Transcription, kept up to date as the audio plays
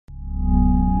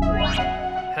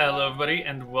Hello, everybody,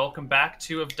 and welcome back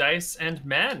to Of Dice and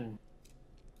Men.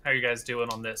 How are you guys doing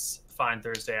on this fine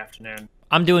Thursday afternoon?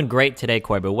 I'm doing great today,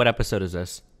 Koibu. What episode is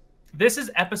this? This is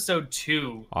episode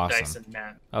 2 of Awesome. Dice and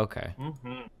Men. Okay.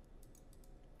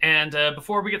 And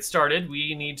before we get started,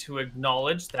 we need to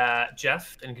acknowledge that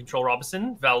Jeff and Control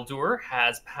Robinson, Valdur,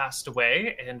 has passed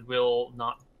away and will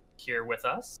not be here with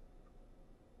us.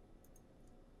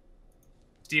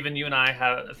 Stephen, you and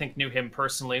I think knew him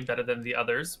personally better than the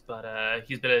others, but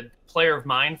he's been a player of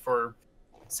mine for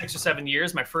 6 or 7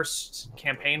 years. My first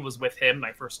campaign was with him.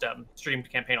 My first streamed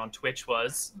campaign on Twitch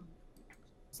was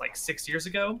like 6 years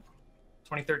ago,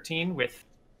 2013, with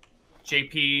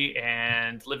JP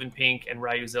and Live in Pink and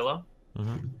Ryuzilla.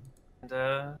 And I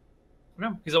don't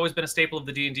know, he's always been a staple of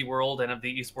the D&D world and of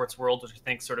the esports world, which I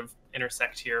think sort of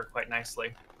intersect here quite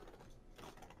nicely.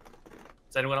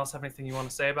 Does anyone else have anything you want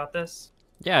to say about this?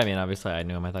 Yeah, I mean, obviously I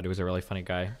knew him. I thought he was a really funny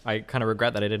guy. I kind of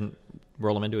regret that I didn't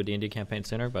roll him into a D&D campaign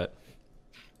sooner, but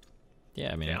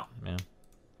yeah, I mean, yeah.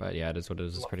 But yeah, it is what it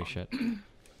is. It's pretty shit.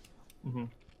 And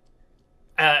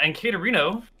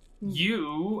Caterino,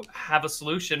 you have a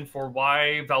solution for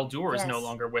why Valdur is no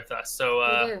longer with us.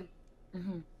 So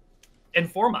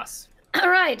inform us. All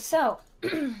right, so,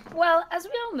 well, as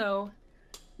we all know,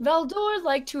 Valdur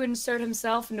liked to insert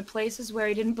himself into places where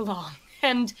he didn't belong.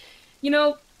 And, you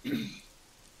know,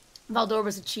 Valdur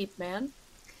was a cheap man.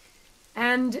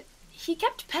 And he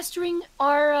kept pestering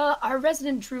our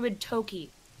resident druid Toki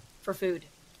for food,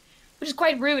 which is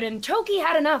quite rude. And Toki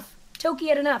had enough. Toki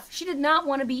had enough. She did not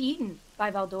want to be eaten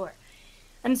by Valdur.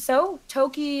 And so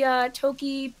Toki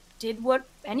did what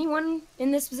anyone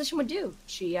in this position would do.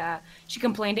 She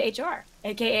complained to HR,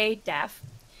 aka Daff.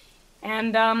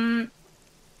 And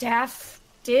Daff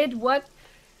did what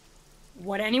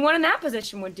anyone in that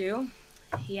position would do.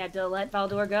 He had to let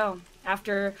Valdur go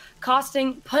after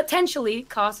potentially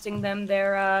costing them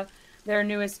their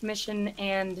newest mission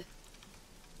and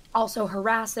also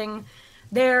harassing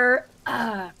their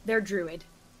druid.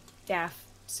 Daff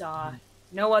saw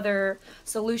no other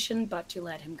solution but to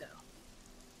let him go.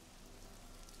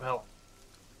 Well,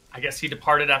 I guess he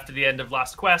departed after the end of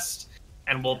last quest,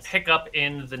 and we'll pick up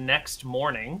in the next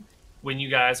morning when you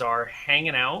guys are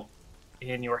hanging out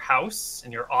in your house,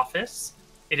 in your office.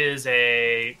 It is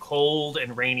a cold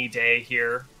and rainy day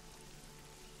here.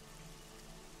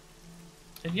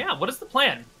 And yeah, what is the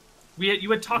plan? You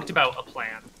had talked about a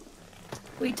plan.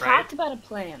 We talked about a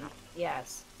plan,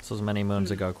 yes. This was many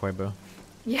moons ago, Koibu.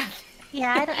 Yeah.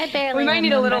 Yeah, I barely We might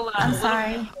need a little... I'm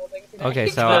sorry. Okay,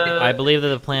 so I believe that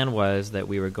the plan was that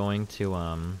we were going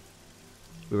to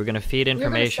feed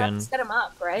information. We were set him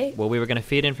up, right? Well, we were going to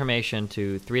feed information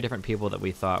to 3 different people that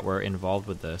we thought were involved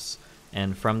with this.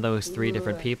 And from those 3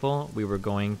 different people, we were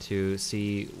going to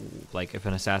see, like, if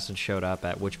an assassin showed up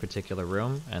at which particular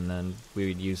room, and then we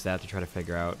would use that to try to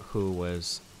figure out who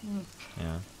was,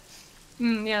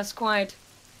 Yes, quite.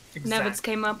 Exactly. Nevitz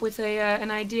came up with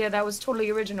an idea that was totally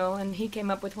original, and he came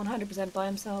up with 100% by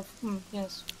himself.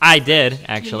 Yes. I did,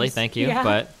 actually, Jeez. thank you, Yeah.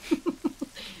 but...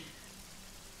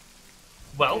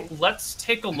 Well, let's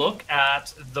take a look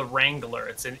at the Wrangler.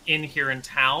 It's an inn here in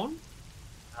town.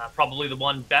 Probably the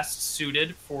one best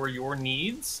suited for your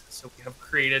needs. So we have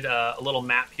created a little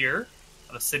map here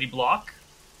of a city block.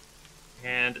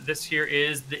 And this here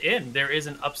is the inn. There is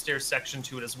an upstairs section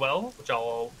to it as well, which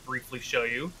I'll briefly show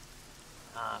you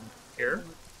here.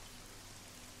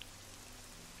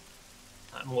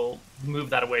 And we'll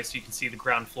move that away so you can see the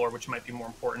ground floor, which might be more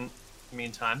important in the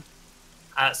meantime.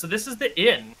 So this is the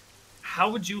inn.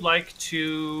 How would you like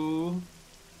to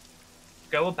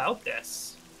go about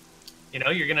this? You know,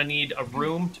 you're going to need a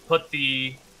room to put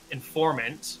the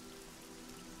informant.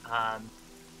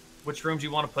 Which room do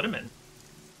you want to put him in?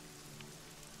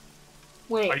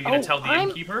 Wait, Are you going to tell the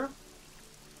innkeeper?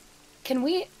 Can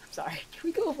we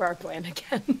go over our plan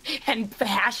again and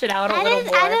hash it out a little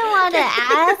more? I didn't want to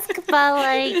ask, but,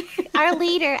 like, our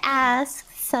leader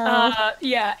asked, so...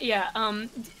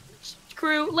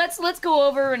 Crew, let's go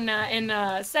over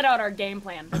and set out our game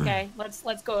plan, okay? Let's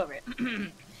go over it.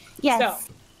 Yes.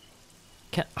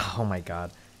 So, oh my god.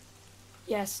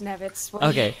 yes, Nevitz.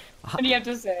 Okay. What do you have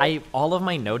to say? All of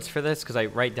my notes for this, because I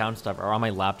write down stuff, are on my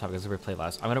laptop because we played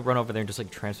last. I'm going to run over there and just, like,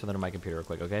 transfer them to my computer real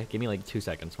quick, okay? Give me, like, 2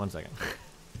 seconds. 1 second.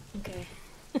 Okay.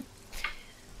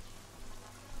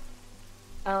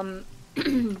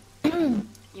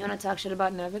 You want to talk shit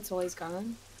about Nevitz while he's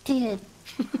gone? Dude,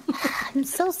 I'm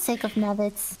so sick of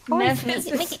Nevitz.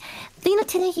 Nevitz. You know,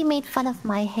 today he made fun of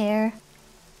my hair.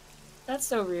 That's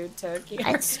so rude, Toki.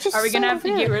 It's just Are we gonna so have to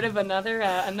get rude. rid of another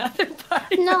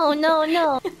party?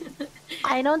 No.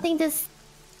 I don't think this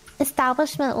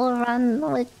establishment will run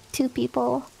with 2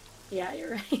 people. Yeah,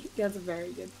 you're right. That's a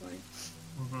very good point.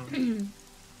 Mm-hmm.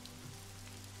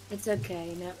 It's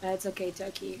okay. No, it's okay,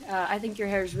 Tucky. I think your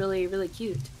hair is really, really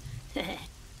cute.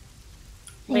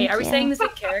 Wait, are we you. saying this in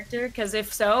character? Because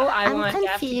if so, I I'm want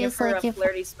Daff to give confused, her like, a if-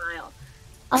 flirty smile.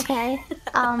 Okay.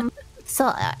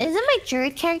 So isn't my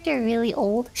Druid character really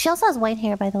old? She also has white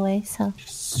hair, by the way. So.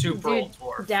 Super Dude, old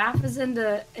dwarf. Daff is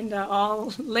into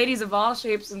all ladies of all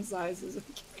shapes and sizes.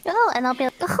 Oh, and I'll be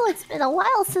like, oh, it's been a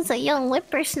while since a young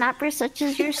whippersnapper such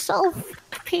as yourself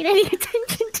paid any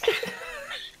attention to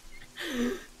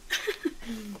me.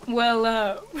 Well,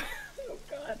 oh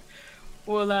god.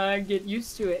 Well, get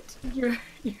used to it. You're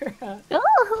a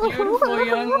beautiful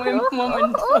young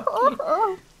woman.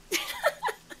 Tucky.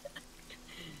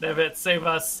 Nevet, save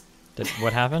us.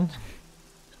 What happened?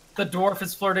 The dwarf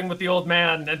is flirting with the old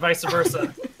man, and vice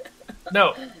versa.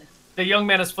 No, the young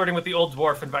man is flirting with the old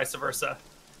dwarf, and vice versa.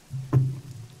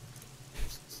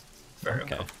 Very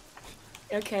Okay.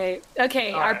 well.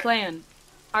 Okay. All Our right. plan.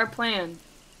 Our plan.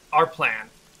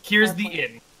 Here's Our the plan.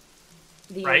 inn,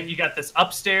 The right? You got this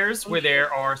upstairs where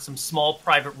there are some small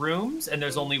private rooms, and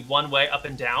there's only one way up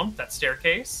and down, that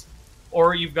staircase.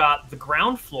 Or you've got the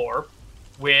ground floor,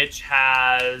 which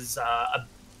has a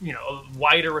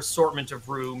wider assortment of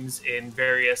rooms in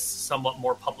various somewhat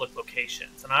more public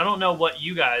locations. And I don't know what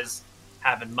you guys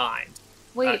have in mind.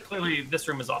 Wait. Clearly, this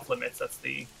room is off limits. That's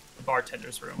the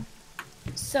bartender's room.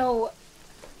 So,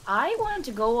 I wanted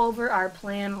to go over our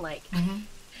plan, like,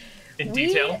 In We-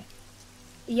 detail.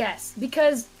 yes,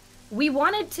 because we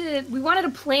wanted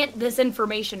to plant this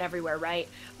information everywhere, right?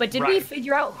 But did we Right.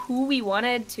 figure out who we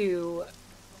wanted to?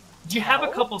 Do you have a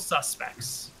Tell? couple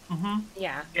suspects? Mm-hmm.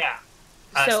 Yeah. Yeah.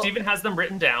 So- Steven has them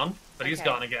written down, but he's Okay.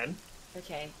 gone again.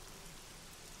 Okay.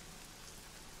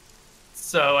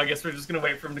 So I guess we're just gonna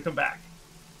wait for him to come back.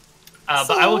 But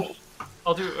So-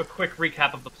 I'll do a quick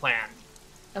recap of the plan.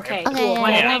 Okay. Okay, Cool.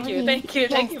 yeah, Thank you. Thank you.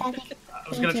 Thank you. I was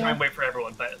Thank gonna try you. and wait for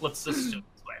everyone, but let's just do it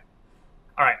this way.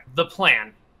 All right, the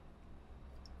plan.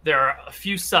 There are a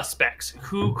few suspects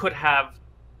who could have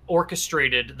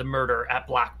orchestrated the murder at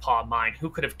Blackpaw Mine. Who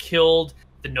could have killed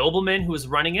the nobleman who was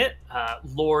running it,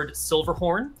 Lord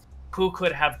Silverhorn? Who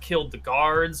could have killed the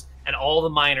guards and all the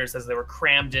miners as they were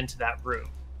crammed into that room?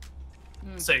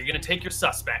 So you're going to take your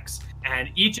suspects, and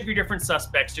each of your different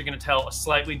suspects, you're going to tell a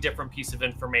slightly different piece of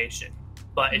information.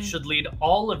 But it should lead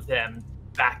all of them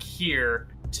back here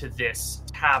to this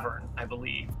tavern, I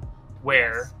believe,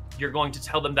 where you're going to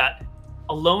tell them that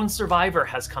a lone survivor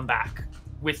has come back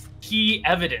with key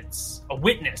evidence, a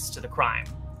witness to the crime,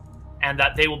 and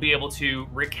that they will be able to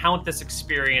recount this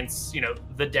experience,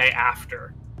 the day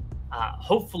after.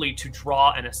 Hopefully to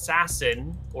draw an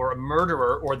assassin or a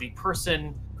murderer or the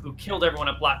person who killed everyone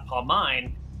at Blackpaw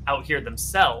Mine out here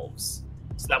themselves.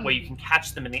 So that way you can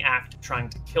catch them in the act of trying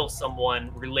to kill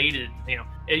someone related.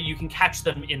 You can catch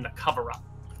them in the cover-up.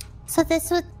 So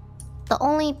the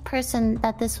only person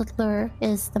that this would lure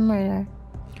is the murderer.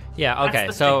 Yeah. That's Okay.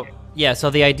 the So thinking. yeah.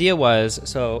 So the idea was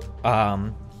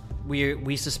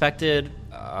we suspected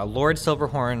Lord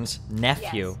Silverhorn's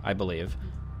nephew, Yes. I believe,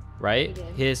 right? We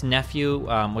did. His nephew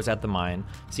was at the mine.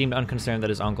 Seemed unconcerned that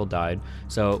his uncle died,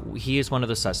 so he is one of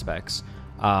the suspects.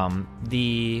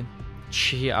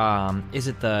 Is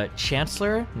it the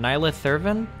Chancellor Nyla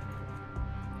Thurvin?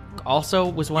 Also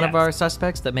was one of Yes. our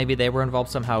suspects that maybe they were involved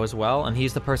somehow as well, and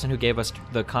he's the person who gave us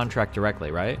the contract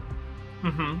directly, right?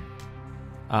 Mm-hmm.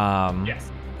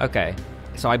 Yes. Okay.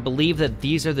 So I believe that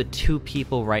these are the two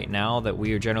people right now that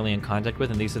we are generally in contact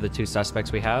with, and these are the two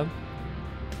suspects we have.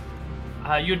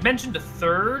 You had mentioned a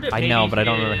third. I know, maybe but I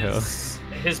don't remember who.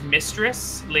 His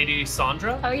mistress, Lady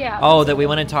Sandra. Oh yeah. Oh, that we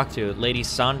went and talked to. Lady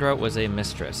Sandra was a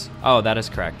mistress. Oh, that is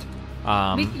correct.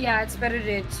 Yeah, it's better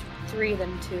to 3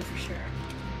 than 2 for sure.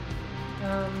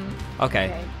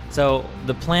 Okay. So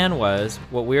the plan was,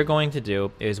 what we're going to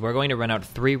do is we're going to rent out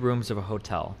 3 rooms of a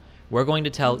hotel. We're going to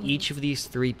tell each of these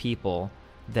 3 people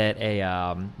that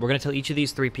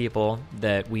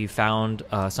we found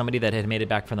somebody that had made it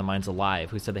back from the mines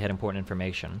alive, who said they had important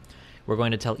information. We're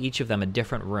going to tell each of them a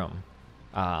different room.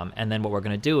 And then what we're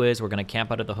going to do is we're going to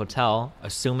camp out at the hotel,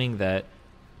 assuming that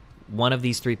one of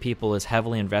these 3 people is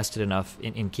heavily invested enough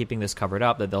in keeping this covered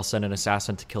up that they'll send an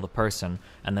assassin to kill the person,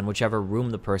 and then whichever room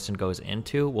the person goes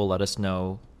into will let us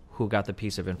know who got the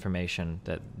piece of information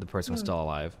that the person was still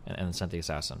alive and sent the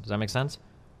assassin. Does that make sense?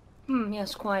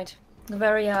 Yes, quite. A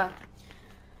very a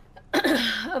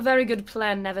very good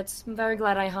plan, Nevitz. I'm very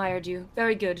glad I hired you.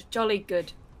 Very good. Jolly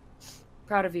good.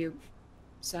 Proud of you,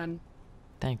 son.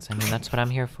 Thanks. I mean, that's what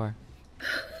I'm here for.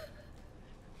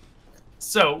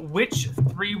 So, which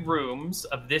 3 rooms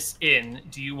of this inn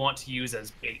do you want to use as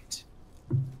bait?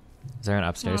 Is there an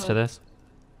upstairs to this?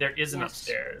 There is an Yes.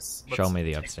 upstairs. Show Let's me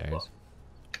the take a upstairs. look.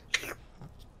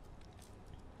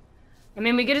 I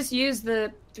mean, we could just use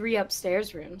the 3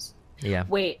 upstairs rooms. Yeah.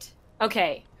 Wait.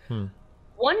 Okay. Hmm.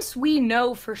 Once we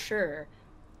know for sure,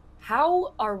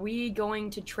 how are we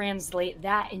going to translate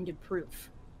that into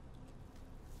proof?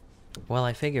 Well,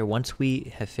 I figure once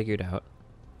we have figured out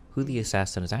who the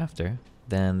assassin is after,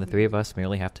 then the 3 of us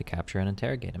merely have to capture and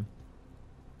interrogate him.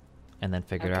 And then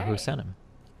figure out who Okay. sent him.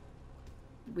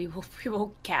 We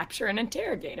will capture and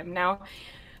interrogate him. Now,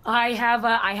 I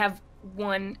have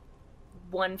one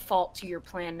fault to your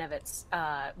plan, Nevitz.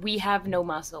 We have no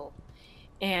muscle,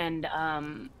 and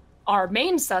our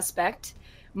main suspect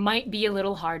might be a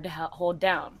little hard to hold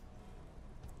down.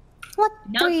 What?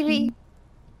 Not- 3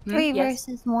 Hmm? Yes.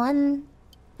 versus 1?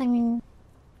 I mean,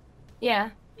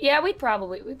 Yeah, we'd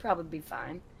probably be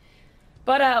fine.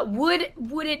 But would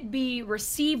it be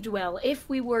received well if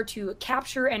we were to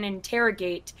capture and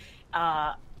interrogate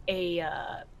the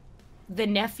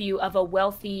nephew of a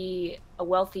wealthy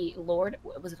lord?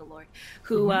 Was it a lord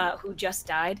who just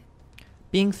died?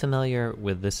 Being familiar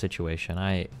with this situation,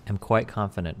 I am quite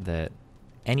confident that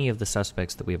any of the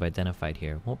suspects that we've identified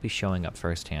here won't be showing up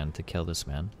firsthand to kill this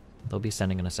man. They'll be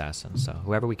sending an assassin, so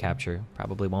whoever we capture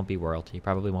probably won't be royalty,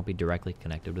 probably won't be directly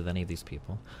connected with any of these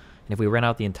people. And if we rent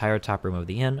out the entire top room of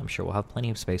the inn, I'm sure we'll have plenty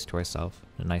of space to ourselves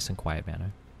in a nice and quiet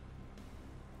manner.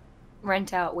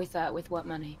 Rent out with what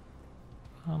money?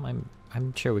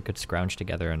 I'm sure we could scrounge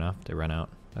together enough to rent out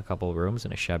a couple of rooms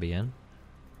in a shabby inn.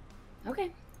 Okay.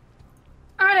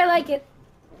 All right, I like it.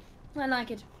 Let's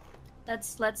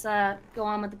go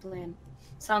on with the plan.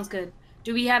 Sounds good.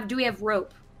 Do we have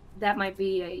rope? That might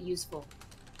be useful.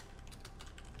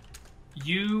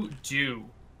 You do.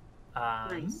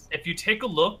 Nice. If you take a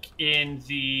look in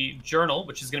the journal,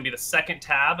 which is going to be the second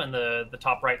tab in the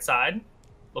top right side,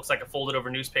 looks like a folded over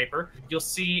newspaper, you'll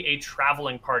see a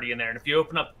traveling party in there. And if you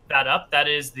open that that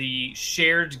is the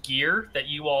shared gear that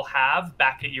you all have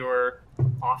back at your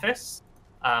office,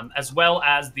 as well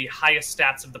as the highest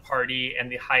stats of the party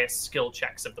and the highest skill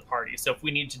checks of the party. So if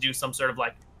we need to do some sort of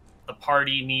like the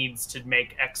party needs to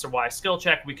make X or Y skill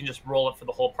check, we can just roll it for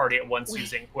the whole party at once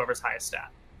using whoever's highest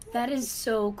stat. That is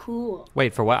so cool.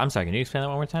 Wait, for what? I'm sorry, can you explain that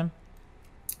one more time?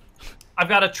 I've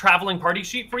got a traveling party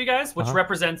sheet for you guys, which Uh-huh.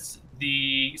 represents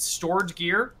the stored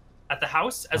gear at the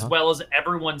house as well as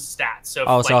everyone's stats. So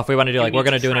So if we want to do you like, we're need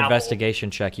going to do an travel-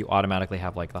 investigation check, you automatically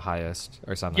have like the highest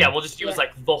or something. Yeah, we'll just use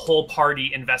like the whole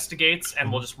party investigates, and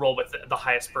Mm-hmm. we'll just roll with the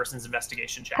highest person's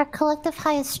investigation our check. collective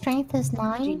highest strength is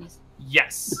 9. Genius.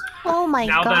 Yes. Oh my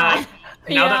Now god. that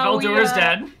Yeah, Valdur is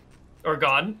dead or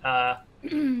gone,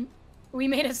 We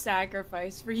made a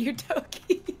sacrifice for you,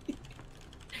 Toki.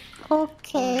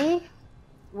 Okay.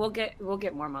 We'll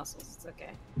get more muscles. It's okay.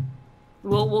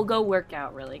 We'll go work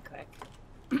out really quick.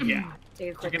 yeah,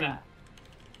 Take a quick gonna-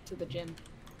 to the gym.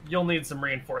 you'll need some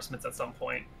reinforcements at some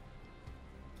point.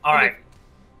 All right.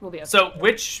 We'll be okay. So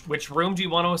which room do you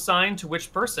want to assign to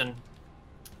which person?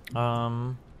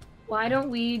 Why don't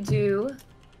we do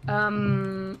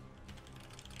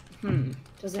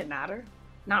does it matter?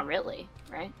 Not really,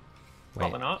 right?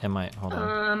 Probably Wait, not. hold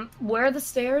on. Where are the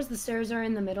stairs? The stairs are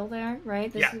in the middle there, right?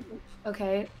 Yeah.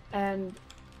 Okay, and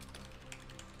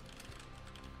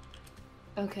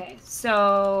okay,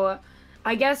 so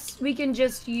I guess we can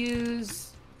just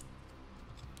use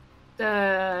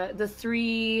the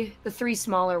three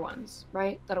smaller ones,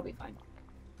 right? That'll be fine.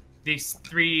 These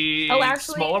 3 Oh,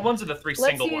 actually, smaller ones or the 3 let's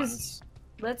single use- ones?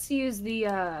 Let's use the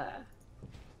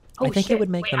I think it would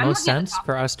make Wait, the I'm most looking at the sense top.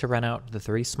 for us to rent out the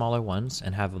 3 smaller ones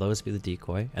and have those be the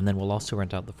decoy, and then we'll also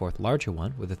rent out the 4th larger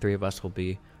one, where the 3 of us will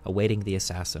be awaiting the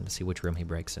assassin to see which room he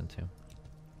breaks into.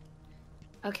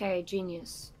 Okay,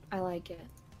 genius. I like it.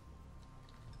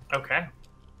 Okay.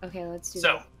 Okay, let's do So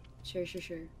that. Sure.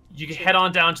 you can Sure. head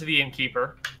on down to the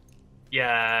innkeeper.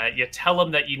 Yeah, you tell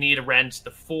him that you need to rent the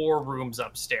 4 rooms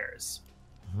upstairs.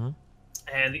 Mhm.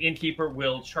 And the innkeeper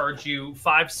will charge you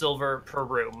 5 silver per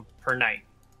room per night.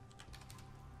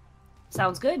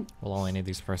 Sounds good. We'll only need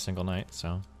these for a single night,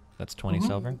 so that's 20 Mm-hmm.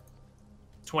 silver.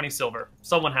 20 silver.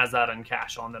 Someone has that in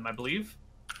cash on them, I believe.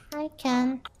 I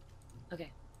can.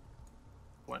 Okay.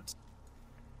 Excellent.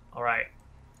 All right.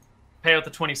 Pay out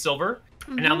the 20 silver.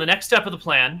 And Mm-hmm. now the next step of the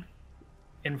plan,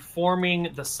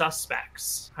 informing the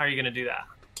suspects. How are you going to do that?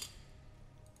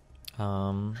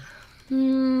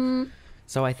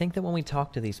 So I think that when we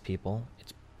talk to these people,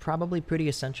 it's probably pretty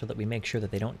essential that we make sure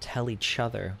that they don't tell each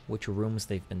other which rooms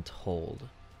they've been told.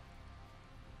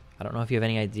 I don't know if you have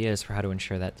any ideas for how to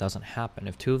ensure that doesn't happen.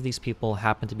 If 2 of these people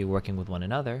happen to be working with one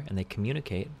another and they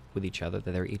communicate with each other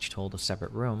that they're each told a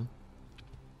separate room,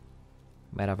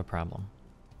 we might have a problem.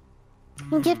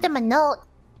 Give them a note.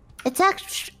 It's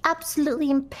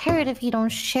absolutely imperative you don't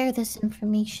share this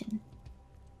information.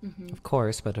 Of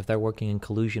course, but if they're working in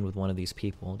collusion with one of these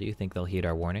people, do you think they'll heed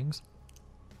our warnings?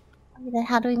 Then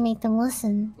how do we make them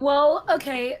listen? Well,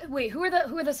 okay. Wait, who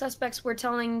are the suspects we're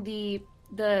telling the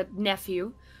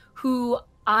nephew, who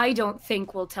I don't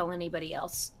think will tell anybody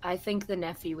else. I think the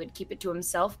nephew would keep it to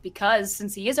himself because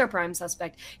since he is our prime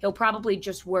suspect, he'll probably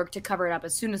just work to cover it up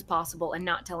as soon as possible and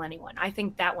not tell anyone. I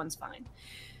think that one's fine.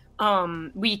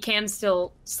 We can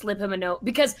still slip him a note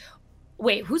because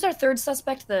wait, who's our third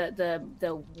suspect?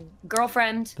 The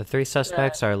girlfriend? The three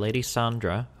suspects are Lady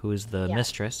Sandra, who is the Yeah.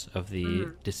 mistress of the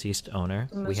deceased owner.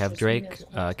 The We have mistress Drake, and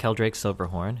mistress. Keldrake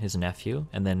Silverhorn, his nephew,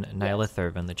 and then Nyla Yes.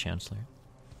 Thurvin, the Chancellor.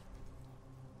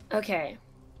 Okay.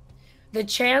 The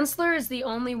Chancellor is the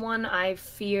only one I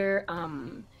fear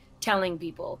telling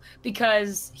people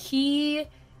because he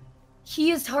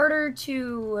is harder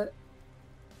to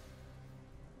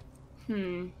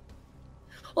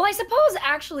Well, I suppose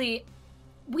actually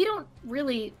we don't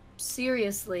really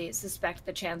seriously suspect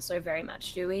the Chancellor very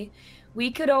much, do we?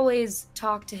 We could always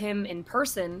talk to him in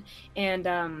person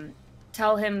and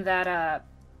tell him that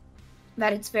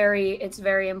that it's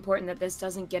very important that this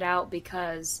doesn't get out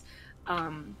because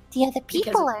The other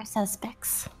people Because- are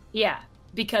suspects. yeah,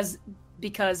 because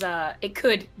the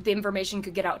information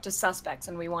could get out to suspects,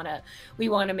 and we want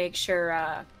to make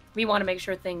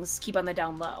sure things keep on the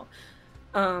down low,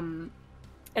 and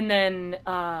then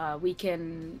we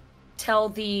can tell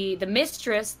the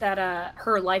mistress that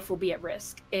her life will be at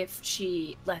risk if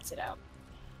she lets it out,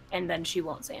 and then she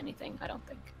won't say anything. I don't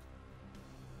think.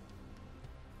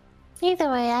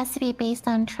 Either way, it has to be based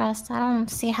on trust. I don't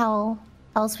see how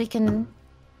else we can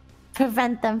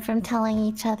prevent them from telling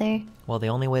each other. Well, the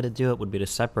only way to do it would be to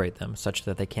separate them such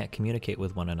that they can't communicate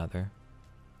with one another.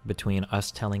 Between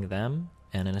us telling them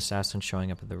and an assassin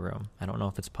showing up at the room. I don't know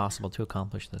if it's possible to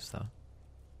accomplish this, though.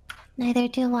 Neither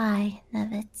do I,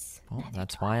 Nevitz. Well,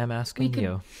 that's why I'm asking could-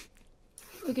 you.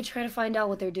 We could try to find out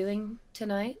what they're doing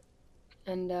tonight,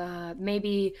 and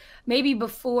maybe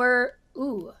before.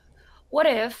 Ooh, what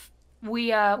if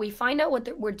we find out what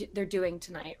they're doing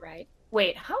tonight, right?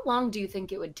 Wait, how long do you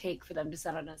think it would take for them to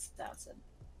set on an assassin?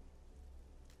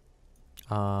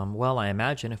 Well, I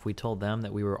imagine if we told them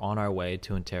that we were on our way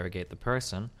to interrogate the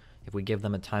person, if we give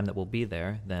them a time that we'll be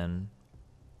there, then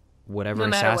whatever No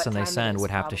matter what assassin they time it send is,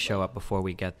 would have to show probably. up before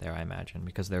we get there, I imagine,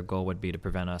 because their goal would be to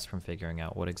prevent us from figuring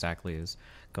out what exactly is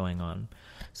going on.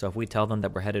 So if we tell them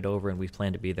that we're headed over and we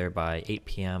plan to be there by 8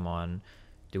 p.m. on...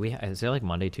 is there like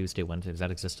Monday, Tuesday, Wednesday? Does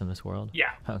that exist in this world?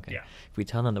 Yeah. Okay. Yeah. If we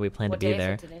tell them that we plan What to be day is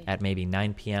there it today? at maybe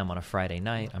 9 p.m. on a Friday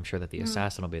night, I'm sure that the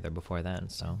assassin will be there before then,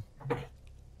 so...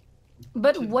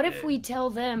 But what if we tell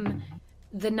them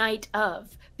the night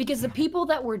of? Because the people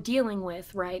that we're dealing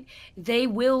with, right? They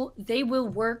will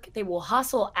work. They will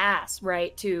hustle ass,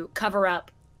 right, to cover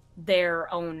up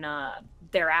their own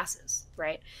their asses,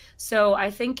 right? So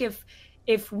I think if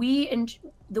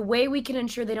the way we can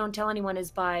ensure they don't tell anyone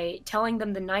is by telling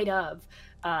them the night of,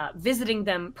 visiting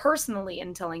them personally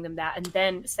and telling them that, and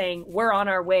then saying we're on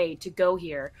our way to go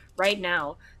here right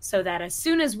now, so that as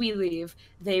soon as we leave,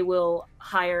 they will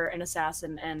hire an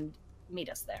assassin and meet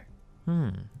us there.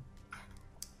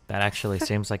 That actually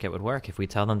seems like it would work. If we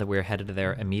tell them that we're headed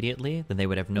there immediately, then they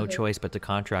would have no choice but to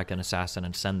contract an assassin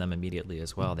and send them immediately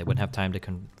as well. They wouldn't have time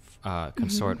to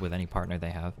consort with any partner they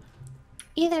have.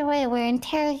 Either way, we're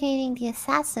interrogating the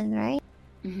assassin, right?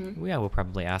 Yeah, we'll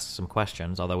probably ask some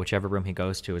questions, although whichever room he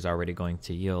goes to is already going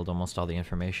to yield almost all the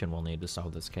information we'll need to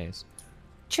solve this case.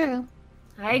 True.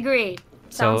 I agree.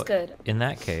 Sounds So, good. in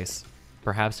that case,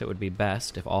 perhaps it would be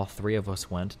best if all three of us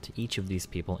went to each of these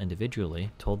people individually,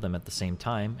 told them at the same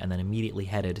time, and then immediately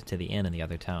headed to the inn in the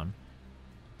other town.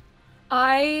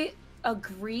 I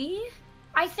agree.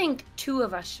 I think two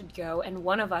of us should go and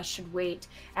one of us should wait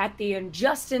at the inn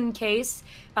just in case,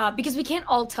 because we can't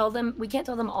tell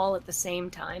them all at the same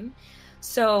time.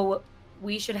 So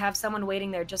we should have someone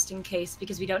waiting there just in case,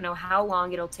 because we don't know how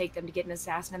long it'll take them to get an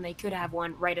assassin, and they could have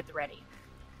one right at the ready.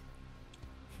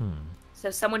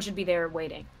 So someone should be there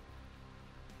waiting.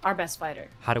 Our best fighter.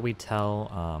 How do we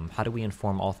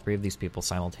inform all three of these people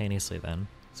simultaneously then,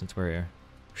 since we're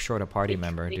short a party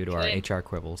member we due to our could. HR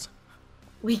quibbles?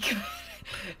 We could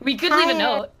leave a Hire-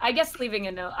 note. I guess leaving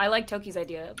a note. I like Toki's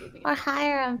idea of leaving a Or note.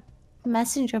 hire a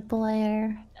messenger boy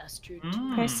or That's true.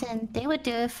 person. They would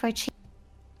do it for cheap.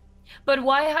 But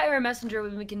why hire a messenger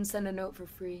when we can send a note for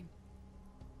free?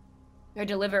 Or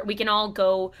deliver. We can all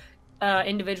go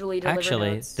individually deliver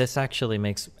Actually, notes. this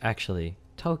makes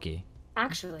Toki.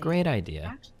 Actually. Great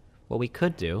idea. What we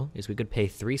could do is we could pay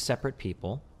 3 separate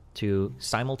people to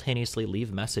simultaneously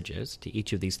leave messages to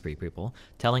each of these 3 people,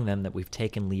 telling them that we've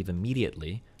taken leave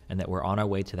immediately and that we're on our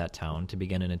way to that town to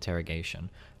begin an interrogation.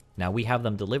 Now, we have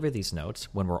them deliver these notes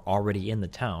when we're already in the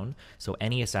town, so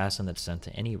any assassin that's sent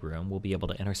to any room will be able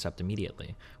to intercept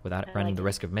immediately without running the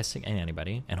risk of missing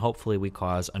anybody, and hopefully we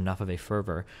cause enough of a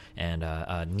fervor and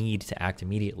a need to act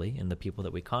immediately in the people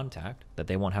that we contact that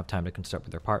they won't have time to consult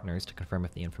with their partners to confirm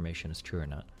if the information is true or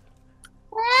not.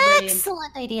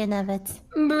 Excellent idea, Nevitz.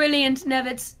 Brilliant,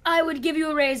 Nevitz. I would give you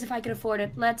a raise if I could afford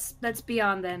it. Let's be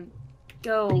on then.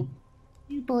 Go.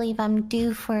 I do believe I'm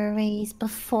due for a raise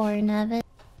before Nevitz.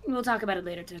 We'll talk about it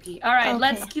later, Toki. All right,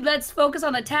 Okay. let's focus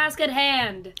on the task at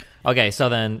hand. Okay, so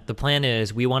then the plan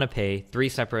is we want to pay 3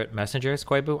 separate messengers,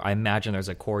 Koibu. I imagine there's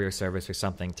a courier service or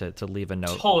something to leave a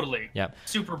note. Totally. Yep.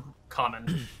 Super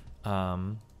common.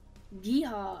 Yeehaw.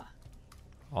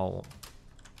 I'll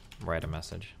write a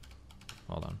message.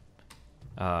 Hold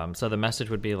on. So the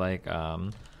message would be like,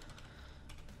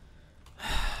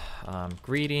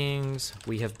 greetings.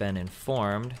 We have been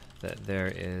informed that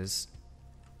there is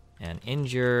an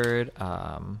injured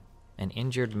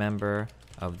member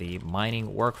of the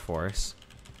mining workforce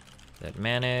that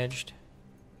managed,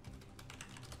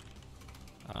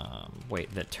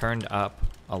 that turned up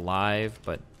alive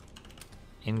but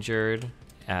injured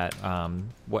at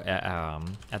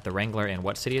the Wrangler. In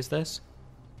what city is this?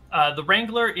 The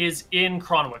Wrangler is in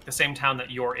Cronwick, the same town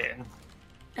that you're in.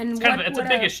 And It's a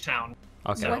biggish town.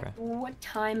 Okay. Okay. What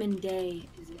time and day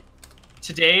is it?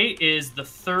 Today is the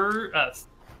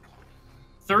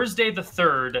Thursday the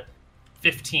 3rd,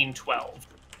 1512.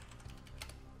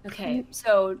 Okay,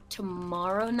 so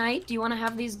tomorrow night, do you want to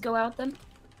have these go out then?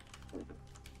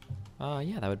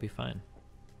 Yeah, that would be fine.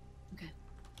 Okay.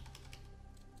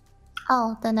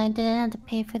 Oh, then I didn't have to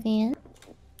pay for the inn?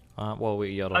 Well,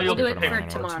 you'll You'll do be it paid for for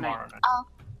tomorrow tomorrow night. night. Oh.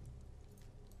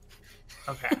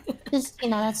 Okay. Just,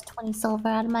 that's 20 silver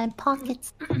out of my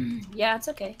pockets. Yeah, it's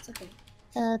okay. It's okay.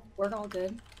 We're all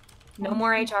good. No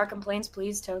more HR complaints,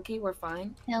 please, Toki. We're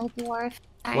fine. No dwarf.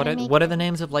 What are the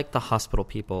names of like the hospital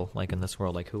people like in this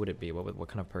world? Like who would it be? What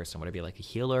kind of person? Would it be like a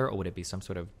healer, or would it be some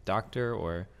sort of doctor,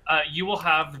 or? You will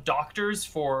have doctors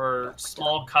for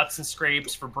small cuts and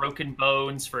scrapes, for broken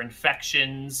bones, for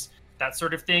infections, that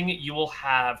sort of thing. You will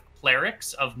have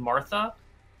clerics of Martha,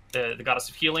 the goddess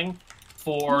of healing,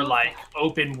 for like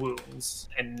open wounds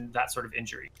and that sort of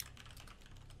injury.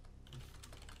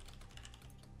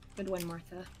 Good one,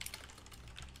 Martha.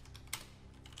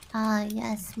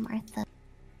 Yes, Martha.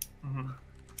 Mm-hmm.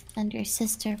 And your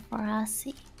sister,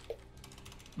 Farasi.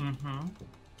 Mm-hmm.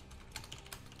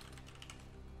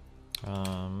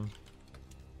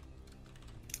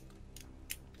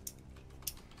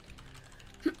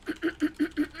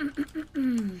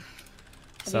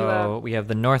 So we have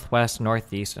the northwest,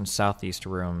 northeast, and southeast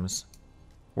rooms.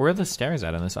 Where are the stairs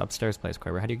at in this upstairs place,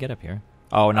 Quiver? How do you get up here?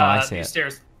 Oh no, I see these it.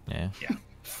 Stairs. Yeah.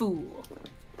 Fool.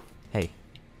 Hey.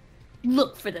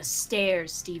 Look for the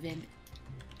stairs, Steven.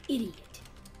 Idiot.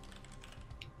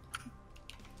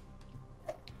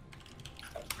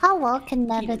 How well can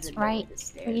He Nevitz doesn't know write, the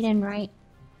stairs. read and write?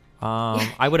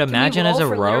 I would we imagine as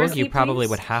roll a for rogue, literacy, you probably please?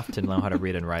 would have to know how to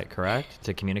read and write, correct?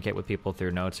 To communicate with people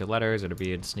through notes or letters, or to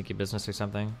be in sneaky business or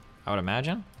something. I would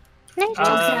imagine. Nice Thieves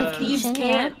justification, yeah.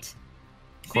 can't.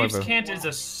 Thieves' Corvo. Cant is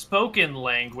a spoken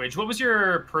language. What was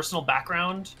your personal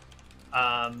background?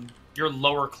 You're a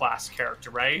lower class character,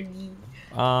 right?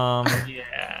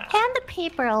 Yeah. Hand the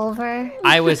paper over.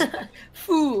 I was.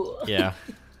 Fool. Yeah.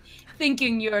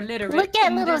 Thinking you're literate. Look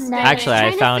at in little this Ned. day. Actually, I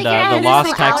Trying to found figure out the this lost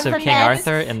little texts of King alphabets.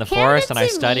 Arthur in the Hand forest, it and I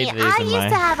to studied me. these I in used to my.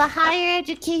 have a higher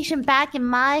education back in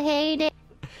my heyday.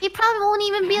 You probably won't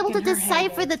even be able to Back in her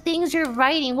decipher heyday. the things you're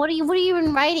writing. What are you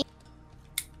even writing?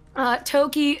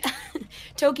 Toki,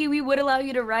 we would allow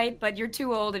you to write, but you're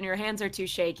too old and your hands are too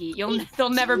shaky. They'll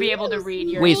never be able to read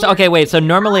your. Wait. So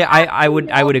normally I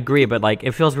would agree, but like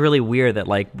it feels really weird that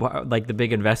like the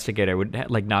big investigator would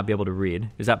like not be able to read.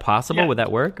 Is that possible? Yeah. Would that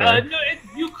work? Or? No,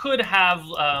 you could have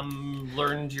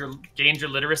gained your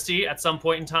literacy at some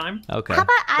point in time. Okay. How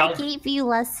about I Val- gave you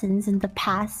lessons in the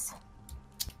past?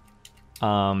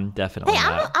 Definitely Hey,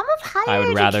 not. I'm of higher I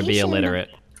would rather be education. illiterate.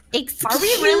 Are we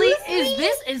really? Excuse me?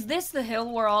 Is this the hill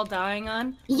we're all dying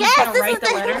on? Who's Yes, gonna this write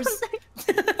is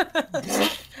the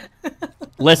letters?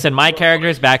 Listen, my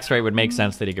character's backstory would make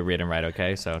sense that he could read and write.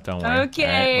 Okay, so don't worry. Okay,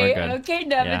 All right, we're good. okay,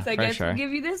 Nevitz. Yeah, I for guess sure. we'll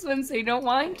give you this one so you don't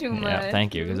whine too much. Yeah,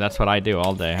 thank you, because that's what I do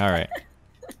all day. All right.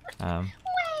 Let me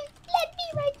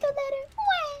write the letter.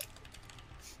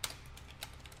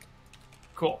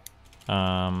 Cool.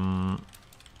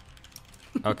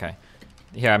 Okay.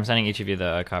 Here, I'm sending each of you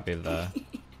a copy of the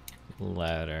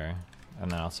letter, and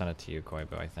then I'll send it to you,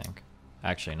 Koibu, I think.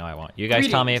 Actually, no, I won't. You guys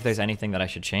tell me if there's anything that I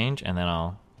should change, and then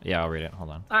I'll read it. Hold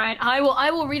on. All right, I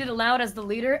will read it aloud as the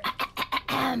leader.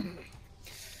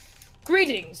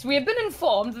 Greetings. We have been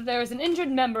informed that there is an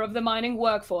injured member of the mining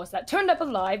workforce that turned up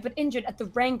alive but injured at the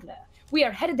Wrangler. We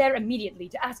are headed there immediately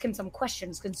to ask him some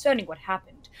questions concerning what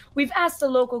happened. We've asked the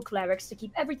local clerics to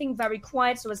keep everything very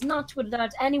quiet so as not to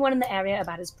alert anyone in the area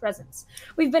about his presence.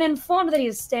 We've been informed that he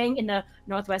is staying in the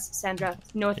Northwest Sandra,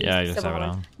 Northeast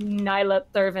Silverhorn, Nyla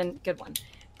Thurvin, good one,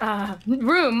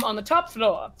 room on the top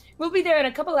floor. We'll be there in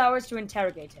a couple hours to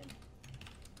interrogate him.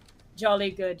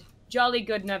 Jolly good,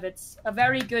 Nevitz. A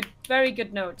very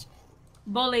good note.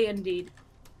 Bully indeed.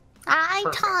 I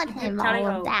taught him all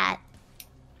of that.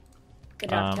 Good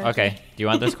job, okay. Do you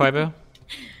want this, Koibu?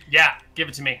 Yeah, give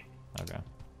it to me.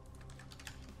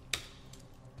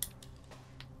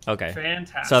 Okay.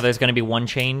 Fantastic. So there's going to be one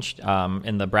change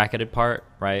in the bracketed part,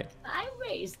 right? I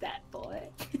raised that boy.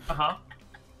 Uh-huh.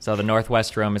 So the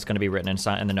northwest room is going to be written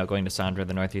in the note going to Sandra.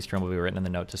 The northeast room will be written in the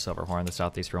note to Silverhorn. The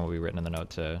southeast room will be written in the note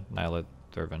to Nyla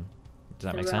Thurvin. Does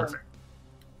that make sense?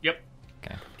 Yep.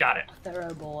 Okay. Got it.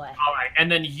 Thorough boy. All right,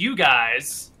 and then you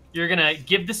guys, you're gonna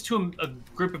give this to a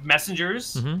group of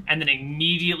messengers, and then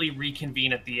immediately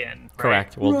reconvene at the inn. Right?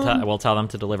 Correct. We'll tell them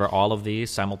to deliver all of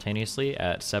these simultaneously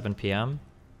at 7 p.m.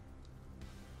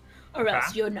 Or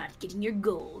else you're not getting your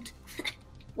gold.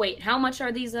 Wait, how much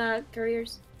are these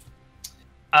couriers?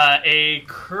 A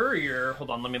courier. Hold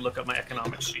on, let me look up my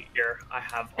economic sheet here. I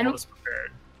have all this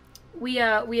prepared. We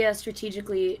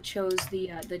strategically chose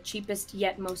the cheapest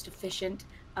yet most efficient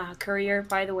courier.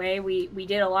 By the way, we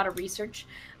did a lot of research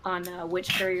on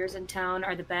which couriers in town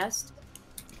are the best.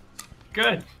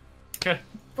 Good.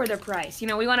 For their price,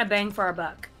 we want to bang for our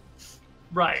buck.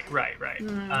 Right.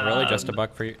 Really, just a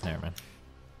buck for you? Never mind.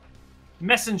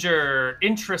 Messenger,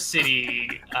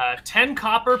 intra-city, 10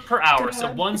 copper per hour,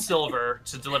 so 1 silver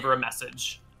to deliver a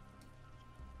message.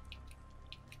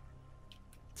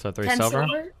 So 3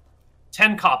 silver?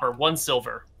 10 copper, 1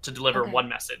 silver to deliver 1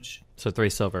 message. So 3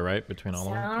 silver, right? Between all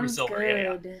of them? 3 silver,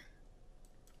 good. yeah.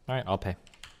 All right, I'll pay.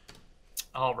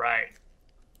 All right.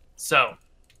 So,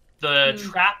 the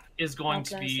trap is going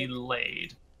to be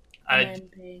laid.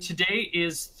 Today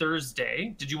is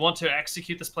Thursday. Did you want to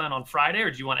execute this plan on Friday,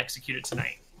 or do you want to execute it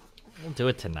tonight? We'll do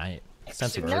it tonight.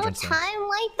 Sense of No urgency. time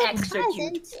like the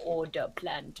Execute present. order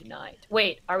plan tonight.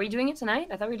 Wait, are we doing it tonight?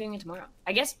 I thought we were doing it tomorrow.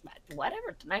 I guess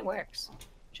whatever. Tonight works.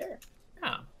 Sure.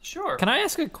 Yeah, sure. Can I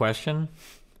ask a question?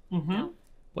 Mm-hmm.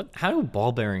 How do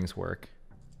ball bearings work?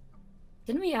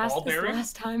 Didn't we ask Ball this bearing?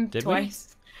 last time Did we?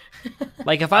 twice?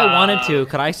 Like, if I wanted to,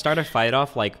 could I start a fight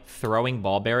off, like, throwing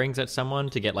ball bearings at someone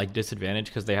to get, like, disadvantage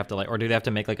because they have to, like, or do they have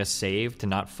to make, like, a save to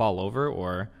not fall over,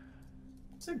 or?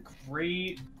 That's a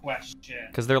great question.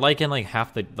 Because they're, like, in, like,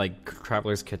 half the, like,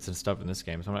 traveler's kits and stuff in this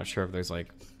game, so I'm not sure if there's, like,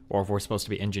 or if we're supposed to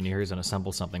be engineers and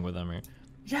assemble something with them, or...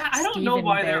 Yeah, I don't know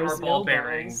why there are ball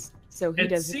bearings. So he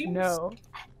doesn't seems- know.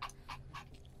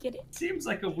 Get it? Seems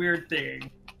like a weird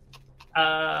thing.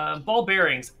 Ball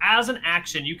bearings. As an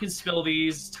action, you can spill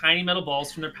these tiny metal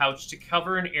balls from their pouch to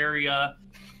cover an area,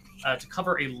 to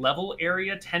cover a level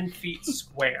area 10 feet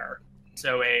square.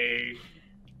 So a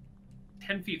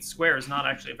 10 feet square is not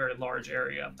actually a very large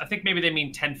area. I think maybe they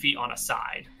mean 10 feet on a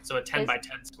side. So a 10 by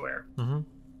 10 square. Mm-hmm.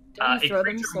 A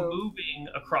creature moving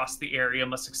across the area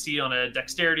must succeed on a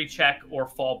dexterity check or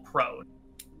fall prone.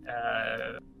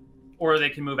 Or they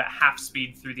can move at half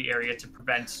speed through the area to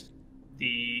prevent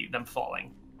them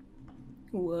falling.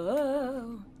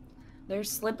 Whoa. They're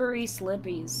slippery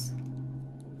slippies.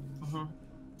 Mm-hmm.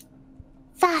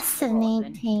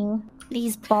 Fascinating.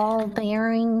 These ball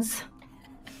bearings.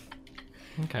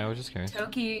 Okay, I was just curious.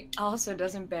 Toki also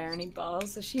doesn't bear any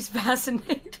balls, so she's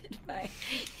fascinated by...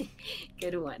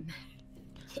 Good one.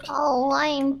 Oh,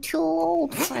 I'm too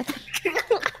old for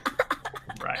that.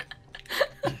 Right.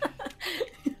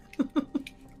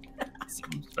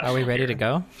 Are we ready to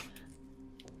go?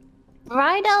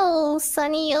 Righto,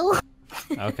 Sonny.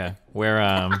 Okay,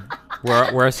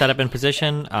 we're set up in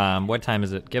position. What time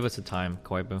is it? Give us a time,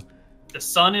 Koibu. The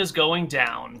sun is going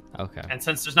down. Okay. And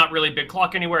since there's not really a big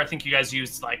clock anywhere, I think you guys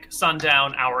use like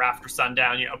sundown, hour after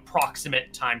sundown,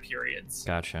 approximate time periods.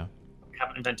 Gotcha. We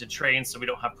haven't invented trains, so we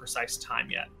don't have precise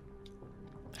time yet.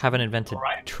 Haven't invented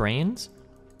trains?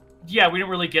 Yeah, we don't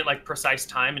really get like precise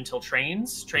time until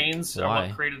trains. Trains are Why?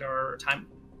 what created our time.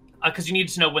 Because you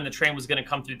needed to know when the train was going to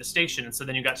come through the station, and so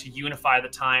then you got to unify the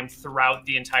time throughout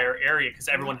the entire area because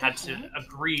everyone had to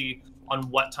agree on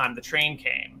what time the train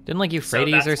came. Didn't like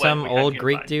Euphrates or some old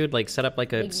Greek dude like set up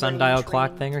like a sundial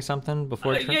clock thing or something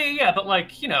before? Yeah, but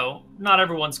like not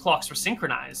everyone's clocks were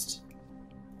synchronized.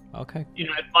 Okay. You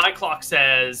know, if my clock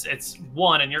says it's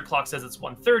 1 and your clock says it's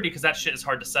 1:30, because that shit is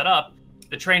hard to set up,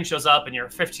 the train shows up and you're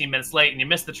 15 minutes late and you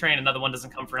miss the train, another one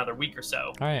doesn't come for another week or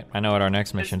so. All right. I know what our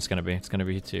next mission's going to be. It's going to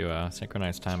be to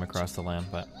synchronize time across the land,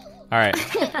 but... All right.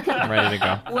 I'm ready to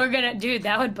go. We're gonna... Dude,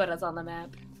 that would put us on the map,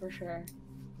 for sure.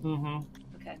 Mm-hmm.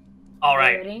 Okay. All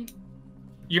right. Ready?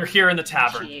 You're here in the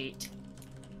tavern. Initiate.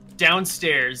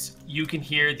 Downstairs, you can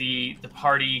hear the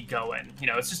party going. You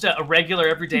know, it's just a regular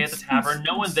every day at the tavern.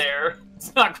 No one there.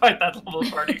 It's not quite that level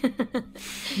of party.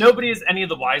 Nobody is any of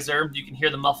the wiser. You can hear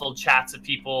the muffled chats of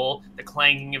people, the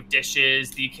clanging of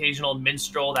dishes, the occasional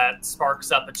minstrel that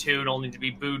sparks up a tune only to be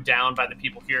booed down by the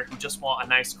people here who just want a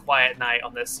nice quiet night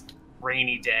on this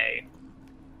rainy day.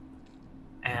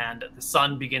 And the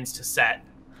sun begins to set.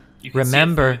 You can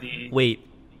Remember, see it through the... wait.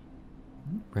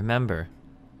 Remember,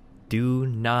 do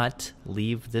not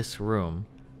leave this room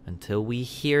until we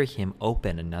hear him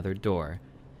open another door.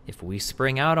 If we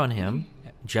spring out on him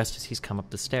just as he's come up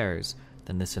the stairs,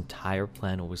 then this entire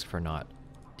plan was for naught.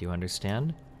 Do you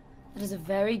understand? That is a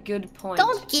very good point.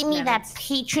 Don't give me that Nevitz.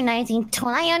 patronizing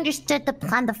tone. I understood the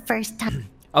plan the first time.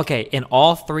 Okay, in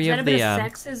all three Is that of a the... bit of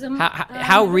sexism?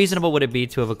 how reasonable would it be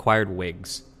to have acquired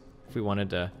wigs? If we wanted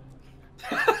to...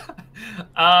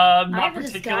 Not have a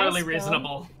particularly disguise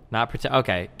reasonable.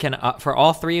 Okay, can for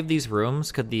all three of these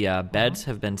rooms, could the beds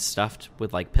have been stuffed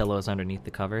with like pillows underneath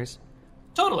the covers?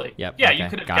 Totally. Yep, Yeah, okay, you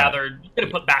could have got it. gathered. You could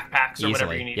have put backpacks or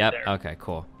whatever you Easily. needed Yep. there. Okay.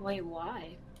 Cool. Wait,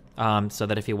 why? So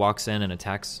that if he walks in and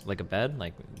attacks like a bed,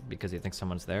 like because he thinks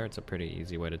someone's there, it's a pretty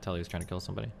easy way to tell he's trying to kill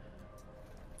somebody.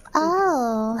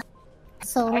 Oh.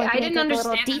 So like, I didn't make a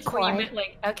little understand that's what you decoy. meant.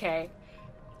 Like,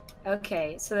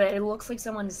 okay, so that it looks like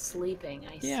someone's sleeping.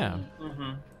 I see. Yeah. Mm-hmm.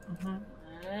 Mm-hmm.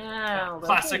 Wow.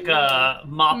 Classic okay.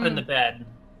 mop in the bed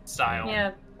style.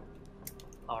 Yeah.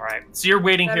 All right. So you're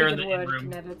waiting Very here in good the inn word,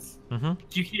 room. Nevitz. Mm-hmm.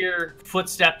 You hear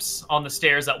footsteps on the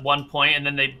stairs at one point, and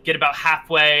then they get about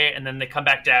halfway, and then they come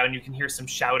back down. You can hear some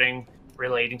shouting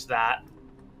relating to that.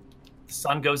 The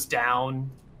sun goes down.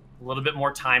 A little bit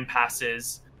more time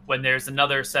passes when there's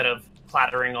another set of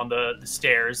clattering on the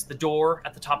stairs. The door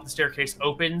at the top of the staircase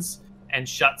opens and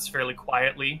shuts fairly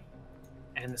quietly,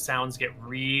 and the sounds get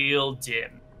real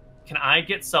dim. Can I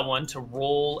get someone to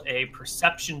roll a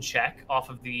perception check off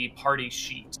of the party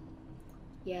sheet?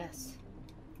 Yes.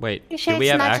 Wait, You sure do we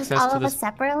it's have not just access all to of us this?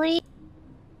 separately?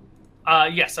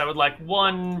 Yes, I would like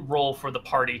one roll for the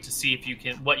party to see if you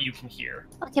can what you can hear.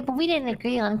 Okay, but we didn't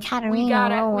agree on Katarina We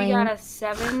got rolling. a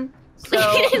 7. We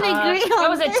So didn't agree that on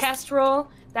was a this. test roll.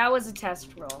 That was a test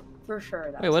roll for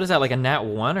sure. Wait, what is that? Like a nat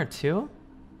 1 or 2?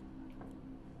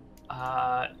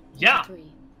 Yeah, 3.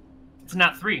 it's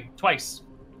not 3, twice.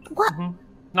 What? Mhm.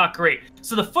 Not great.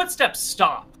 So the footsteps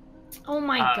stop Oh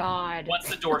my god. once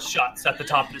the door shuts at the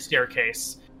top of the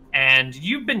staircase. And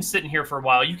you've been sitting here for a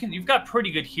while. You've got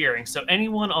pretty good hearing. So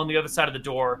anyone on the other side of the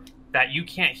door that you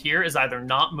can't hear is either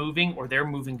not moving or they're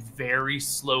moving very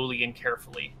slowly and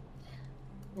carefully.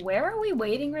 Where are we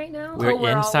waiting right now? We're all,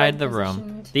 inside like, the room.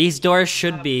 positioned? These doors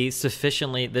should be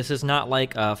sufficiently... This is not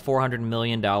like a $400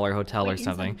 million hotel or Wait, inside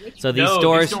something. which So these No, these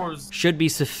doors doors- should be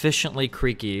sufficiently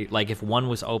creaky. Like if one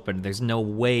was open, there's no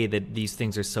way that these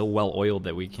things are so well oiled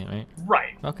that we can't, right?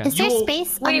 Right. Okay. Is there You'll-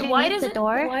 space Wait, why underneath does the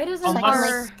door? Why doesn't So I can,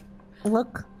 our? like,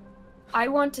 look. I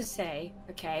want to say,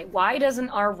 okay, why doesn't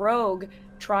our rogue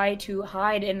try to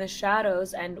hide in the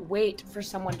shadows and wait for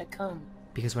someone to come?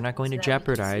 Because we're not going So to that we can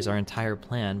jeopardize see. our entire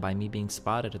plan by me being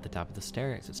spotted at the top of the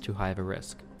stairs. It's too high of a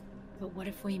risk. But what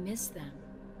if we miss them?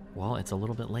 Well, it's a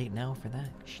little bit late now for that.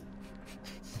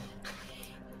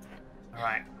 All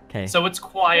right. Okay. So it's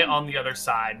quiet on the other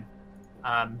side.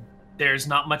 There's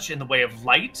not much in the way of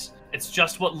light. It's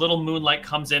just what little moonlight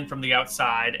comes in from the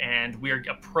outside, and we're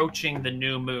approaching the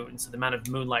new moon. So the amount of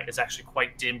moonlight is actually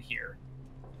quite dim here.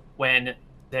 When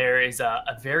there is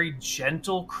a very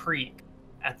gentle creak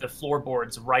at the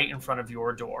floorboards right in front of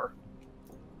your door.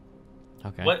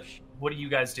 Okay. What are you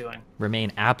guys doing?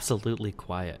 Remain absolutely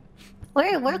quiet.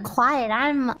 We're quiet.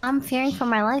 I'm fearing for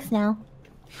my life now.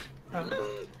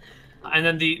 And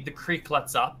then the creak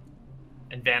lets up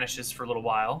and vanishes for a little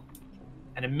while.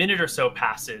 And a minute or so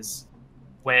passes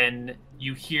when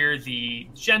you hear the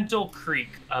gentle creak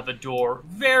of a door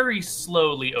very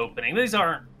slowly opening. These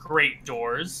aren't great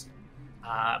doors,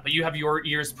 but you have your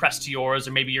ears pressed to yours,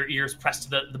 or maybe your ears pressed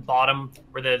to the bottom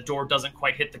where the door doesn't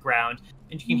quite hit the ground.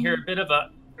 And you can hear a bit of a...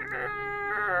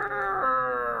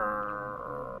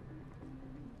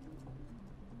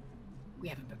 We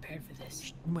haven't prepared for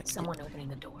this. Someone opening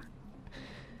the door.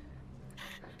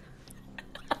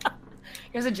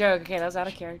 Here's a joke. Okay, that was out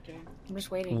of character. I'm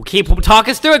just waiting. Keep talk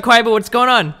us through it, Quiet, but what's going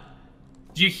on?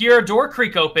 You hear a door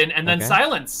creak open and then Okay.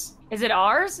 silence. Is it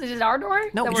ours? Is it our door?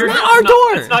 No, That it's we're- not our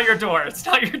door. It's not your door. It's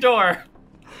not your door.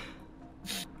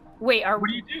 Wait, What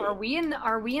do you do? are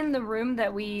we in the room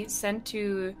that we sent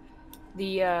to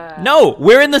the No,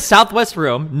 we're in the southwest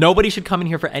room. Nobody should come in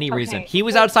here for any reason. Okay. He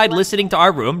was Wait, outside what? listening to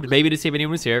our room, maybe to see if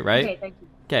anyone was here, right? Okay, thank you.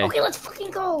 Okay. Okay, let's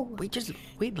fucking go.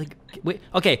 Wait.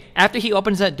 Okay, after he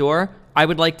opens that door, I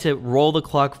would like to roll the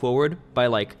clock forward by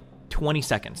like 20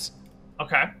 seconds.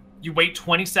 Okay. You wait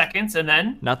 20 seconds and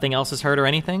then Nothing else is heard or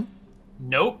anything?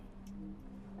 nope.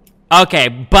 Okay,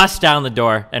 bust down the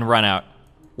door and run out.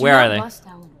 Do Where not are they? bust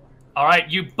down the door. All right,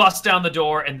 you bust down the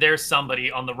door and there's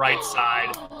somebody on the right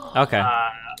side. Okay.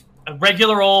 A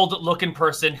regular old looking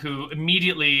person who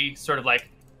immediately sort of like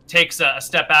takes a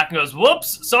step back and goes,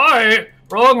 "Whoops, sorry,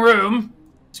 wrong room.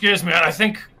 Excuse me, I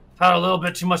think I've had a little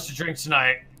bit too much to drink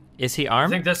tonight. Is he I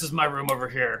armed? think this is my room over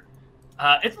here."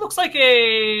 It looks like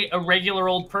a regular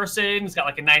old person. He's got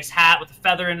like a nice hat with a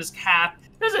feather in his cap.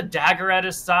 There's a dagger at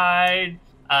his side.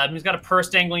 He's got a purse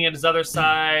dangling at his other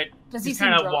side. Does he He's seem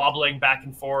kind of drunk? wobbling back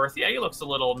and forth. Yeah, he looks a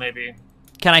little maybe.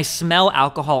 Can I smell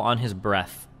alcohol on his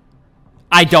breath?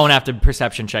 I don't have to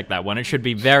perception check that one. It should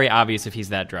be very obvious if he's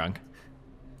that drunk.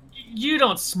 You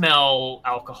don't smell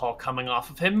alcohol coming off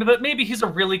of him, but maybe he's a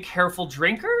really careful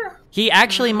drinker? He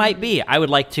actually might be. I would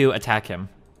like to attack him.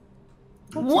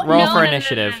 What? Roll No, for no,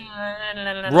 initiative.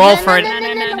 no. Roll for No,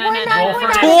 it. Roll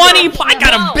for 20! I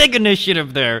got No. a big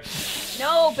initiative there.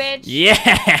 No, bitch.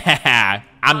 Yeah!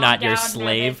 I'm Calm not your down,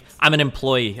 slave. Nevitz. I'm an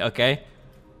employee, okay?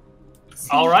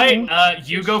 All right,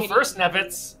 you go Shitty. first,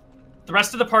 Nevitz. The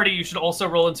rest of the party, you should also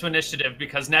roll into initiative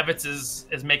because Nevitz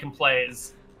is making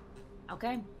plays.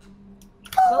 Okay.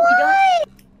 But we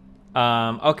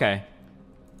don't. Okay.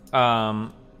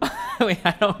 Wait,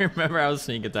 I don't remember how to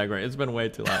sneak attack right. It's been way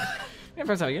too long.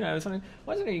 First of all, you know,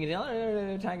 wasn't it you can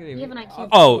attack it? We have an IQ.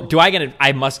 Oh, do I get it?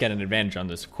 I must get an advantage on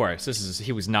this, of course.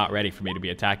 He was not ready for me to be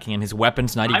attacking, and his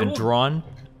weapon's not I even will- drawn.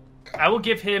 I will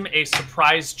give him a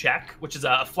surprise check, which is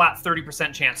a flat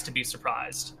 30% chance to be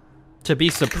surprised. To be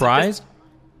surprised?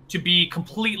 To be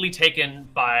completely taken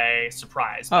by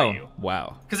surprise by Oh, you.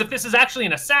 wow. Because if this is actually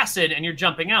an assassin and you're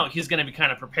jumping out, he's going to be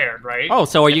kind of prepared, right? Oh,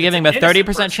 so are If you it's giving him an a 30%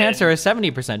 innocent chance or a person,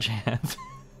 70% chance?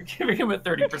 you're giving him a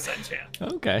 30% chance.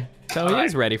 Okay. So All he right.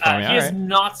 is ready for me. He All is right.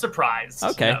 not surprised.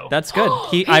 Okay, no. that's good.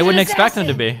 He's I an wouldn't expect him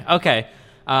to assassin. be. Okay.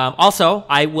 Also,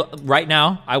 I will right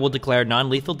now. I will declare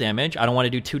non-lethal damage. I don't want to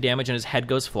do 2 damage and his head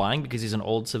goes flying because he's an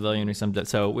old civilian or something.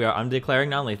 So I'm declaring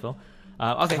non-lethal.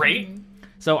 Okay. Great.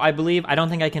 So I don't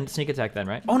think I can sneak attack then,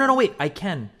 right? Oh no, wait, I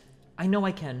can. I know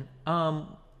I can. How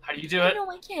do you do I it? know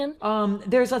I can.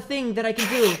 There's a thing that I can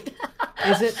do.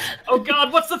 Is it? Oh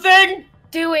God, what's the thing?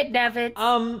 Do it, Nevitz.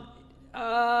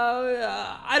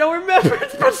 I don't remember.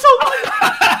 It's been so long.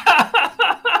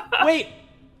 Wait,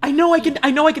 I know I get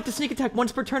the sneak attack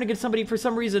once per turn against somebody for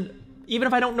some reason, even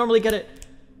if I don't normally get it.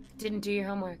 Didn't do your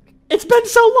homework. It's been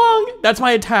so long. That's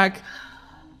my attack.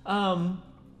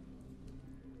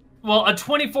 Well, a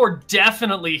 24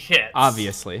 definitely hits.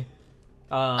 Obviously.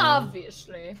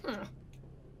 Obviously.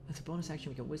 That's a bonus action.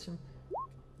 We get wisdom.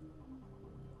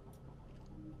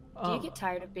 Do you get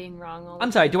tired of being wrong all the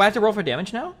I'm sorry. Do I have to roll for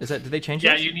damage now? Did they change it?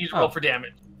 Yeah, you need to roll for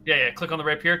damage. Yeah, click on the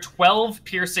rapier. 12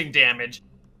 piercing damage.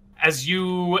 As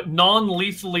you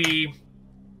non-lethally...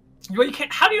 Well, you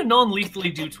can't... How do you non-lethally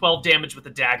do 12 damage with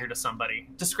a dagger to somebody?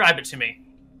 Describe it to me.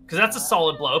 Because that's a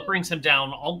solid blow. It brings him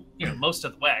down most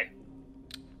of the way.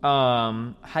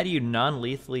 How do you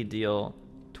non-lethally deal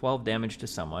 12 damage to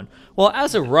someone? Well,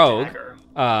 as a rogue,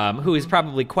 Dagger. who is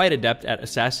probably quite adept at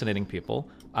assassinating people,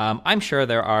 I'm sure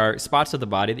there are spots of the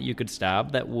body that you could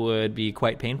stab that would be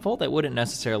quite painful, that wouldn't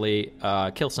necessarily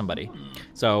kill somebody.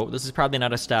 So this is probably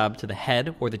not a stab to the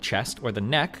head or the chest or the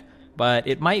neck, but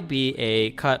it might be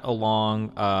a cut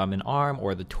along an arm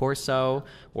or the torso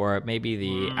or maybe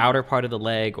the outer part of the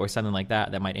leg or something like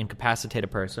that that might incapacitate a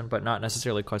person, but not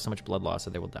necessarily cause so much blood loss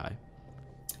that they will die.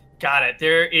 Got it.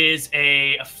 There is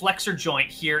a flexor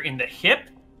joint here in the hip.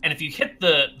 And if you hit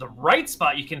the right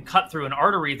spot, you can cut through an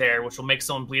artery there, which will make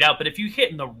someone bleed out. But if you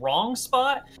hit in the wrong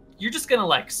spot, you're just going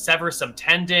to sever some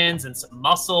tendons and some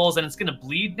muscles, and it's going to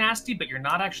bleed nasty, but you're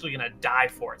not actually going to die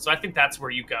for it. So I think that's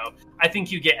where you go. I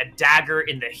think you get a dagger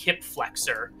in the hip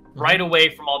flexor right away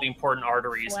from all the important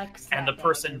arteries, Flex and the that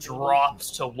person dagger. drops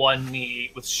to one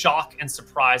knee with shock and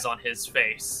surprise on his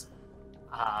face.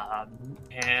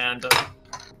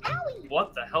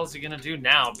 What the hell's he gonna do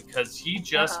now? Because he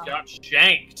just got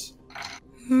shanked.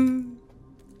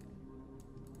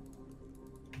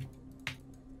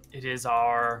 It is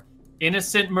our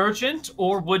innocent merchant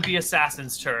or would-be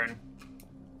assassin's turn.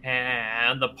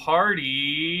 And the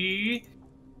party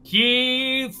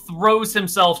He throws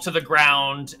himself to the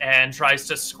ground and tries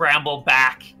to scramble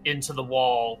back into the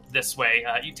wall this way,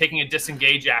 taking a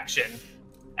disengage action,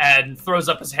 and throws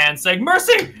up his hand saying,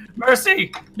 "Mercy!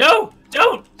 Mercy! No!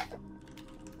 Don't!"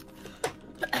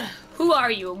 Who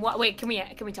are you? And what? Wait, can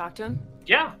we talk to him?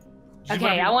 Yeah.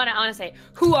 Okay, I want to say,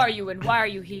 who are you and why are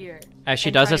you here? As she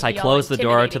And does try this, to I be all close the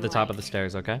door to the intimidating top way. of the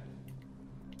stairs, okay?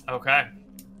 Okay.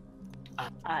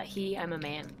 I'm a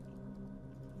man.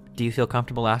 Do you feel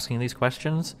comfortable asking these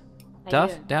questions? I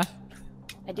Duff? do. Daff?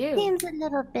 I do. Seems a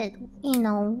little bit,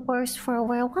 worse for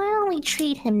wear. Why don't we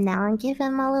treat him now and give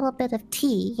him a little bit of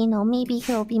tea? Maybe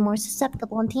he'll be more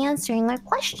susceptible to answering our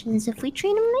questions if we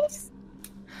treat him nice.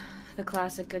 The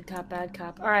classic good cop, bad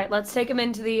cop. All right, let's take him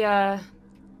into the,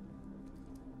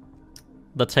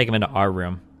 Let's take him into our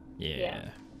room. Yeah.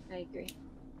 I agree.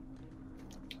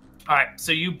 All right,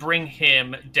 so you bring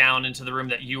him down into the room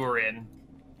that you were in,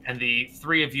 and the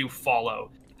three of you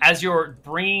follow. As you're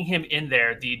bringing him in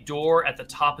there, the door at the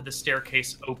top of the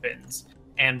staircase opens,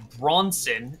 and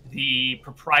Bronson, the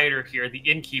proprietor here, the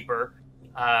innkeeper,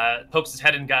 pokes his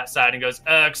head inside and goes,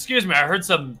 "Excuse me, I heard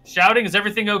some shouting. Is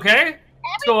everything okay?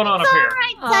 What's going on up here?"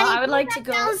 I would like to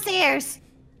go downstairs.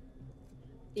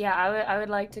 Yeah, I would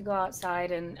like to go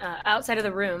outside and outside of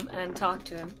the room and talk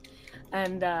to him,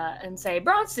 and say,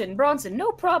 Bronson,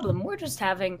 no problem. We're just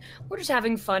having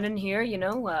fun in here,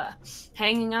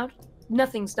 hanging out.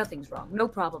 Nothing's wrong. No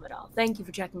problem at all. Thank you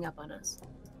for checking up on us.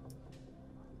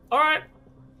 All right.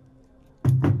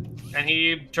 And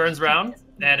he turns around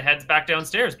and heads back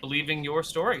downstairs, believing your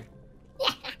story.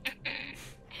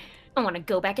 I want to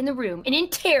go back in the room and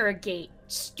interrogate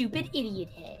stupid idiot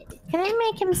head. Can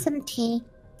I make him some tea?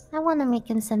 I want to make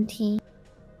him some tea.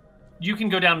 You can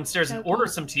go downstairs and Okay. order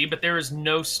some tea, but there is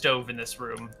no stove in this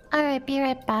room. All right, be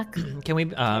right back. Can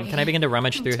I begin to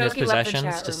rummage through his Toki left the possessions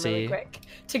chat to room really see? quick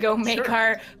to go make Sure.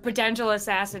 our potential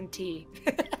assassin tea.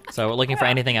 So we're looking for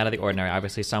anything out of the ordinary.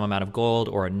 Obviously, some amount of gold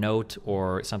or a note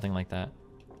or something like that.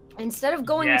 Instead of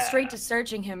going Yeah. straight to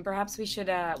searching him, perhaps we should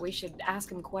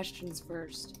ask him questions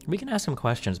first. We can ask him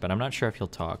questions, but I'm not sure if he'll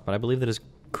talk. But I believe that his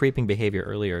creeping behavior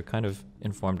earlier kind of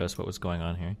informed us what was going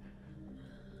on here.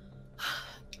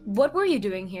 What were you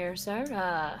doing here,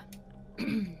 sir?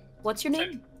 What's your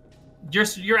name?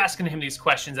 You're asking him these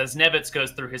questions as Nevitz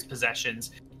goes through his possessions.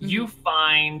 You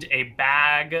find a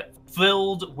bag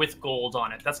filled with gold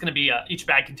on it. That's going to be each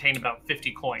bag contained about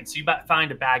 50 coins. So you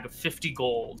find a bag of 50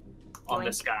 gold on Boink.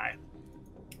 this guy.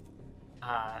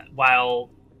 While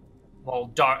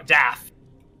Daff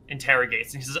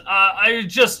interrogates, and he says, "I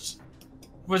just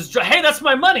was. Hey, that's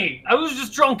my money. I was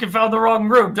just drunk and found the wrong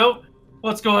room.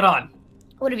 What's going on?"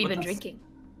 What have you What been else? drinking?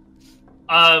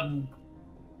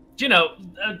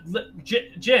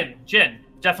 Gin.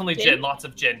 Definitely Gin? gin. Lots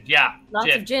of gin. Yeah,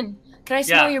 Lots of gin. Can I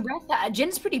smell Yeah. your breath?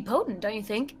 Gin's pretty potent, don't you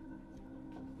think?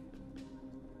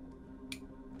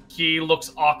 He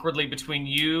looks awkwardly between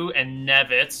you and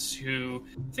Nevitz, who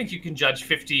think you can judge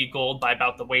 50 gold by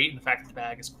about the weight and the fact that the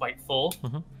bag is quite full.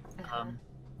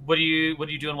 What are you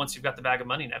doing once you've got the bag of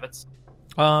money, Nevitz?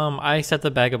 I set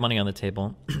the bag of money on the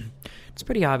table. It's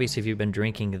pretty obvious if you've been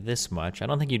drinking this much. I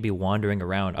don't think you'd be wandering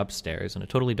around upstairs in a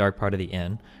totally dark part of the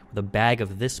inn with a bag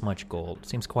of this much gold.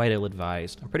 Seems quite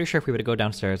ill-advised. I'm pretty sure if we were to go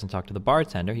downstairs and talk to the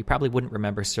bartender, he probably wouldn't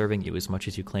remember serving you as much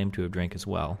as you claim to have drank as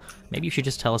well. Maybe you should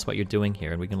just tell us what you're doing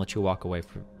here, and we can let you walk away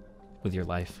with your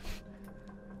life.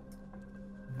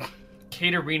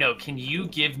 Caterino, can you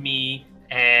give me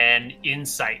an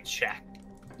insight check?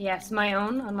 Yes, on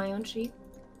my own sheet.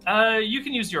 You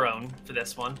can use your own for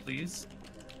this one, please.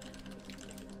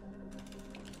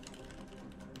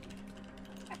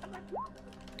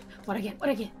 What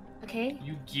again? Okay.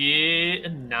 You get a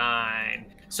 9.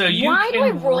 So you Why do can I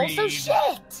roll so read-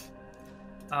 shit?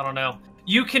 I don't know.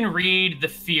 You can read the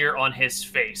fear on his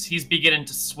face. He's beginning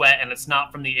to sweat, and it's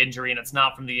not from the injury, and it's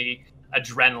not from the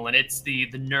adrenaline. It's the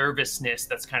nervousness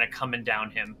that's kind of coming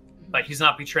down him. But he's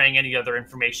not betraying any other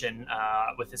information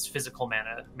with his physical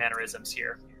mannerisms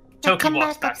here. I'll Toki come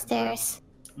walks back back to the room. upstairs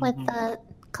with Mhm. a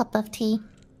cup of tea.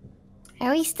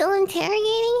 Are we still interrogating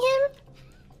him?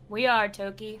 We are,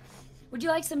 Toki. Would you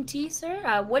like some tea,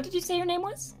 sir? What did you say your name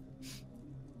was?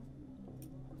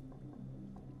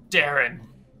 Darren.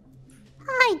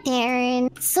 Hi,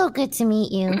 Darren. So good to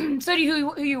meet you. So do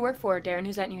you who you work for, Darren?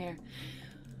 Who's that new hair?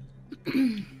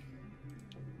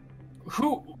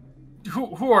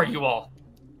 Who are you all?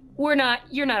 You're not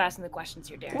asking the questions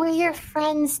here, Darren. We're your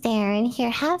friends, Darren. Here,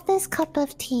 have this cup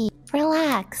of tea.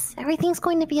 Relax. Everything's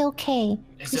going to be okay.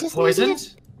 Is We it just need you to-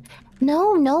 poisoned?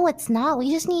 No, it's not. We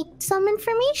just need some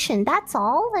information. That's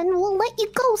all. And we'll let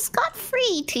you go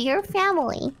scot-free to your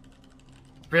family.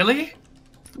 Really?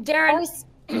 Darren,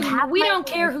 We don't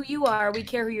care who you are. We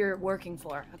care who you're working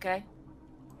for. Okay.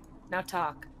 Now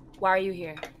talk. Why are you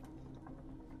here?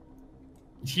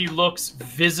 He looks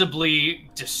visibly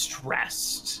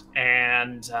distressed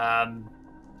and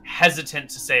hesitant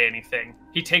to say anything.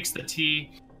 He takes the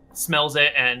tea, smells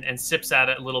it, and sips at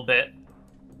it a little bit.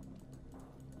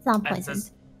 It's not And poison.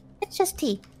 says, It's just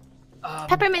tea.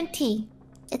 Peppermint tea.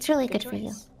 It's really good for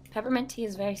you. Peppermint tea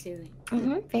is very soothing.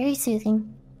 Very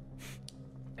soothing.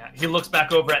 yeah, he looks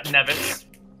back over at Nevitz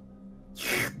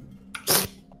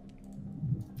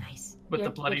Nice. with the Your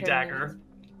bloody turn, dagger.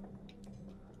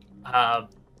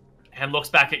 And looks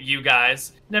back at you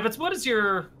guys. Nevitz, what is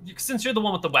your... Since you're the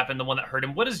one with the weapon, the one that hurt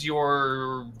him, what is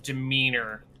your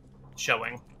demeanor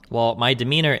showing? Well, my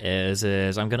demeanor is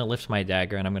I'm going to lift my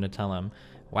dagger and I'm going to tell him,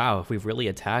 wow, if we've really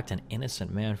attacked an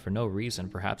innocent man for no reason,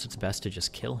 perhaps it's best to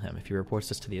just kill him. If he reports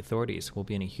this to the authorities, we'll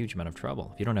be in a huge amount of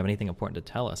trouble. If you don't have anything important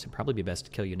to tell us, it'd probably be best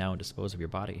to kill you now and dispose of your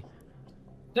body.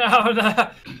 No,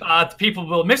 the people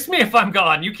will miss me if I'm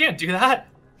gone. You can't do that.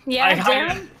 Yeah,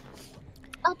 Darren?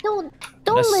 Oh, don't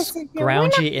Gonna listen. to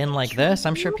ground we're you not- in like this,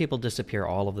 I'm sure people disappear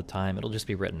all of the time. It'll just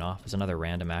be written off as another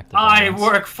random act of I violence.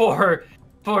 work for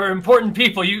important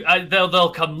people.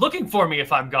 They'll come looking for me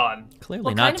if I'm gone. Clearly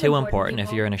What not kind of too important important. If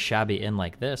people? you're in a shabby inn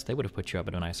like this, they would have put you up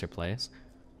at a nicer place.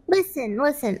 Listen.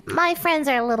 My friends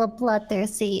are a little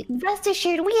bloodthirsty. Rest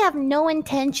assured, we have no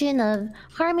intention of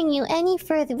harming you any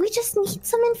further. We just need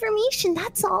some information.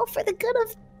 That's all, for the good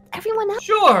of everyone else.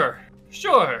 Sure.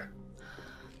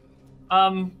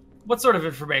 What sort of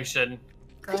information?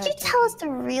 Go Could you ahead, tell us the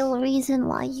real reason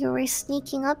why you were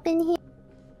sneaking up in here?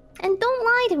 And don't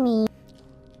lie to me.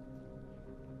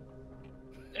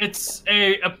 It's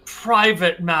a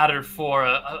private matter for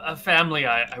a family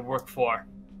I work for.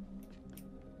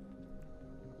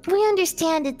 We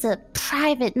understand it's a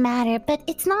private matter, but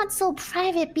it's not so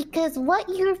private because what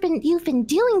you've been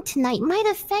doing tonight might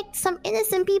affect some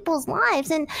innocent people's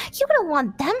lives, and you wouldn't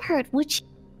want them hurt, would you?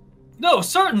 No,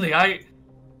 certainly.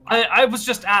 I was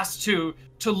just asked to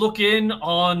look in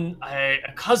on a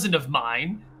cousin of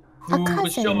mine who was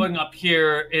cousin? showing up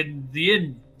here in the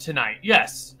inn tonight.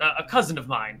 Yes, a cousin of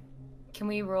mine. Can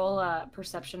we roll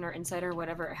perception or insight or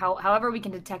whatever? However we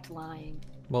can detect lying.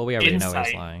 Well, we already know Insight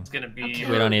he's lying. is going to be... Okay.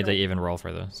 We don't need to even roll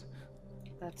for this.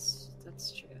 That's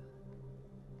true.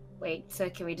 Wait, so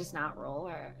can we just not roll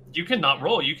or? You can not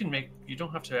roll. You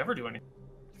don't have to ever do anything.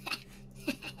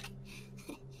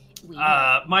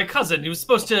 My cousin, he was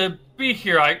supposed to be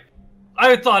here.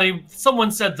 I thought someone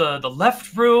said the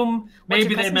left room. What's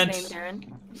Maybe your they cousin's meant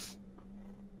name,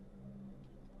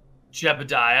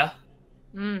 Jebediah.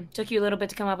 Darren? Took you a little bit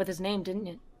to come up with his name, didn't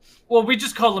it? Well, we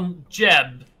just call him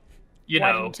Jeb. Why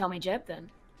didn't know, you tell me Jeb then?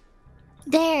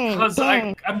 Darren, because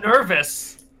Darren, I'm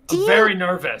nervous. Do I'm you- very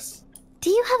nervous. do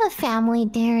you have a family,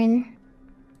 Darren?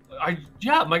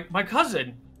 Yeah, my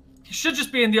cousin. He should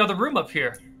just be in the other room up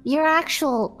here. Your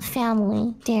actual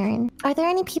family, Darren. Are there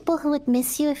any people who would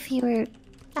miss you if you were,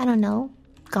 I don't know,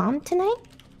 gone tonight?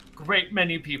 Great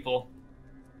many people.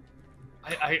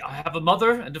 I have a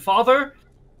mother and a father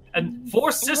and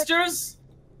 4 sisters.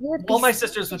 It would All be my such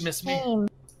sisters a would miss me. shame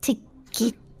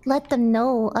to let them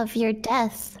know of your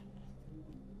death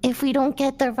if we don't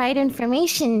get the right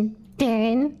information,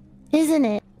 Darren, isn't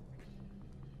it?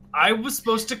 I was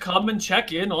supposed to come and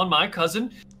check in on my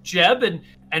cousin Jeb and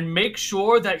make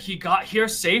sure that he got here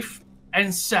safe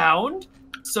and sound,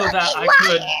 so that I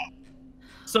could.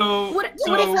 So What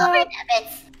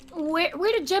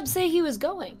where did Jeb say he was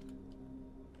going?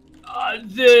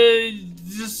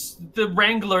 the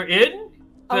Wrangler Inn.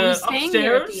 Oh, he's staying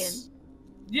here at the upstairs.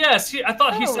 Yes, I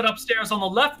thought he Oh. said upstairs on the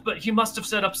left, but he must have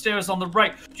said upstairs on the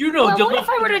right. You know, Well, the what left if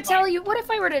I were to and the tell right. you? What if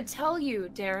I were to tell you,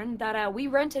 Darren, that we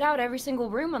rented out every single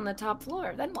room on the top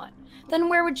floor? Then what? Then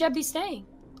where would Jeb be staying?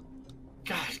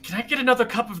 God, can I get another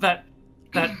cup of that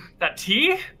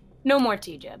tea? No more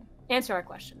tea, Jeb. Answer our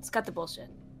questions. Cut the bullshit.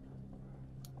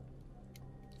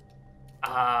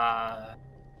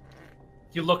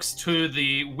 He looks to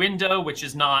the window, which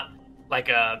is not like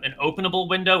an openable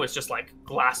window. It's just like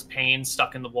glass pane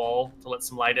stuck in the wall to let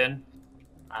some light in.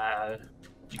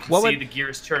 You can What see would- the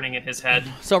gears turning in his head.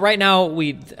 So right now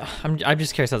I'm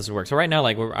just curious how this works. So right now,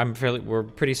 like we're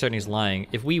pretty certain he's lying.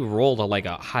 If we rolled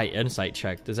a high insight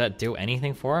check, does that do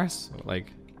anything for us?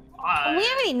 Like, We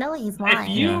already know he's If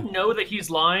lying. you Yeah. know that he's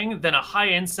lying, then a high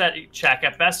insight check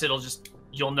at best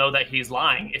you'll know that he's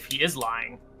lying if he is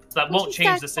lying. So that We won't should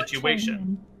change the start situation.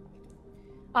 questioning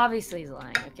Obviously, he's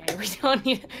lying.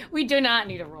 Okay, we do not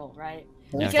need a roll, right?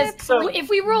 Yeah. Because So- if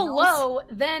we roll low,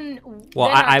 then well,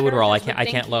 then our I would roll. I characters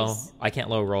can't would think low. he's- I can't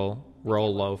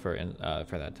roll low for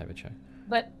that type of check.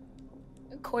 But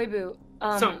Koibu,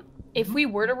 So If we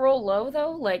were to roll low,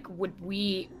 though, like, would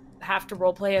we have to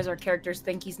roleplay as our characters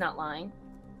think he's not lying?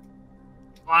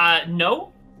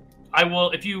 No. I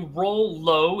will. If you roll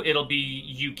low, it'll be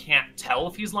you can't tell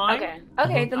if he's lying.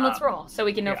 Okay, then let's roll so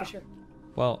we can know yeah. for sure.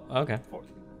 Well, okay.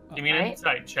 Give me an Alright.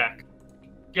 insight check.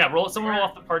 Yeah, someone roll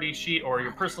off the party sheet or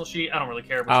your personal sheet. I don't really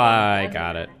care. Which one. I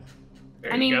got it.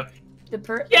 There I you mean, go.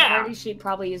 the Yeah. party sheet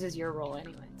probably uses your roll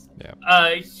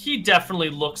anyways. He definitely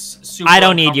looks super. I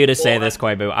don't need you to say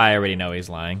uncomfortable. this, Koibu. I already know he's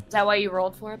lying. Is that why you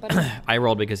rolled for it, buddy? I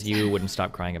rolled because you wouldn't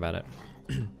stop crying about it.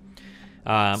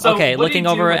 So Okay, what do looking you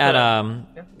do over with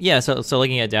at so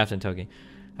looking at Daft and Toki,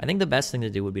 I think the best thing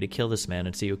to do would be to kill this man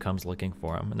and see who comes looking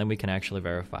for him, and then we can actually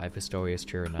verify if his story is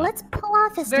true or not. Let's pull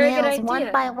off his Very good nails idea.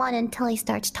 one by one until he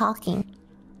starts talking.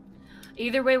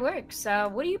 Either way works.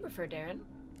 What do you prefer, Darren?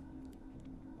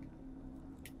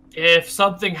 If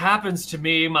something happens to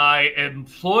me, my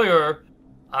employer,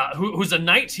 who's a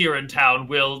knight here in town,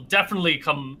 will definitely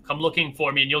come looking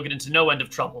for me, and you'll get into no end of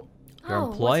trouble. Your Oh,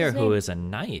 what's employer, his who name? is a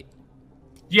knight.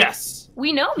 Yes,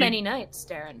 We know many knights,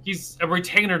 Darren. he's a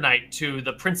retainer knight to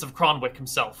the Prince of Cronwick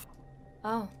himself.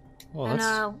 Oh. Well, And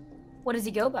that's what does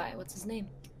he go by? What's his name?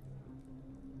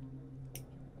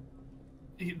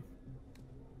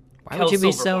 why would you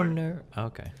be so Silverhorn.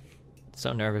 okay?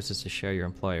 So nervous as to share your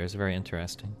employer is very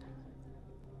interesting.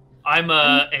 I'm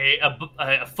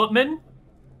a footman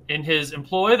in his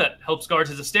employ that helps guard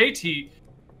his estate. And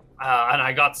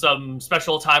I got some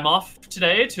special time off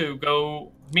today to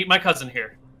go meet my cousin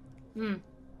here. In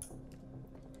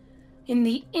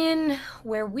the inn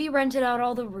where we rented out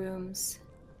all the rooms.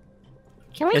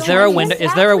 Can we Is tell there a him window?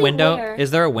 Is there a exactly window? where-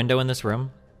 Is there a window in this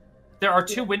room? There are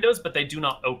 2 windows, but they do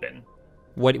not open.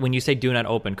 What when you say "do not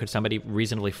open"? Could somebody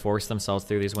reasonably force themselves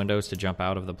through these windows to jump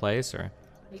out of the place, or?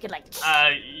 We could like.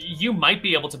 You might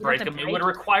be able to break to them. It break would it?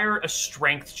 require a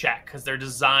strength check because they're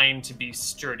designed to be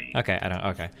sturdy. Okay, I don't.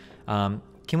 Okay.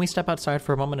 Can we step outside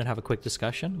for a moment and have a quick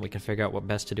discussion? We can figure out what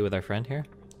best to do with our friend here.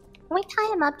 Can we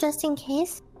tie him up just in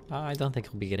case? I don't think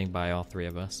he'll be getting by all 3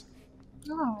 of us.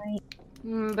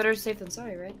 Alright. Better safe than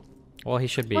sorry, right? Well, he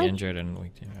should be What? injured, and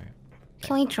we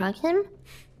Can we drug him?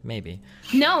 maybe.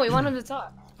 No, we want him to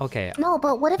talk. Okay. No,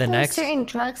 but what if The there's next- certain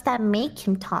drugs that make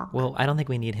him talk? Well, I don't think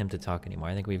we need him to talk anymore.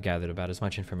 I think we've gathered about as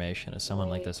much information as someone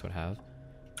like Right. this would have.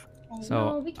 No,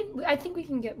 So, we can. I think we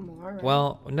can get more. Right?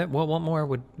 well, what more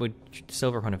would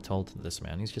Silverhorn have told this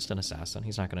man? He's just an assassin.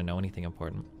 He's not going to know anything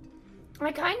important.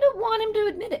 I kind of want him to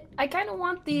admit it. I kind of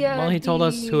want the. Well, he told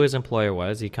us the- who his employer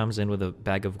was. He comes in with a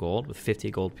bag of gold with 50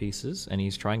 gold pieces, and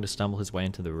he's trying to stumble his way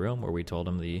into the room where we told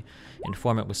him the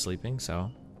informant was sleeping.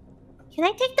 So, Can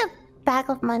I take the bag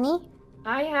of money?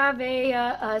 I have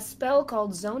a spell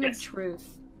called Zone Yes. of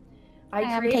Truth. I I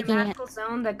am create a taking it. magical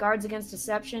zone that guards against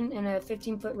deception in a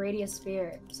 15-foot radius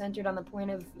sphere, centered on the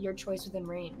point of your choice within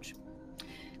range.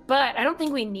 But I don't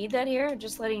think we need that here.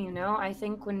 Just letting you know. I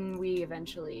think when we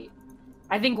eventually,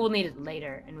 I think we'll need it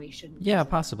later, and we shouldn't. yeah,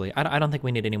 possibly. I don't think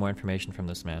we need any more information from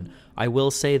this man. I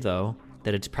will say, though,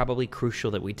 that it's probably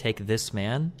crucial that we take this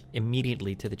man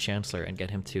immediately to the Chancellor and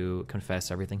get him to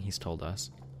confess everything he's told us.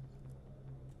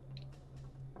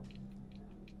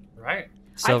 Right.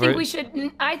 I think we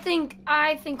should. I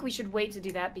think we should wait to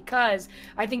do that because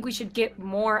I think we should get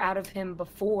more out of him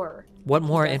before. What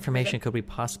more Okay. information could we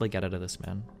possibly get out of this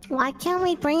man? Why can't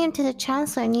we bring him to the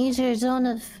Chancellor and use your zone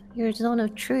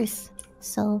of truth?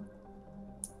 So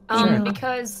Sure.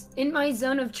 Because in my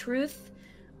zone of truth,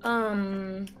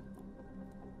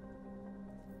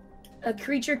 a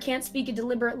creature can't speak a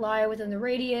deliberate lie within the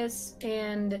radius,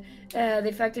 and the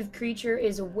effective creature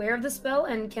is aware of the spell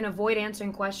and can avoid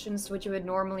answering questions to which it would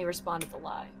normally respond with a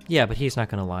lie. Yeah, but he's not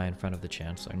going to lie in front of the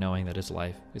Chancellor, knowing that his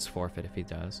life is forfeit if he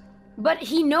does. But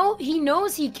he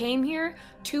knows he came here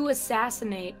to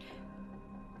assassinate.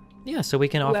 Yeah, so we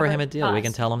can offer him a Whoever deal. We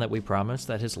can us. tell him that we promise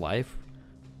that his life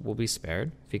will be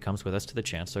spared if he comes with us to the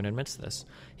Chancellor and admits this.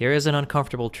 Here is an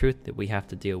uncomfortable truth that we have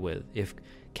to deal with. If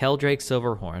Keldrake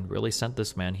Silverhorn really sent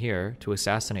this man here to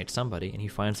assassinate somebody, and he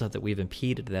finds out that we've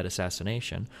impeded that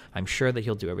assassination, I'm sure that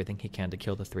he'll do everything he can to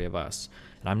kill the 3 of us.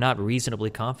 And I'm not reasonably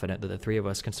confident that the 3 of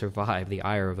us can survive the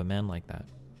ire of a man like that.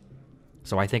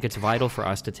 So I think it's vital for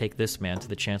us to take this man to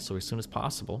the Chancellor as soon as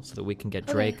possible so that we can get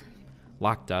Drake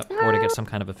locked up or to get some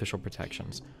kind of official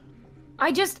protections.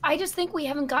 I just think we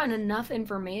haven't gotten enough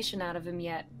information out of him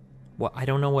yet. Well, I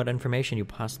don't know what information you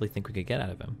possibly think we could get out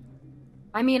of him.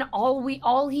 I mean,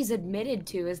 all he's admitted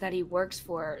to is that he works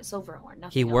for Silverhorn.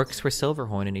 Nothing He else. works for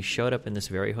Silverhorn, and he showed up in this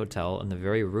very hotel in the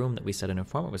very room that we said an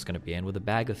informant was going to be in with a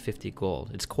bag of 50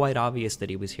 gold. It's quite obvious that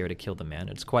he was here to kill the man.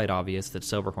 It's quite obvious that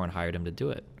Silverhorn hired him to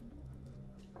do it.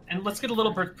 And let's get a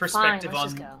little Fine, perspective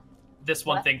let's just on go. this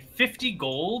one What? thing. 50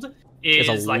 gold It's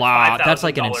is a like lot. That's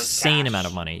like an $5,000 insane cash. amount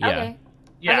of money. Yeah. Okay.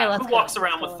 Yeah, Okay, let's who go. walks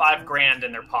around Let's with go, let's go. $5,000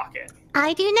 in their pocket?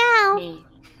 I do now. Me.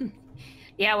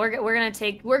 Yeah, we're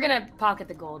gonna pocket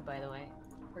the gold. By the way,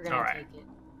 we're gonna Alright. take it.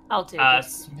 I'll take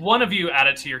it. One of you add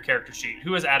it to your character sheet.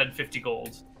 Who has added 50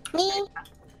 gold? Me.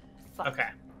 Fuck. Okay,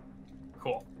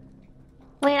 cool.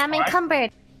 Wait, I'm Alright.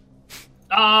 encumbered.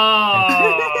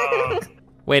 Oh,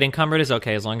 Wait, encumbered is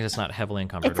okay as long as it's not heavily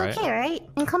encumbered, It's right? okay, right?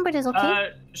 Encumbered is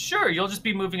okay. sure. You'll just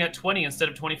be moving at 20 instead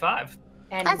of 25.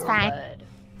 And That's we're fine. good.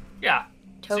 Yeah,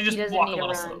 so Toki you just doesn't walk a need to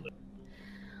little run. slowly.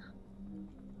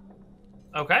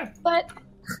 Okay. But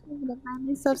I'm gonna buy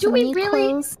myself Do some we new really-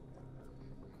 clothes.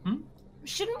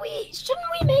 shouldn't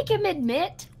we make him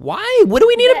admit? Why? What do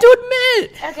we need him to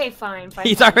admit? Okay, fine.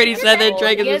 He's fine. already He has said the that gold.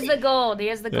 Dragon He has is- the gold. He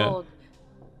has the Yeah. gold.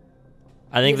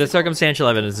 I think the He's a- circumstantial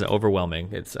evidence is overwhelming.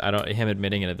 Him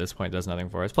admitting it at this point does nothing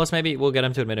for us. Plus, maybe we'll get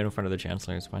him to admit it in front of the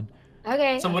Chancellor. It's fine.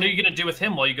 Okay. So what are you gonna do with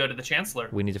him while you go to the Chancellor?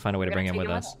 We need to find a way to We're bring gonna him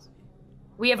take with us.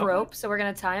 We have Okay. rope, so we're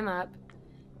gonna tie him up,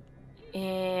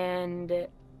 and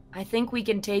I think we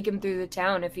can take him through the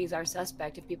town if he's our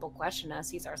suspect. If people question us,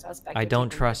 he's our suspect. I We don't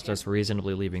take him trust with us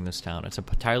reasonably leaving this town. It's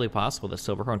entirely possible that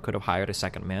Silverhorn could have hired a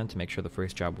second man to make sure the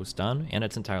first job was done, and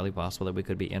it's entirely possible that we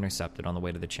could be intercepted on the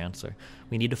way to the Chancellor.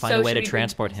 We need to find So a way should to we bring-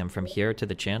 transport him from here to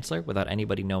the Chancellor without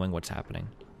anybody knowing what's happening.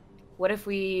 him. What if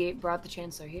we brought the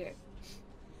Chancellor here?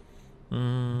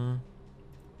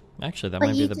 Actually, that But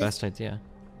might be you the just- best idea.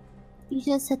 You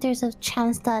just said there's a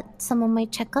chance that someone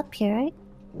might check up here, right?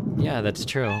 Yeah, that's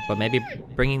true. But maybe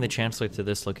bringing the Chancellor to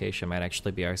this location might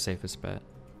actually be our safest bet.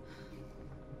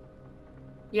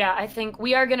 Yeah, I think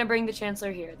we are gonna bring the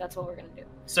Chancellor here. That's what we're gonna do.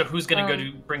 So who's gonna go Um,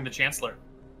 to bring the Chancellor?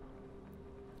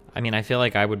 I mean, I feel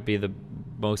like I would be the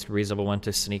most reasonable one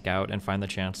to sneak out and find the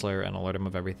Chancellor and alert him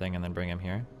of everything and then bring him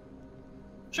here.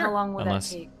 Sure. How long will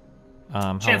Unless- that take?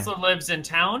 How- Chancellor lives in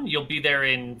town. You'll be there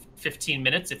in 15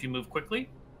 minutes if you move quickly.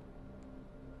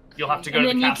 You'll have to go and to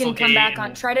then the you castle can come gate back on.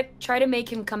 and- Try to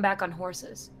make him come back on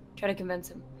horses. Try to convince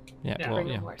him. Yeah, Yeah. well, Bring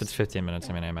the yeah, horse. it's 15 minutes.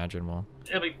 I mean, I imagine we'll...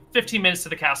 It'll be 15 minutes to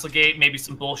the castle gate. Maybe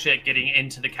some bullshit getting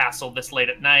into the castle this late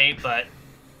at night, but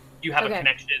you have Okay. a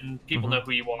connection. People Mhm. know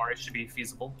who you are. It should be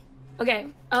feasible. Okay.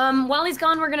 While he's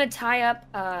gone, we're gonna tie up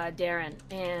Darren,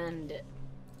 and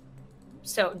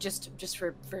so just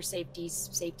for safety's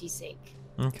sake.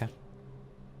 Okay.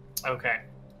 Okay.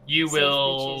 You Safe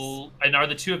will. And are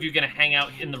the two of you going to hang out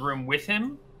in the room with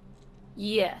him?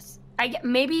 Yes.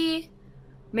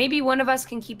 Maybe one of us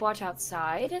can keep watch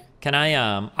outside. Can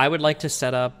I would like to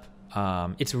set up,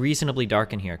 it's reasonably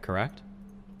dark in here, correct?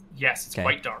 Yes, it's Okay.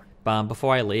 quite dark.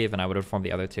 Before I leave, and I would inform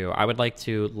the other two, I would like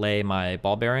to lay my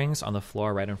ball bearings on the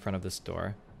floor right in front of this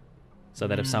door. So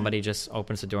that if somebody just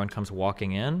opens the door and comes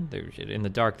walking in the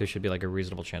dark, there should be like a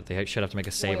reasonable chance. They should have to make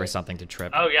a save or Wait. something to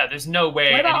trip. Oh yeah, there's no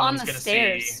way What about on anyone's the going to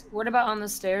stairs? see. What about on the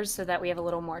stairs so that we have a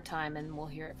little more time and we'll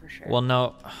hear it for sure? Well,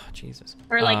 no. Oh, Jesus.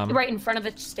 or like right in front of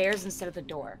the stairs instead of the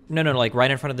door. No, like right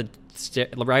in front of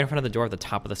the door at the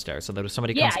top of the stairs, so that if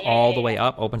somebody Yeah, comes yeah, all yeah, the way yeah.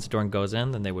 up, opens the door and goes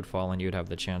in, then they would fall, and you'd have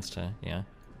the chance to, yeah.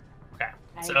 Okay.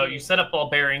 I So agree. you set up ball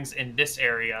bearings in this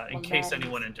area in Ball case bearings.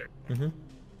 anyone enters. Mm-hmm.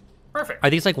 Perfect. Are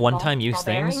these like one-time Ball- use ball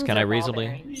things? bearings Can or I ball reasonably?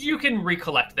 bearings? You can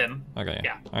recollect them. Okay.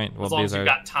 Yeah. All right. Well, As long these as are you've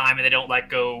got time and they don't like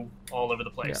go all over the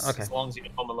place. Yeah, okay. As long as you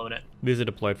can home alone it. these are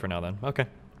deployed for now. Then. Okay.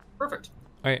 Perfect.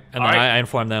 All right. And All then right. I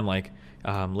inform them like,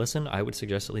 listen, I would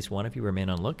suggest at least one of you remain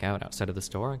on lookout outside of the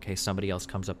store in case somebody else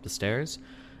comes up the stairs.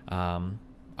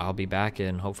 I'll be back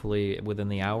in hopefully within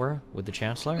the hour with the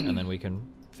Chancellor, and then we can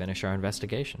finish our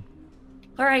investigation.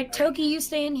 All right, Toki, you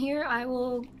stay in here. I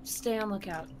will stay on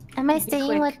lookout. Am I Be staying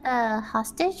quick. with the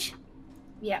hostage?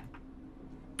 Yeah.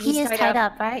 He is tied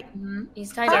up, right? Mhm,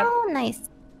 he's tied up. Oh, nice.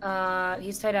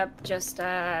 He's tied up. Just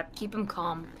keep him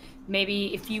calm.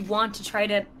 Maybe if you want to try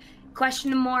to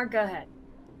question him more, go ahead.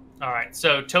 All right.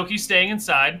 So Toki's staying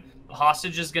inside. The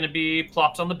hostage is going to be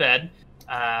plopped on the bed.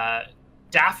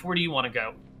 Daff, where do you want to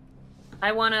go?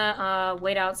 I want to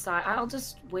wait outside. I'll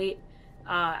just wait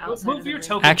outside. Move of the your room.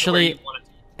 token. to where Actually- you want it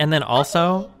to. And then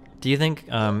also, do you think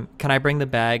can I bring the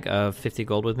bag of 50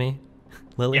 gold with me,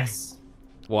 Lily? Yes.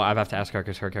 Well, I have to ask her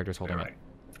because her character's holding All right.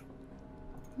 it.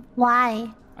 Why?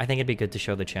 I think it'd be good to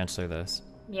show the Chancellor this.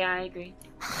 Yeah, I agree.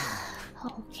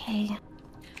 Okay.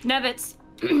 Nevitz.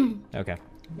 Okay.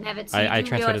 Nevitz, I you do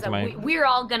transferred realize it to that my- we're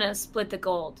all gonna split the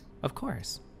gold. Of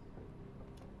course.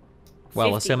 Well,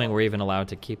 50 assuming gold. we're even allowed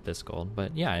to keep this gold.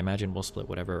 But yeah, I imagine we'll split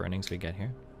whatever earnings we get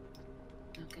here.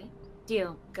 Okay.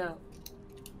 Deal. Go.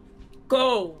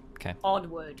 Go. Okay.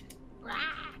 Onward.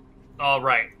 All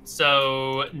right.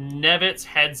 So Nevitz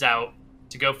heads out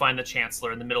to go find the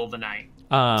Chancellor in the middle of the night.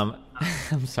 I'm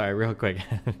sorry, real quick.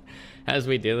 As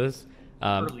we do this,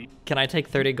 Early. Can I take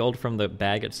 30 gold from the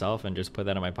bag itself and just put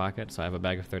that in my pocket so I have a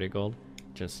bag of 30 gold?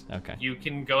 Just, okay. You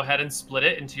can go ahead and split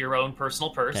it into your own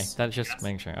personal purse. Okay, that's just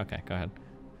making sure. Okay, go ahead.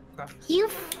 You.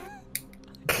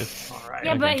 All right.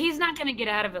 Yeah, Okay. but he's not gonna get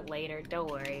out of it later. Don't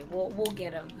worry. We'll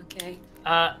get him. Okay.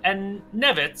 And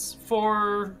Nevitz,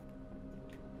 for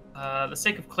the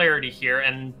sake of clarity here,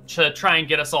 and to try and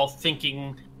get us all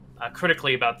thinking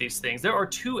critically about these things, there are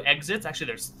 2 exits. Actually,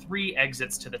 there's 3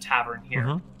 exits to the tavern here.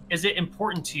 Mhm. Is it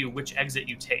important to you which exit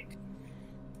you take?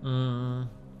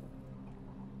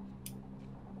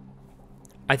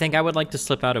 I think I would like to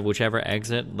slip out of whichever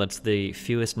exit lets the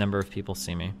fewest number of people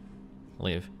see me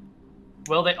leave.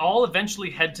 Well, they all eventually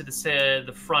head to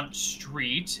the front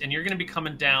street, and you're going to be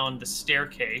coming down the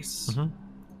staircase, Mhm.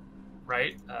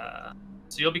 right?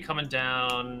 So you'll be coming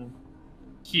down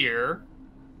here.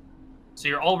 So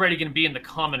you're already going to be in the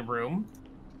common room.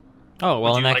 Oh, well, Would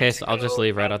in you that like case, to I'll just go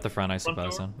leave right out out the front, I front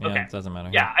suppose. door? Then. Yeah, Okay. it doesn't matter.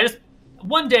 Yeah,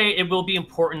 one day it will be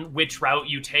important which route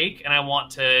you take, and I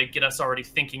want to get us already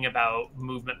thinking about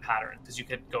movement patterns, because you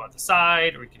could go out the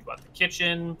side, or you could go out the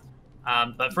kitchen.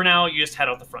 But for now, you just head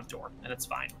out the front door, and it's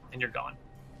fine, and you're gone.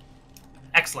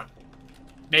 Excellent.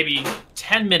 Maybe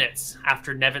 10 minutes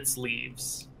after Nevitz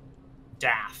leaves,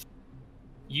 Daff,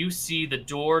 you see the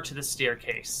door to the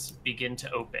staircase begin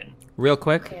to open. Real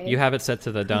quick, Okay. you have it set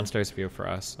to the downstairs view for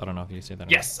us. I don't know if you see that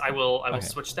or Yes, I will Okay.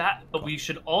 switch that, but we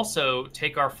should also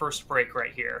take our first break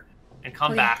right here and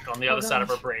come Okay. back on the Oh, other side of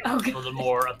our gosh. break Oh, for the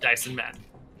more of Dice and Men.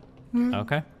 not.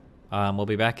 Okay. We'll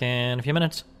be back in a few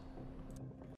minutes.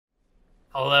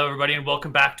 Hello, everybody, and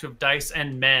welcome back to Dice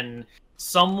and Men.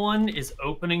 Someone is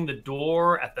opening the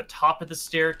door at the top of the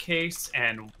staircase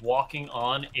and walking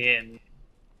on in.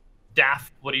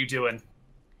 Daff, what are you doing?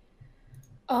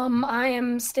 I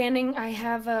am standing. I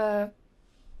have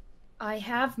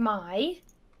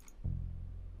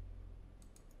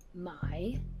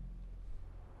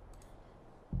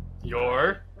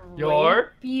Your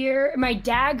rapier, my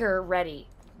dagger ready,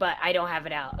 but I don't have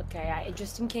it out. Okay,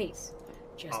 just in case.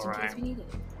 Just in case Alright. we need it.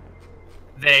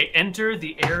 They enter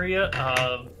the area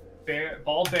of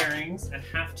ball bearings and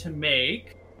have to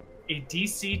make a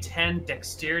DC 10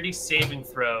 dexterity saving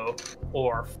throw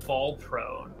or fall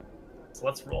prone. So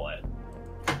let's roll it.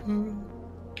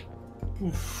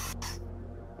 Oof.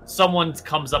 Someone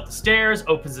comes up the stairs,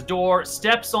 opens the door,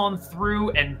 steps on through,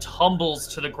 and tumbles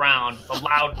to the ground with a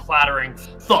loud clattering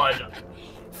thud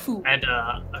Phew. and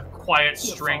a quiet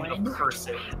You're string falling. of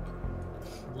cursing.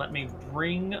 Let me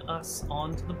bring us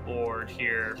onto the board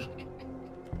here.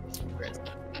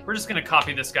 We're just going to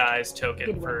copy this guy's token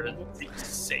Good for one. the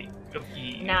sake of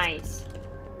ease. Nice.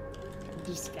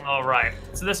 This guy. All right.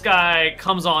 So this guy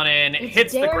comes on in, It's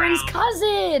hits the Darren's ground,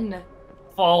 cousin.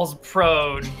 falls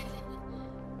prone.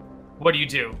 What do?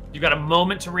 You got a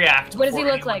moment to react. What does he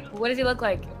before look like? anyone- What does he look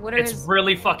like? What are It's his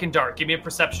really fucking dark. Give me a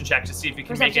perception check to see if you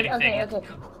can perception? make anything. Okay.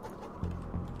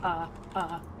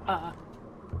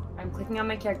 I'm clicking on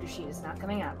my character sheet. It's not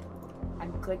coming up.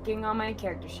 I'm clicking on my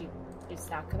character sheet. It's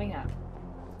not coming up.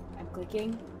 I'm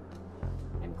clicking.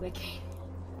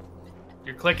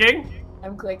 You're clicking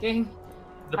I'm clicking.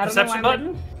 the I don't know perception why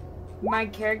button. My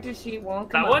character sheet won't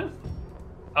come That up. one?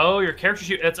 Oh, your character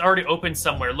sheet. It's already open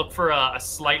somewhere. Look for a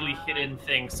slightly hidden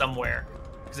thing somewhere.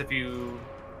 Because if you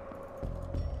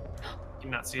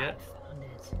not see it, Found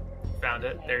it. found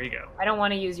it. There you go. I don't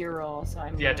want to use your roll, so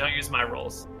I'm. Yeah, don't use my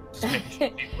rolls. Just make sure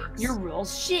it works. Your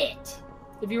roll's shit.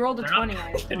 If you rolled a They're 20, not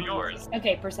I better than yours.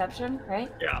 Okay, perception,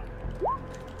 right? Yeah.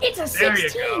 It's a There you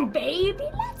 16, go. baby.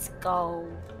 Let's go.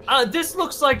 This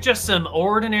looks like just some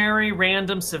ordinary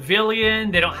random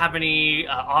civilian. They don't have any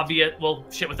obvious. Well,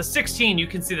 shit. With a 16, you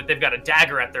can see that they've got a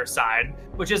dagger at their side,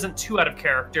 which isn't too out of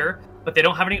character. But they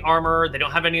don't have any armor. They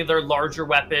don't have any of their larger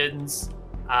weapons,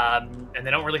 and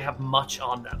they don't really have much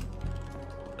on them.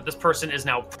 But this person is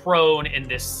now prone in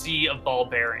this sea of ball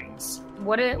bearings.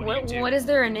 What do you do? What is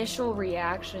their initial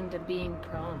reaction to being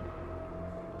prone?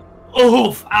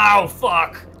 Oof! Ow!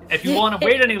 Fuck! If you want to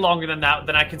wait any longer than that,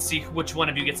 then I can see which one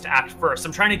of you gets to act first.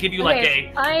 I'm trying to give you like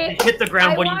Okay, a you hit the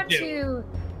ground. What do you do?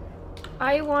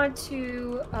 I want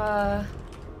to. Uh,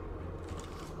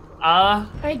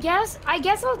 I guess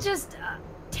I'll just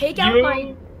take out You-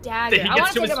 my dagger. He I gets want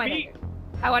to to take his out my feet. dagger.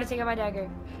 I want to take out my dagger,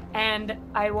 and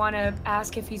I want to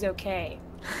ask if he's okay.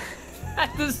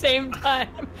 At the same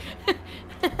time.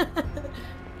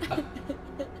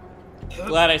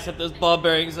 Glad I set those ball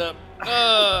bearings up.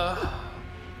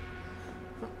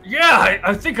 Yeah,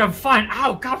 I think I'm fine.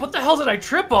 Ow, God, what the hell did I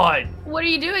trip on? What are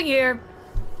you doing here?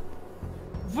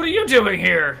 What are you doing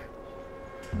here?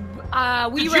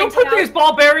 We Did you rented put out. these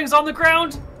ball bearings on the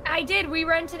ground? I did. We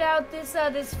rented out this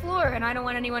this floor, and I don't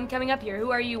want anyone coming up here.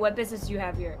 Who are you? What business do you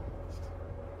have here?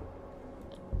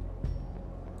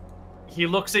 He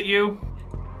looks at you.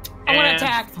 I want and to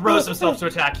attack. Throws himself to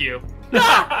attack you.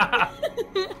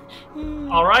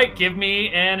 All right, give me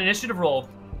an initiative roll.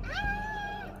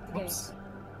 Okay. Oops.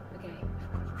 Okay.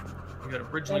 You got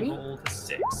originally Ready? rolled a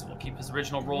 6. We'll keep his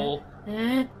original roll.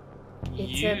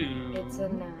 It's a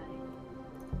 9.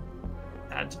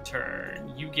 Add to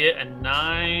turn. You get a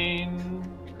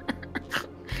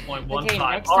 9.15. Okay,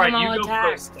 next All right, time I'll you go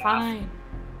attack. first. Steph. Fine.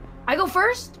 I go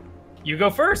first? You go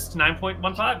first.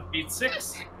 9.15 beats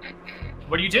 6.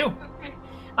 What do you do?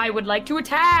 I would like to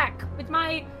attack with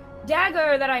my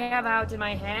dagger that I have out in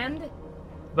my hand.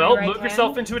 Well, right move hand?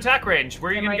 yourself into attack range.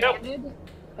 Where are you Am gonna I go? right-handed?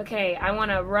 Okay, I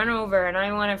want to run over and I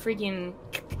want to freaking.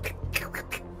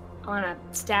 I want to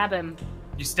stab him.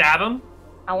 You stab him.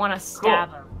 I want to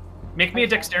stab him. Make me a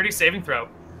Okay. dexterity saving throw.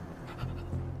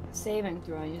 Saving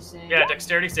throw, you say? Yeah,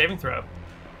 dexterity saving throw.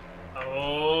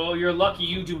 Oh, you're lucky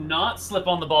you do not slip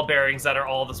on the ball bearings that are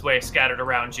all this way scattered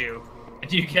around you.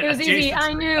 And you get It was a easy. Jason's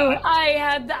I knew. dodge.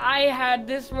 I had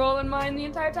this roll in mind the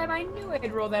entire time. I knew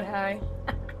I'd roll that high.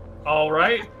 All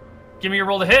right. Give me your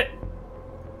roll to hit.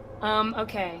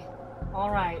 Okay.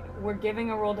 All right. We're giving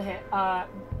a roll to hit.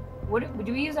 What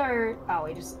do we use our? Oh,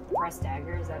 we just press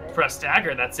dagger. Is that it? Press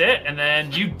dagger, that's it. And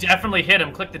then you definitely hit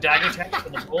him. Click the dagger text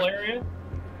in the roll area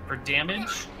for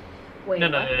damage. Wait. No,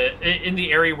 what? in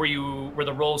the area where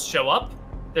the rolls show up,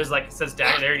 there's like, it says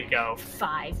dagger, there you go.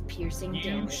 5 piercing You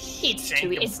damage. It's shank 2.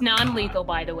 him. It's non-lethal,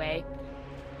 by the way.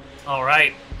 All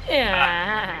right.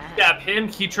 Yeah. Stab him,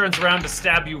 he turns around to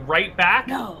stab you right back.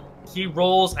 No. He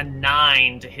rolls a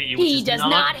 9 to hit you, which He is does not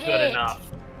not good hit. enough.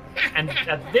 And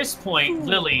at this point,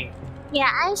 Lily, Yeah,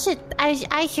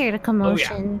 I heard a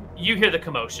commotion. you hear the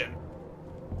commotion.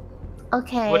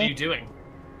 Okay. What are you doing?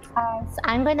 So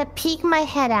I'm gonna peek my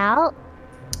head out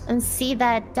and see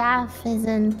that Daff is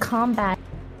in combat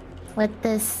with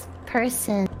this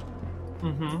person.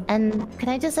 Mm-hmm. And can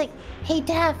I just like, hey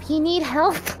Daff, you need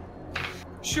help?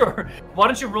 Sure. Why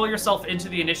don't you roll yourself into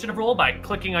the initiative roll by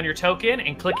clicking on your token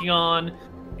and clicking on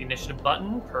the initiative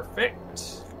button.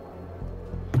 Perfect.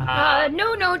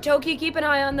 No, Toki, keep an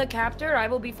eye on the captor. I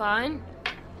will be fine.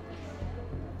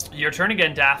 Your turn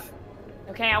again, Daff.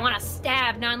 Okay, I want to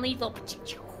stab non-lethal.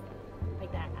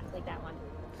 Like that one.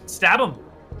 Stab him.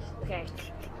 Okay.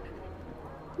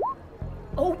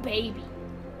 Oh, baby.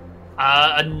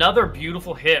 Another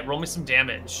beautiful hit. Roll me some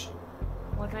damage.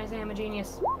 What can I say? I'm a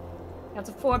genius. That's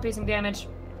a 4 piercing damage.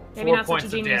 Maybe 4 not such points a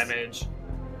of genius. damage.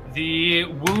 The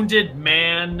wounded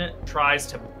man tries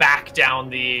to back down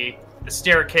the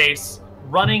staircase,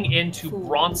 running into Ooh.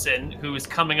 Bronson, who is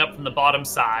coming up from the bottom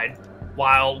side,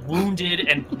 while wounded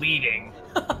and bleeding.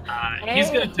 He's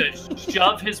going to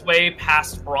shove his way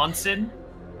past Bronson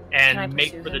Can I and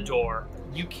make pursue for the him? door.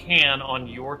 You can on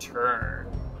your turn.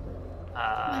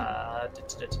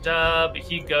 But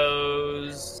he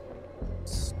goes.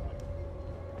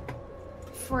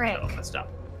 Frick. Oh, messed up.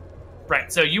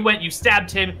 Right, so you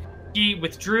stabbed him, he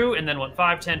withdrew, and then went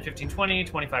 5, 10, 15, 20,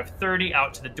 25, 30,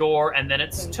 out to the door, and then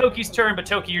it's Toki's turn, but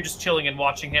Toki, you're just chilling and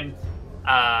watching him.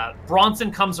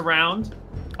 Bronson comes around.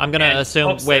 I'm gonna And assume.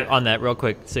 hooks Wait it. on that real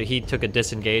quick. So he took a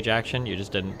disengage action. You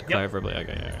just didn't declare verbally.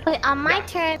 Okay. All right. Wait, on my Yeah.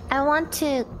 turn, I want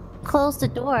to close the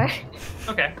door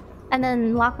Okay. and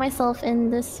then lock myself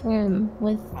in this room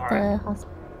with All the right. hostage.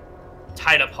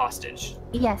 Tied up hostage.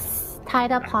 Yes,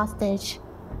 tied up hostage.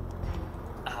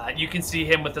 You can see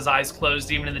him with his eyes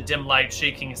closed, even in the dim light,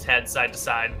 shaking his head side to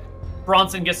side.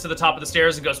 Bronson gets to the top of the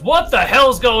stairs and goes, "What the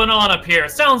hell's going on up here?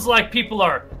 Sounds like people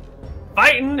are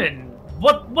fighting, and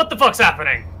what the fuck's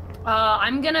happening?"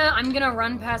 I'm gonna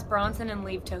run past Bronson and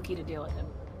leave Toki to deal with him.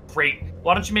 Great.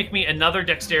 Why don't you make me another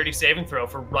dexterity saving throw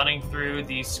for running through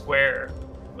the square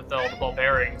with all the ball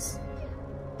bearings?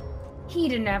 He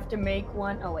didn't have to make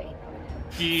one. Oh wait.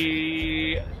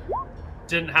 He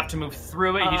didn't have to move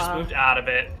through it, he just moved out of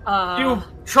it. You Uh,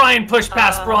 try and push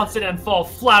past Bronson and fall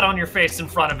flat on your face in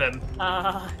front of him.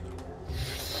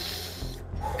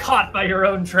 Caught by your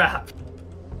own trap.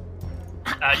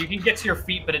 You can get to your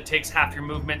feet, but it takes half your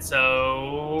movement,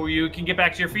 so you can get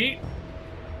back to your feet.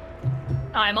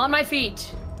 I'm on my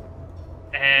feet.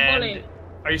 And Bully.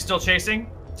 are you still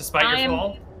chasing, despite I your am-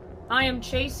 fall? I am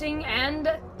chasing, and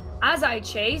as I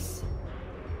chase,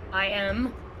 I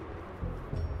am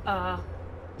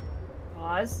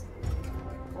pause,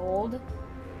 hold.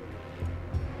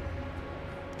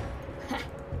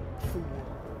 Fool.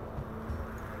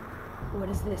 What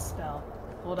is this spell?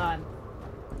 Hold on.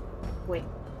 Wait,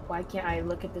 why can't I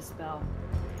look at this spell?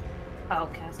 Oh,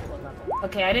 cast at what level?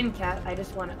 Okay, I didn't cast. I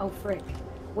just want to. Oh, frick.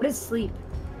 What is sleep?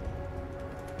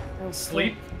 He'll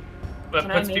sleep. But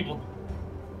Can I puts make- people.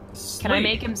 Sleep. Can I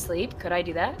make him sleep? Could I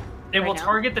do that? It right will now?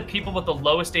 target the people with the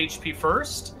lowest HP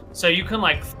first, so you can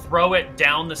like throw it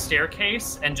down the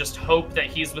staircase and just hope that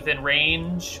he's within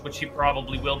range, which he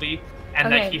probably will be,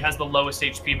 and that Okay. he has the lowest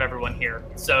HP of everyone here.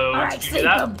 So All right, did you do sleep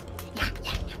that? him.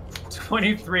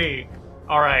 23.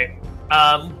 All right.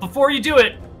 Before you do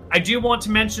it, I do want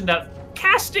to mention that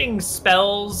casting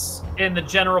spells in the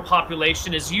general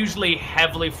population is usually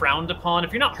heavily frowned upon.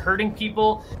 If you're not hurting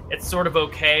people, it's sort of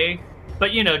okay.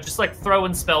 But, you know, just like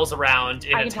throwing spells around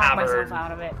in I a can talk tavern. myself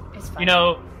out of it. It's fine. You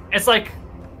know, it's like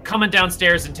coming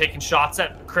downstairs and taking shots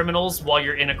at criminals while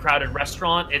you're in a crowded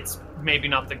restaurant. It's maybe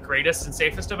not the greatest and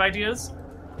safest of ideas,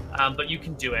 but you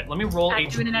can do it. Let me roll I'm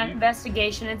doing an HP.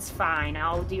 investigation. It's fine.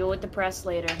 I'll deal with the press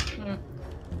later.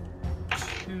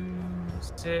 2,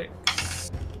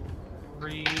 6,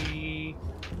 3,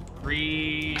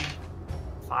 3,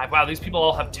 5. Wow, these people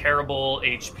all have terrible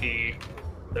HP.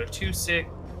 So 2, 6,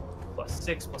 plus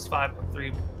 6, plus 5, plus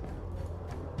 3,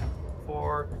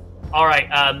 4. All right,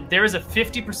 there is a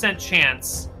 50%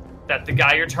 chance that the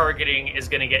guy you're targeting is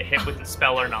going to get hit with the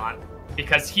spell or not.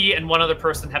 Because he and one other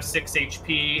person have 6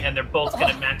 HP, and they're both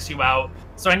going to max you out.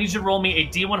 So I need you to roll me a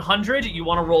D100. You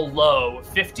want to roll low,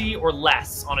 50 or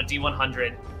less on a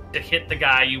D100 to hit the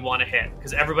guy you want to hit.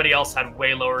 Because everybody else had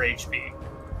way lower HP.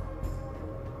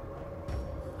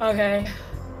 Okay.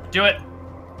 Do it.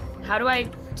 How do I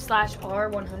slash R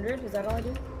 100? Is that all I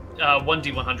do?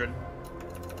 1D100.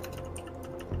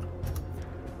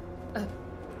 You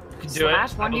can do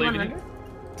Slash it. I believe in you.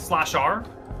 1D100? Slash R.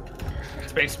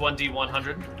 Space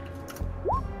 1D100.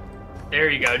 There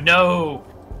you go. No!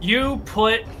 You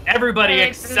put everybody Hey,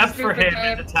 except for stupid him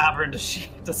in game. the tavern to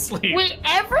sleep. Wait,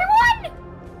 everyone?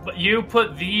 But you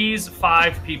put these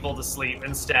 5 people to sleep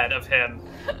instead of him.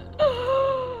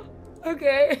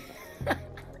 Okay.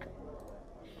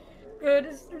 Go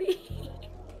to sleep.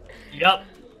 Yep.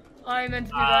 I meant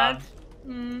to do Um, that.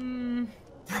 Mm.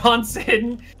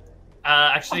 Bronson.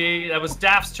 Actually, that was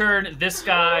Daft's turn. This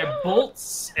guy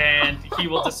bolts, and he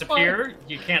will disappear.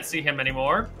 You can't see him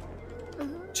anymore.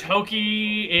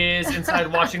 Toki is inside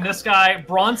watching this guy.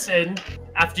 Bronson,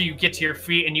 after you get to your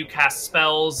feet and you cast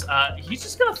spells, he's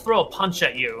just gonna throw a punch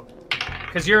at you.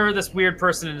 Because you're this weird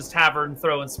person in his tavern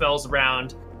throwing spells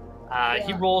around.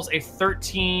 He rolls a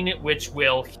 13, which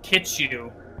will hit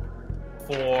you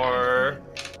for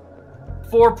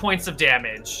 4 points of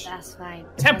damage. That's fine.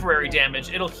 Temporary damage.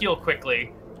 It'll heal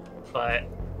quickly, but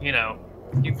you know,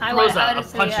 he I throws wanna a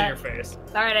say, punch in your face.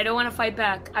 All right, I don't want to fight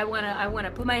back. I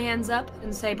wanna put my hands up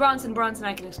and say, Bronson,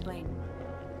 I can explain.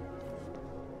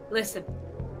 Listen,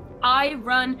 I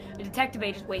run a detective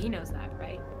agent. Wait, he knows that,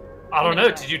 right? I don't know.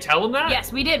 Did you tell him that?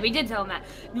 Yes, we did. We did tell him that.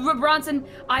 Bronson,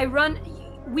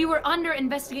 we were under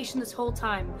investigation this whole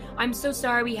time. I'm so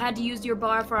sorry we had to use your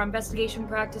bar for our investigation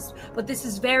practice, but this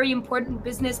is very important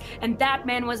business, and that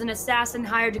man was an assassin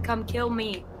hired to come kill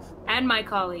me and my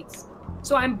colleagues.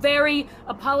 So I'm very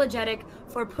apologetic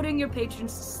for putting your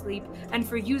patrons to sleep and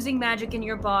for using magic in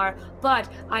your bar, but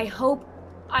I hope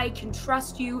I can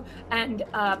trust you and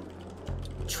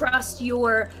trust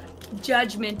your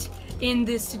judgment in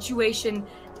this situation.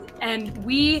 And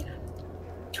we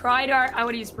tried I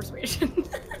want to use persuasion.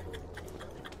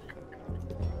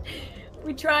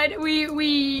 We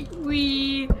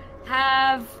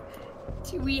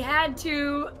had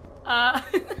to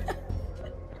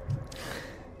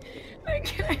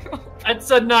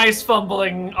It's a nice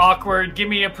fumbling, awkward. Give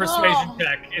me a persuasion Oh,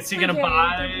 check. Is he gonna okay,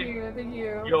 buy thank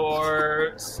you.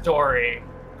 your story?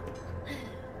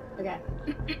 Okay.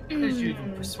 Did you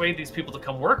even persuade these people to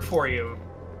come work for you?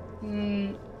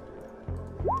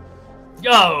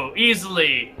 Yo,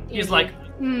 easily. He's Easy. like,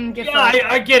 Get yeah, fucked.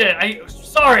 I get it.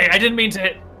 Sorry, I didn't mean to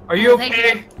hit. Are you Thank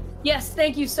okay? you. Yes,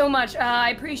 thank you so much.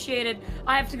 I appreciate it.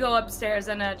 I have to go upstairs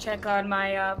and check on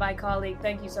my my colleague.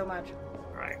 Thank you so much.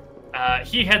 All right.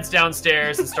 He heads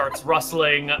downstairs and starts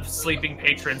rustling sleeping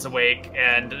patrons awake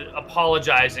and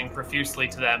apologizing profusely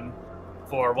to them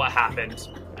for what happened.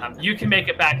 You can make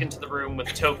it back into the room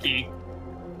with Toki.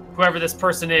 Whoever this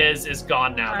person is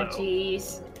gone now, Oh, though.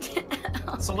 jeez.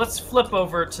 So let's flip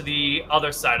over to the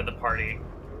other side of the party.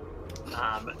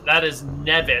 That is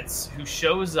Nevitz, who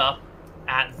shows up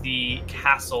at the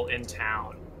castle in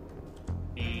town.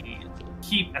 The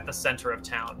keep at the center of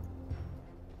town.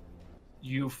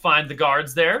 You find the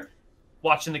guards there,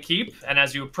 watching the keep, and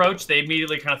as you approach, they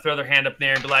immediately kind of throw their hand up in the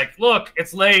air and be like, look,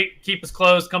 it's late, keep is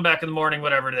closed, come back in the morning,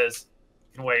 whatever it is.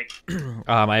 You can wait.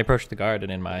 I approached the guard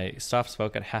and in my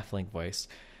soft-spoken halfling voice,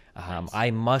 I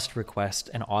must request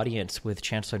an audience with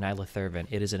Chancellor Nyla Thurvin.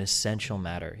 It is an essential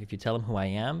matter. If you tell him who I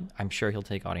am, I'm sure he'll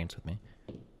take audience with me.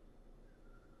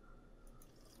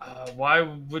 Why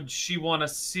would she want to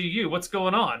see you? What's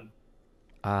going on?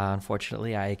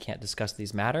 Unfortunately, I can't discuss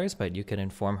these matters, but you can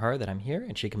inform her that I'm here,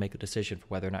 and she can make a decision for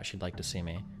whether or not she'd like to see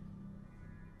me.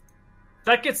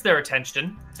 That gets their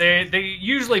attention. They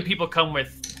usually people come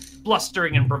with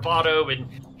blustering and bravado, and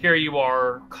here you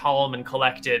are, calm and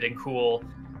collected and cool,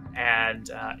 and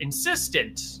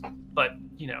insistent, but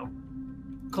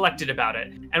collected about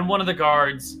it. And one of the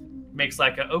guards makes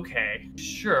like okay,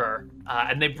 sure,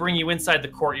 and they bring you inside the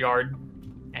courtyard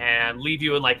and leave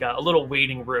you in like a little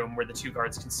waiting room where the two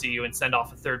guards can see you and send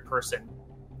off a third person.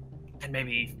 And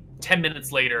maybe 10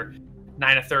 minutes later,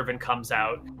 Nina Thurvin comes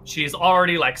out. She's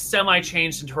already like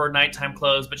semi-changed into her nighttime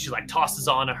clothes, but she like tosses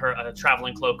on a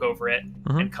traveling cloak over it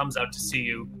and comes out to see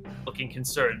you, looking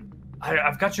concerned.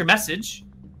 I've got your message.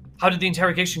 How did the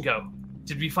interrogation go?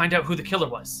 Did we find out who the killer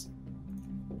was?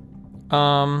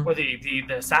 Or the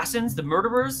assassins, the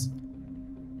murderers?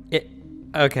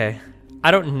 Okay. I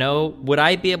don't know. Would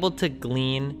I be able to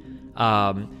glean,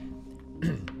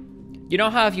 you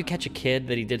know how if you catch a kid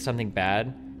that he did something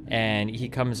bad and he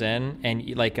comes in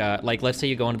and like let's say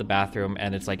you go into the bathroom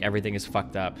and it's like everything is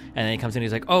fucked up and then he comes in and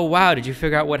he's like, oh wow, did you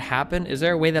figure out what happened? Is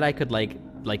there a way that I could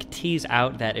like tease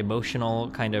out that emotional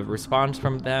kind of response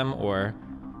from them, or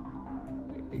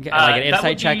like an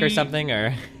insight check or something?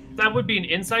 Or that would be an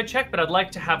insight check, but I'd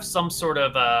like to have some sort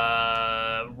of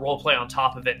role play on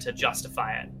top of it to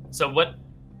justify it. So what?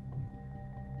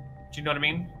 Do you know what I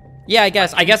mean? Yeah, I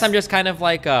guess I'm just kind of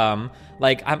like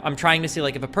I'm trying to see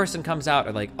like if a person comes out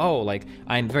or like, oh, like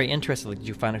I'm very interested, like did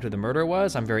you find out who the murderer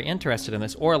was? I'm very interested in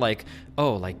this. Or like,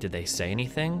 oh, like did they say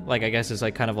anything? Like I guess it's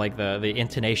like kind of like the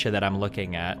intonation that I'm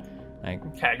looking at. Like,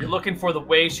 okay, you're looking for the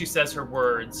way she says her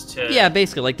words to... Yeah,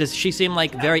 basically. Like, does she seem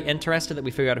like very interested that we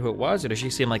figure out who it was, or does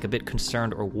she seem like a bit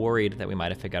concerned or worried that we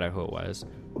might have figured out who it was?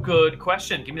 Good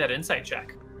question. Give me that insight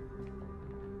check.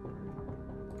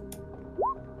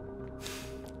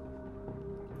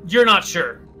 You're not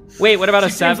sure. Wait, what about she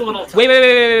a 7? Seems a little tough.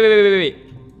 Wait.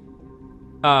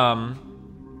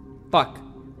 Fuck.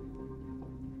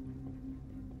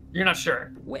 You're not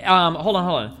sure. Wait, hold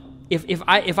on. If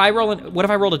I roll what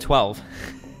if I rolled a 12?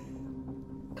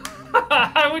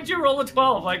 How would you roll a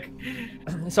 12? Like,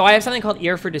 so I have something called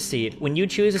Ear for Deceit. When you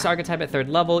choose this archetype at 3rd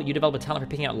level, you develop a talent for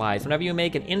picking out lies. Whenever you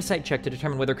make an insight check to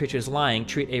determine whether a creature is lying,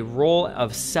 treat a roll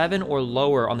of 7 or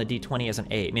lower on the d20 as an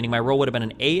 8. Meaning my roll would have been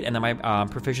an 8, and then my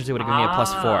proficiency would have given me a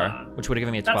 +4, which would have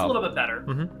given me a 12. That's a little bit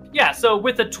better. Yeah, so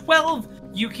with a 12,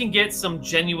 you can get some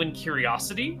genuine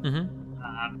curiosity.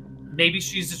 Maybe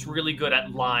she's just really good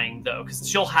at lying, though, because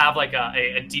she'll have like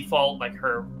a default, like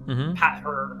her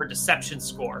her deception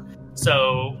score.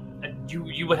 So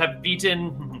you would have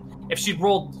beaten if she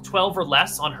rolled 12 or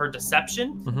less on her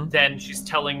deception. Then she's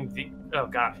telling the oh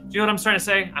god, do you know what I'm trying to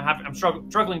say? I'm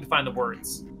struggling to find the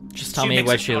words. Just tell me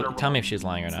if she's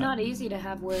lying or not. It's not easy to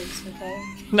have words, okay?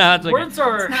 No, it's okay. Words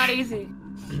are it's not easy.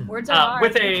 Words are hard.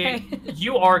 With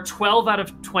you are 12 out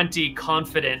of 20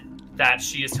 confident that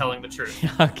she is telling the truth.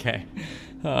 Okay.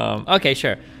 Okay,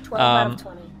 sure. 12 out of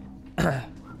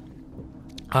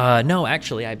 20. No,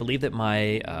 actually, I believe that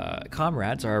my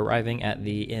comrades are arriving at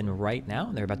the inn right now,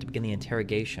 and they're about to begin the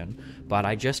interrogation. But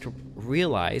I just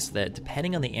realized that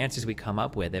depending on the answers we come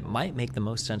up with, it might make the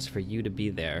most sense for you to be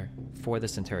there for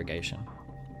this interrogation.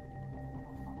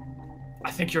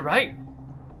 I think you're right.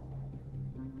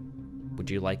 Would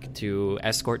you like to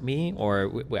escort me,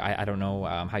 or I don't know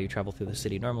how you travel through the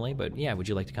city normally, but yeah, would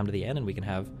you like to come to the inn and we can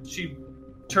have... She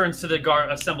turns to the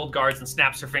assembled guards and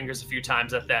snaps her fingers a few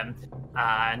times at them,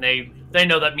 and they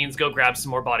know that means go grab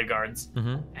some more bodyguards.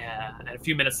 And a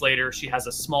few minutes later, she has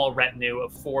a small retinue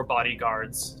of 4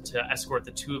 bodyguards to escort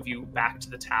the 2 of you back to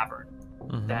the tavern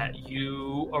that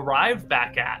you arrived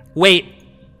back at. Wait.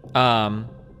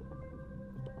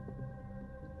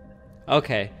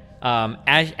 Okay.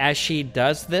 As she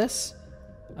does this,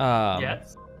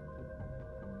 yes.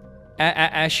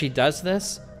 As she does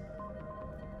this,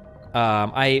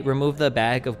 I remove the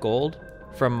bag of gold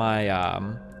from my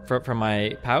from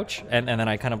my pouch, and then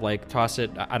I kind of like toss it.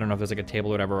 I don't know if there's like a table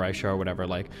or whatever, or I show or whatever.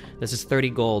 Like, this is 30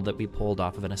 gold that we pulled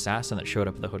off of an assassin that showed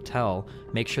up at the hotel.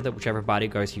 Make sure that whichever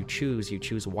bodyguards you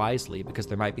choose wisely, because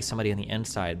there might be somebody on the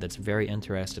inside that's very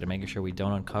interested in making sure we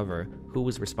don't uncover who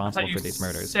was responsible for these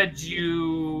murders. You said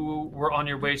you were on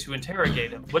your way to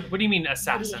interrogate him. What do you mean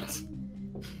assassins?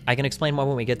 I can explain more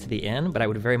when we get to the inn, but I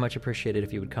would very much appreciate it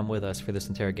if you would come with us for this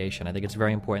interrogation. I think it's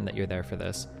very important that you're there for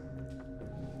this.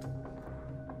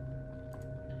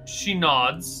 She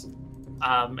nods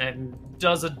and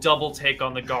does a double take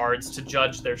on the guards to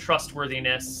judge their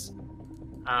trustworthiness,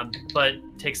 but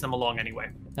takes them along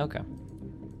anyway. Okay.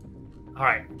 All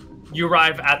right. You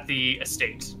arrive at the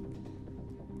estate.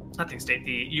 not the estate.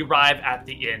 You arrive at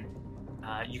the inn.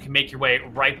 You can make your way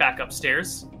right back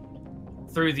upstairs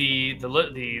through the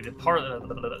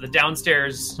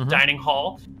downstairs dining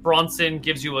hall. Bronson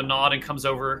gives you a nod and comes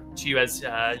over to you as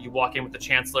you walk in with the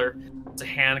Chancellor. Puts a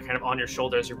hand kind of on your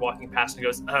shoulder as you're walking past and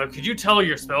goes, could you tell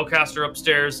your spellcaster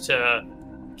upstairs to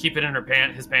keep it in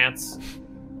his pants?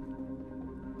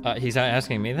 He's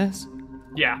asking me this?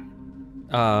 Yeah.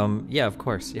 Yeah, of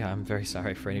course. Yeah, I'm very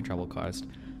sorry for any trouble caused.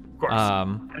 Of course.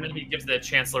 And then he gives the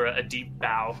Chancellor a deep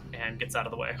bow and gets out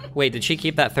of the way. Wait, did she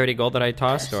keep that 30 gold that I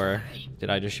tossed, or did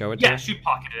I just show it to her? Yeah, she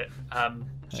pocketed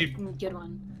it. Good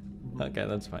one. Okay,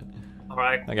 that's fine. All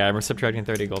right. Okay, I'm subtracting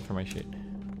 30 gold from my sheet.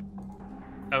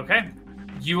 Okay.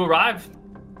 You arrive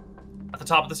at the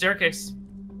top of the staircase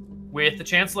with the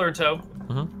Chancellor in tow.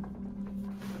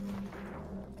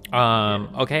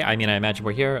 Okay, I mean, I imagine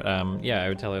we're here. Yeah, I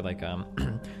would tell her, like,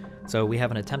 so we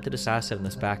have an attempted assassin in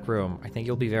this back room. I think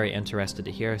you'll be very interested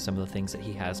to hear some of the things that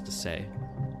he has to say.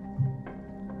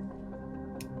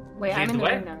 Wait, I'm in the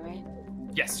room now, right?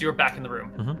 Yes, you're back in the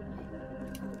room.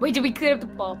 Wait, did we clear up the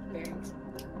ball bearings?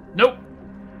 Nope.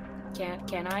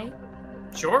 Can I?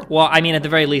 Sure. Well, I mean, at the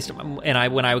very least, when I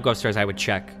would go upstairs, I would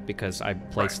check because I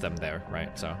placed them there,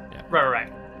 right? So, yeah.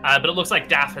 Right. But it looks like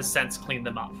Daff has since cleaned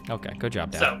them up. Okay, good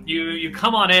job, Daff. So you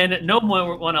come on in. No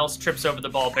one else trips over the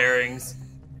ball bearings.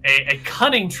 A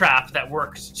cunning trap that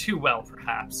worked too well,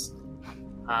 perhaps.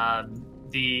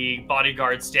 The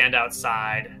bodyguards stand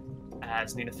outside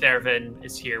as Nina Thervin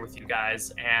is here with you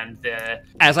guys, and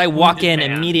as I walk in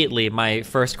immediately, my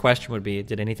first question would be,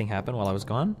 did anything happen while I was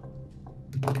gone?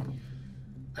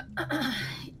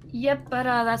 Yep, but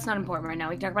that's not important right now.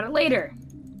 We can talk about it later.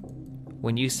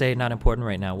 When you say not important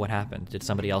right now, what happened? Did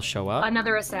somebody else show up?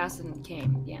 Another assassin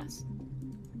came, yes.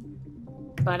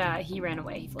 But he ran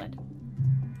away. He fled.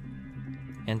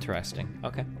 Interesting.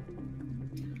 Okay.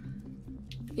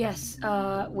 Yes.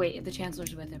 Wait, the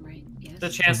Chancellor's with him, right? Yes. The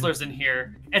Chancellor's in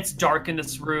here. It's dark in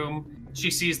this room. She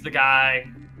sees the guy.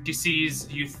 She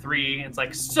sees you three. And it's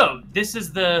like, so this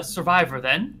is the survivor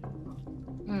then?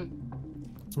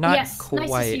 Not yes. quite.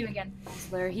 Nice to see you again,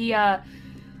 Chancellor.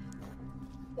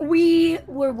 We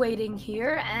were waiting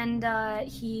here, and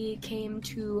he came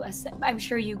to. I'm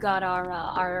sure you got our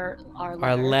letter.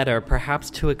 Our letter, perhaps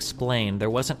to explain,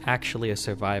 there wasn't actually a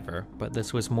survivor, but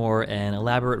this was more an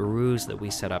elaborate ruse that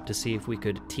we set up to see if we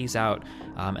could tease out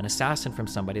an assassin from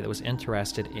somebody that was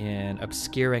interested in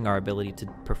obscuring our ability to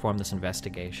perform this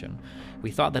investigation.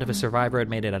 We thought that if a survivor had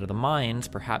made it out of the mines,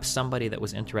 perhaps somebody that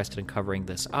was interested in covering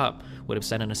this up would have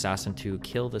sent an assassin to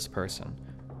kill this person.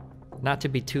 Not to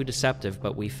be too deceptive,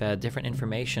 but we fed different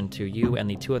information to you and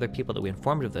the two other people that we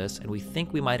informed of this, and we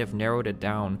think we might have narrowed it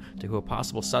down to who a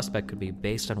possible suspect could be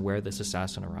based on where this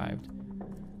assassin arrived.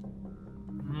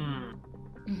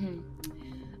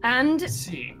 And Let's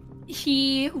see.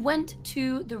 he went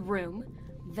to the room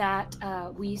that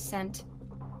we sent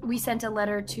a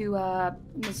letter to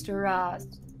Mr.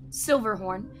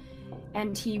 Silverhorn,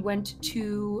 and he went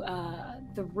to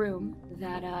the room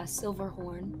that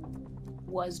Silverhorn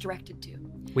was directed to.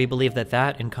 We believe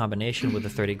that in combination with the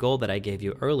 30 gold that I gave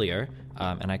you earlier,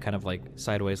 and I kind of like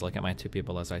sideways look at my two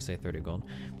people as I say 30 gold,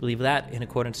 believe that in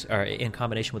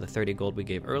combination with the 30 gold we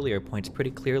gave earlier points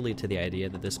pretty clearly to the idea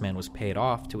that this man was paid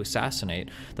off to assassinate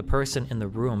the person in the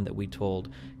room that we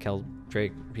told Kel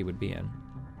Drake he would be in.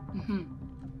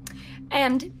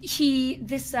 And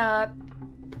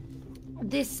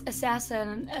this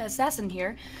assassin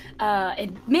here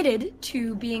admitted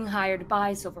to being hired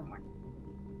by Silverhorn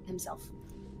himself.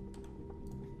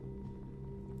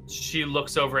 She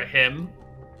looks over at him,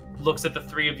 looks at the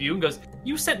three of you, and goes,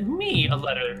 "You sent me a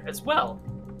letter as well.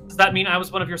 Does that mean I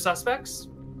was one of your suspects?"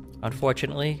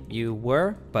 Unfortunately, you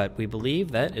were, but we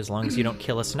believe that as long as you don't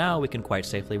kill us now, we can quite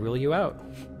safely rule you out.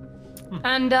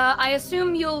 And I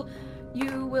assume you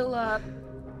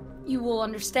will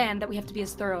understand that we have to be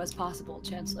as thorough as possible,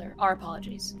 Chancellor. Our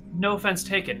apologies. No offense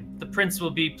taken. The prince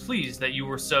will be pleased that you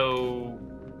were so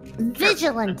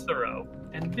Vigilant. and thorough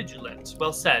and vigilant.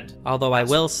 Well said. Although I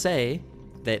will say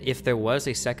that if there was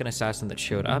a second assassin that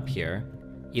showed up here,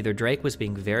 either Drake was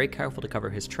being very careful to cover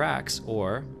his tracks,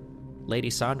 or Lady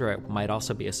Sandra might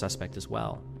also be a suspect as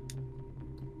well.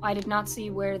 I did not see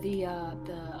where the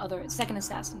other second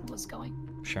assassin was going.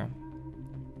 Sure.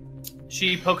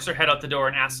 She pokes her head out the door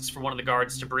and asks for one of the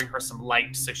guards to bring her some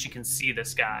light so she can see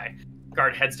this guy.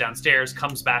 Guard heads downstairs,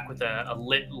 comes back with a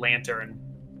lit lantern,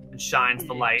 and shines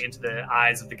the light into the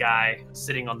eyes of the guy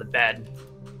sitting on the bed.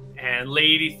 And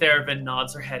Lady Thervin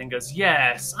nods her head and goes,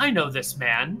 "Yes, I know this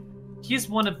man. He's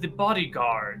one of the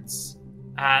bodyguards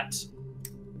at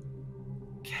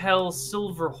Kel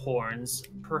Silverhorn's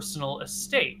personal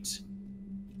estate.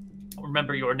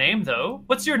 remember your name, though.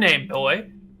 What's your name,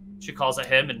 boy? She calls at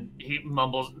him, and he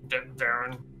mumbles,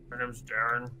 Darren. Her name's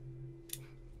Darren.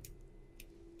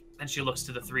 And she looks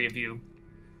to the three of you.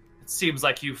 It seems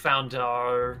like you found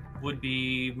our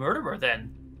would-be murderer,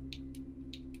 then.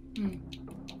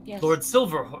 Yes. Lord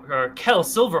Kel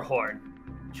Silverhorn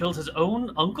killed his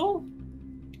own uncle?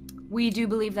 We do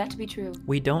believe that to be true.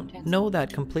 We don't know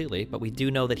that completely, but we do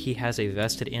know that he has a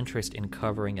vested interest in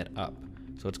covering it up.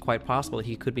 So it's quite possible that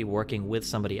he could be working with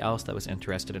somebody else that was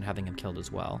interested in having him killed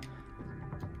as well.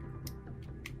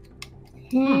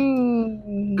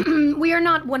 We are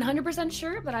not 100%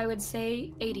 sure, but I would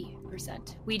say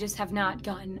 80%. We just have not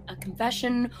gotten a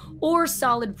confession or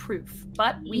solid proof,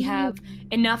 but we have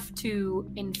enough to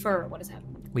infer what has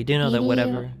happened. We do know that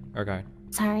whatever... Or go ahead.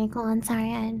 Sorry, go on. Sorry,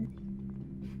 No,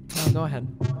 go ahead.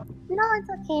 No, it's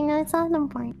okay. No, it's not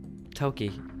important.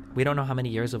 Toki, we don't know how many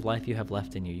years of life you have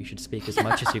left in you. You should speak as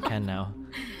much as you can now.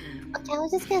 Okay, I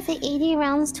was just gonna say 80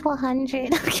 rounds to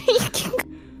 100. Okay, you can go.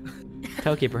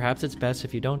 Toki, perhaps it's best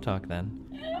if you don't talk then.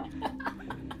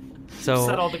 So,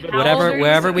 Said all the good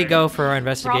wherever words. we go for our Probably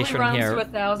investigation rounds here, to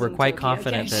 1,000, we're quite Toki,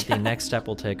 confident okay. that the next step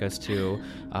will take us to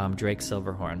Drake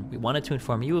Silverhorn. We wanted to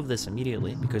inform you of this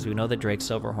immediately because we know that Drake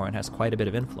Silverhorn has quite a bit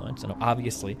of influence, and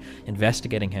obviously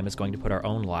investigating him is going to put our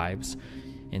own lives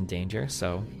in danger,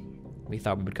 so we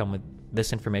thought we would come with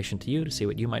this information to you to see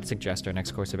what you might suggest our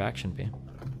next course of action be.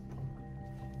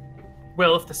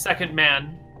 Well, if the second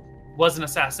man was an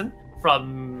assassin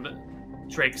from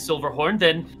Drake Silverhorn,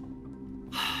 then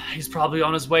he's probably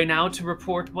on his way now to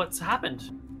report what's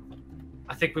happened.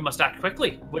 I think we must act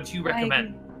quickly. What do you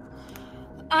recommend?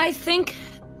 I think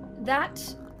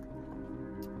that,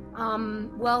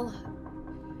 well,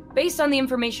 based on the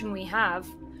information we have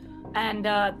and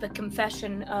the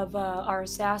confession of our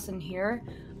assassin here,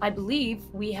 I believe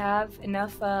we have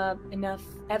enough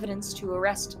evidence to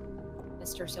arrest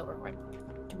Mr. Silverhorn.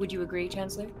 Would you agree,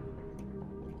 Chancellor?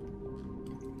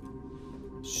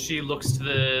 She looks to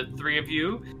the three of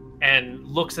you and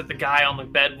looks at the guy on the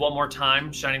bed one more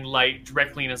time, shining light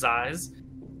directly in his eyes.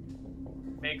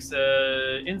 Makes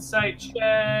a insight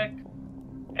check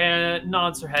and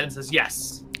nods her head and says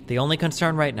yes. The only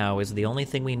concern right now is the only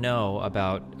thing we know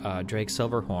about Drake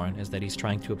Silverhorn is that he's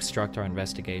trying to obstruct our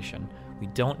investigation. We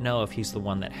don't know if he's the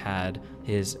one that had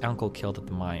his uncle killed at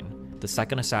the mine. The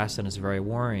second assassin is very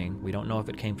worrying. We don't know if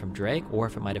it came from Drake or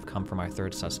if it might have come from our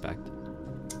third suspect.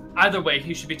 Either way,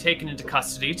 he should be taken into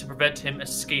custody to prevent him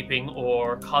escaping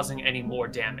or causing any more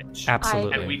damage.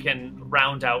 Absolutely. And we can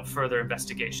round out further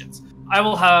investigations. I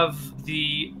will have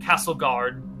the castle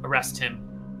guard arrest him.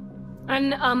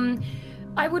 And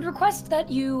I would request that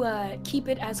you keep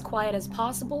it as quiet as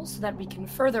possible so that we can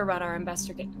further run our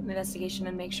investigation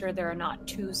and make sure there are not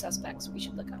two suspects we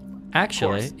should look out for.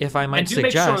 Actually, if I might and do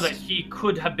suggest... make sure that he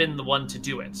could have been the one to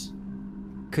do it.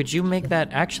 Could you make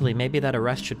that... Actually, maybe that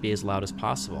arrest should be as loud as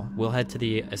possible. We'll head to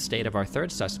the estate of our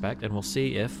third suspect, and we'll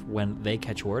see if, when they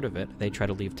catch word of it, they try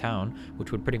to leave town,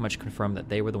 which would pretty much confirm that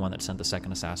they were the one that sent the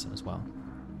second assassin as well.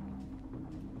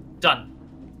 Done.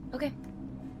 Okay.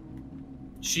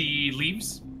 She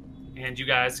leaves, and you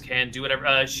guys can do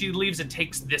whatever. She leaves and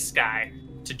takes this guy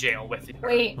to jail with her.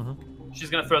 Wait. She's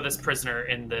gonna throw this prisoner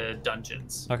in the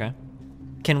dungeons. Okay.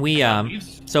 Can we,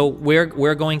 so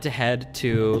we're going to head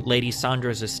to Lady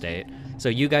Sandra's estate. So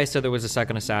you guys said there was a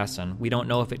second assassin. We don't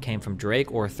know if it came from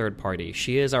Drake or a third party.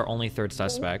 She is our only third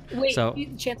suspect. Wait, so the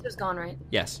Chancellor's gone, right?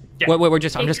 yes. Yeah.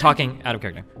 I'm just talking out of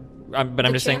character. But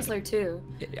I'm just saying. Chancellor too.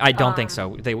 I don't think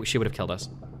so. She would have killed us.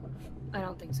 I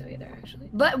don't think so either, actually.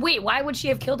 But wait, why would she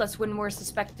have killed us when we're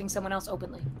suspecting someone else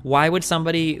openly? Why would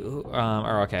somebody?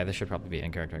 Or okay, this should probably be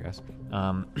in character, I guess.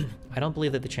 I don't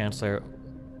believe that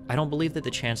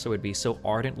the Chancellor would be so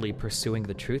ardently pursuing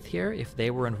the truth here if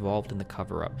they were involved in the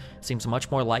cover-up. It seems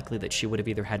much more likely that she would have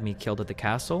either had me killed at the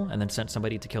castle and then sent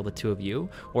somebody to kill the two of you,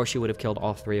 or she would have killed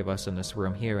all three of us in this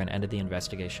room here and ended the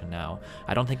investigation now.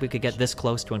 I don't think we could get this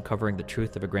close to uncovering the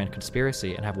truth of a grand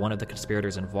conspiracy and have one of the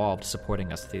conspirators involved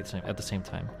supporting us at the same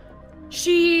time.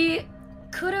 She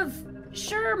could have...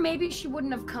 Sure, maybe she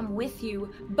wouldn't have come with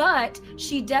you, but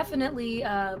she definitely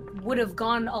would have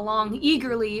gone along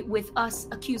eagerly with us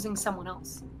accusing someone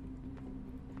else.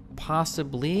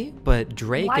 Possibly, but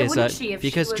Drake Why wouldn't she if she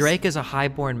because was... Drake is a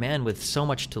highborn man with so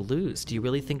much to lose. Do you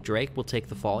really think Drake will take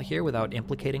the fall here without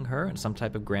implicating her in some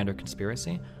type of grander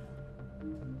conspiracy?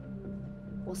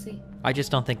 We'll see. I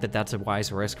just don't think that that's a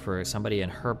wise risk for somebody in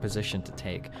her position to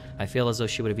take. I feel as though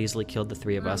she would have easily killed the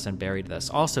three of us and buried this.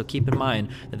 Also, keep in mind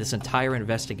that this entire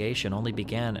investigation only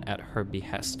began at her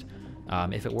behest.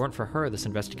 If it weren't for her, this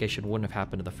investigation wouldn't have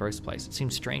happened in the first place. It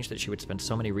seems strange that she would spend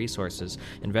so many resources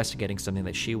investigating something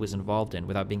that she was involved in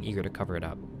without being eager to cover it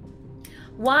up.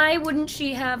 Why wouldn't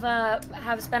she have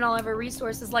spent all of her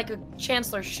resources, like a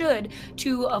chancellor should,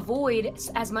 to avoid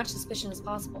as much suspicion as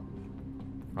possible?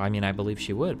 I mean, I believe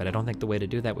she would, but I don't think the way to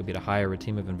do that would be to hire a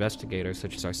team of investigators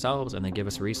such as ourselves and then give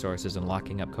us resources and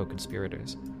locking up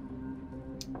co-conspirators.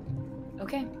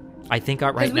 Okay. I think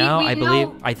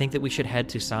I think that we should head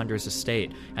to Sandra's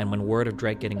estate, and when word of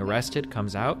Drake getting arrested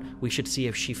comes out, we should see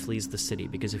if she flees the city,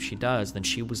 because if she does, then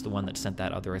she was the one that sent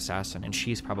that other assassin, and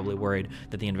she's probably worried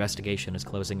that the investigation is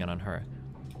closing in on her.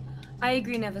 I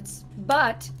agree, Nevitz,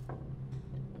 but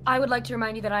I would like to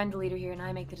remind you that I'm the leader here and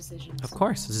I make the decisions. Of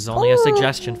course, this is only a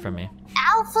suggestion from me.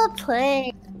 Alpha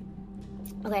play.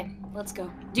 Okay, let's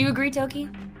go. Do you agree, Toki?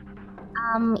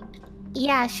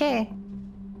 Yeah, sure.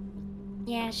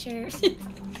 Yeah, sure.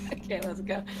 Okay, let's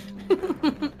go.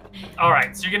 All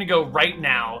right, so you're gonna go right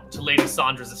now to Lady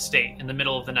Sandra's estate in the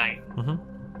middle of the night.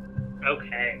 Mm-hmm.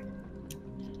 Okay.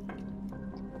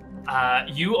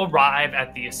 You arrive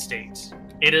at the estate.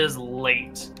 It is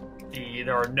late.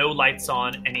 There are no lights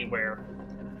on anywhere.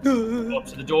 Go up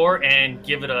to the door and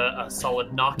give it a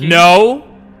solid knocking.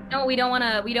 No! No, we don't want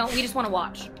to. We just want to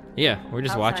watch. Yeah, we're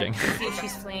just outside, watching. See if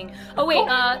she's fleeing. Oh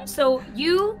wait, so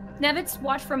you, Nevitz,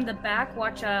 watch from the back.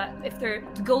 Watch if they're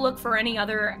go look for any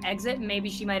other exit. Maybe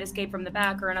she might escape from the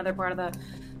back or another part of the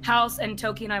house. And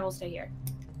Toki and I will stay here.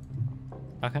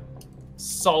 Okay.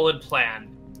 Solid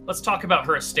plan. Let's talk about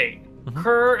her estate. Mm-hmm.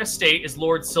 Her estate is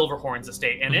Lord Silverhorn's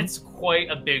estate, and it's quite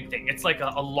a big thing. It's like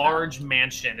a large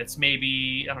mansion. It's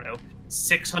maybe, I don't know,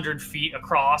 600 feet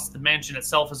across. The mansion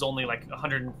itself is only like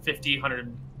 150,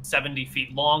 170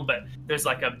 feet long, but there's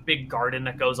like a big garden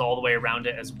that goes all the way around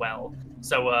it as well.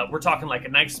 So we're talking like a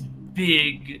nice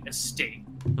big estate.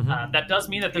 Mm-hmm. That does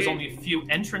mean that there's only a few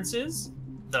entrances,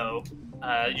 though.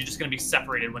 You're just going to be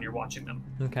separated when you're watching them.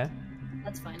 Okay.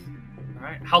 That's fine. All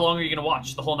right. How long are you going to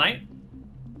watch? The whole night?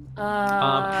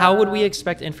 How would we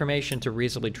expect information to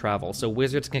reasonably travel? So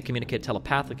wizards can communicate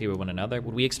telepathically with one another.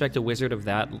 Would we expect a wizard of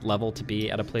that level to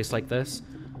be at a place like this?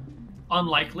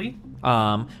 Unlikely.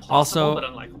 Also, Possible, but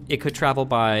unlikely. it could travel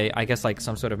by, I guess, like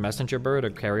some sort of messenger bird, a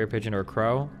carrier pigeon, or a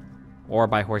crow, or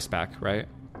by horseback, right?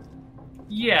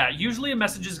 Yeah, usually a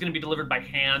message is going to be delivered by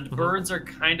hand. Mm-hmm. Birds are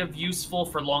kind of useful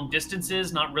for long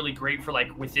distances, not really great for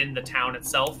like within the town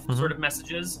itself sort of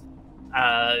messages.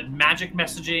 Magic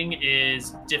messaging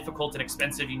is difficult and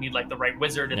expensive. You need like the right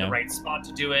wizard in the right spot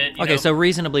to do it. You know? So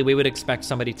reasonably, we would expect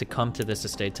somebody to come to this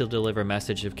estate to deliver a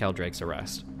message of Keldrake's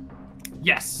arrest.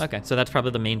 Yes. Okay, so that's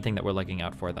probably the main thing that we're looking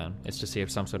out for then, is to see if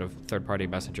some sort of third-party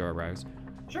messenger arrives.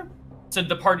 Sure. So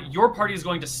your party is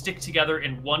going to stick together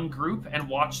in one group and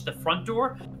watch the front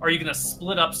door? Or are you going to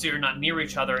split up so you're not near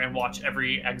each other and watch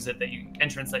every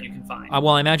entrance that you can find? Well,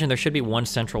 I imagine there should be one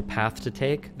central path to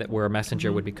take where a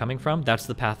messenger would be coming from. That's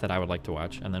the path that I would like to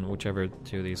watch, and then whichever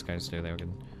two of these guys do, they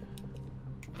can.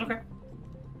 Okay.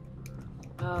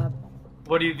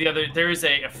 What do the other? There is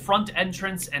a front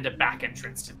entrance and a back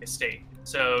entrance to the estate.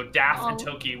 So Daff and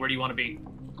Toki, where do you want to be?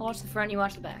 I'll watch the front. You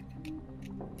watch the back.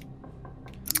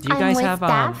 Do you guys have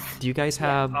Daff. Do you guys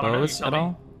have bows at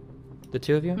all? The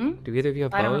two of you? Do either of you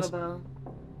have bows? I don't have a bow.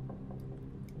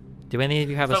 Do any of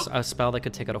you have a spell that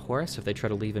could take out a horse if they try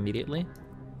to leave immediately?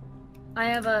 I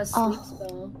have a sleep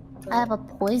spell. I have a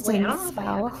poison Wait,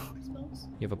 spell.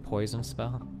 You have a poison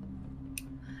spell?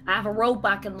 I have a rope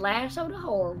I can lasso the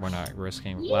horse. We're not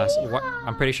risking Yeah.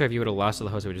 I'm pretty sure if you would have lassoed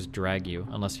the horse, it would just drag you,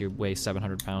 unless you weigh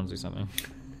 700 pounds or something.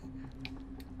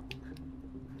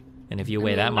 And if you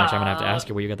weigh that much, I'm gonna have to ask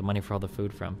you where you got the money for all the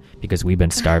food from, because we've been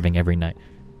starving every night.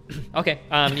 Okay.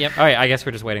 Yep. All right. I guess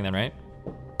we're just waiting then, right?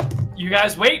 You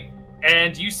guys wait,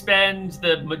 and you spend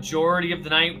the majority of the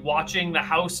night watching the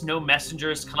house. No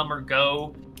messengers come or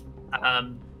go.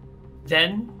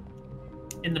 Then,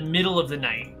 in the middle of the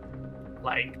night,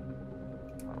 like,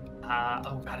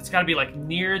 oh god, it's got to be like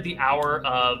near the hour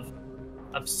of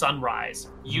sunrise.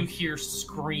 You hear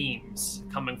screams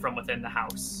coming from within the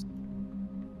house.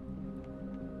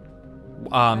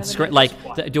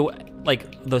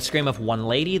 Like the scream of one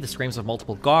lady, the screams of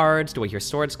multiple guards. Do I hear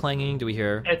swords clanging? Do we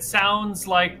hear? It sounds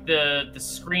like the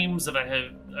screams of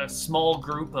a small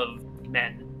group of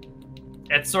men.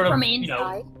 It's sort of From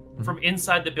inside. From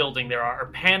inside the building. There are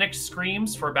panicked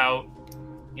screams for about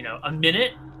a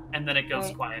minute, and then it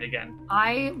goes quiet again.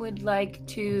 I would like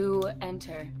to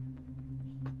enter.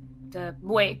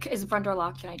 Wait, is the front door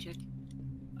locked? Can I check?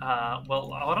 Well,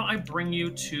 why don't I bring you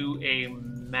to a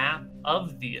map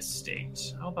of the estate?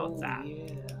 How about that?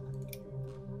 Yeah.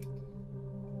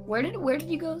 Where did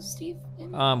you go, Steve?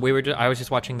 I was just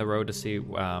watching the road to see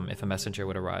if a messenger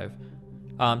would arrive.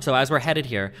 So as we're headed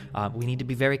here, we need to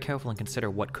be very careful and consider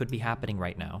what could be happening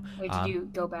right now. Wait, did you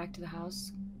go back to the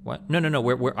house? What? No.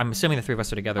 I'm assuming the three of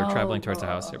us are together, traveling towards the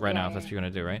house right now. If that's what you're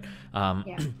gonna do, right?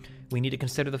 Yeah. We need to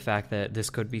consider the fact that this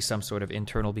could be some sort of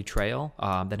internal betrayal.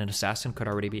 That an assassin could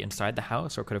already be inside the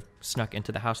house, or could have snuck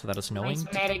into the house without us knowing. Nice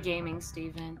metagaming,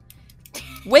 Steven.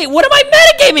 Wait, what am I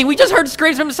metagaming? We just heard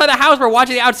screams from inside the house. We're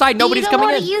watching the outside. Nobody's coming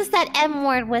in. You don't want to use that M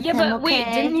word with him, but okay? wait,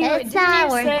 didn't you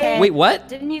say? Wait, what?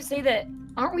 Didn't you say that?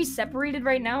 Aren't we separated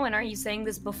right now? And aren't you saying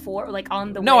this before, like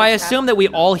on the? No, way I assume that we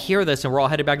all hear this and we're all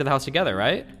headed back to the house together,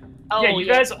 right? Oh, yeah, you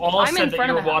guys all I'm said in that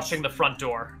front you of were the house. watching the front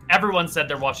door. Everyone said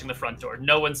they're watching the front door.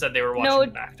 No one said they were watching the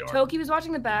back door. Toki was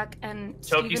watching the back, and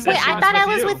Toki Steven said Wait, she I was thought I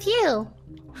with was you.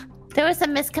 with you. There was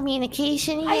some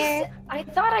miscommunication here. I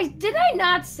thought I did. I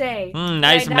not say.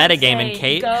 Nice Did I not metagaming, say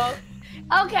Kate. Go?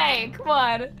 Okay, come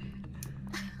on.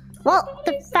 Well,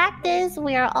 the fact is,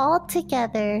 we are all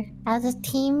together as a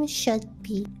team should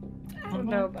be. I don't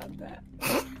know about that.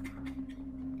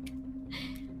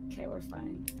 Okay, we're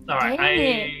fine. All right,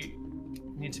 Dang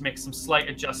I need to make some slight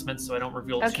adjustments so I don't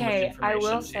reveal too much Okay, information. I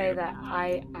will to say you. that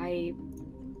I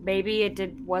maybe it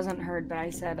wasn't heard, but I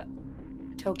said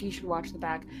Toki should watch the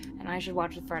back and I should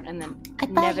watch the front, and then I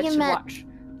thought Nevit you should meant- watch.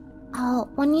 Oh,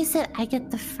 when you said I get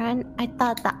the front, I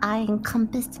thought the I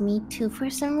encompassed me too for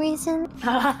some reason. It's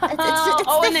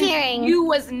Oh, the and then hearing. you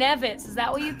was Nevitz. Is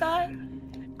that what you thought?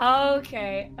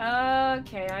 Okay.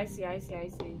 Okay. I see.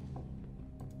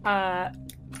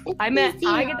 I meant Easy.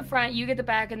 I get the front, you get the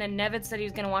back, and then Nevitz said he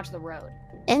was gonna watch the road.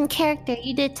 In character,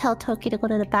 you did tell Toki to go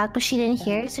to the back, but she didn't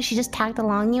hear, so she just tagged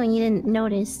along you and you didn't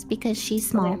notice because she's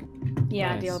small.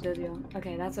 Yeah, Nice. deal.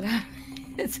 Okay, that's what happened.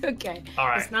 It's okay. All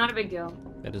right. It's not a big deal.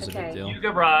 That is a Okay. big deal. You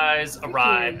guys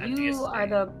arrive at the You estate. are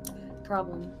the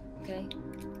problem. Okay.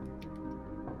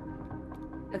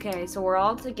 Okay, so we're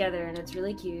all together and it's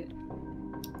really cute.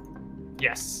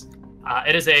 Yes.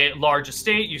 It is a large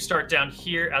estate. You start down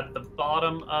here at the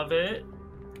bottom of it.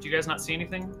 Do you guys not see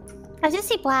anything? I just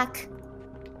see black.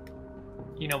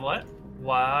 You know what?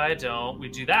 Why don't we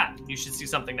do that? You should see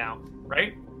something now,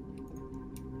 right?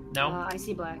 No? I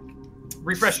see black.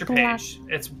 Refresh your Black. page.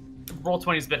 It's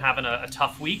Roll20's been having a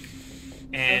tough week,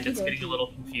 and it's getting a Okey-dokey. little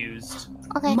confused.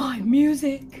 Okay. My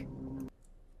music.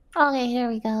 Okay, here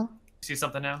we go. See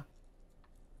something now?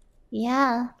 Yeah,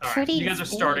 All right. pretty. You guys are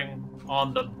big. starting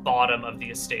on the bottom of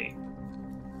the estate,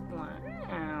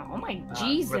 Wow. Oh my where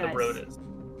Jesus. the road is.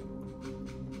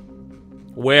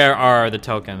 Where are the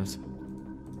tokens?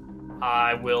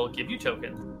 I will give you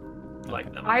token,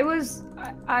 like them. I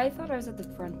thought I was at the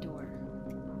front door.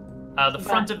 The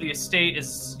front of the estate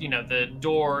is, the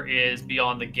door is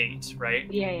beyond the gate, right?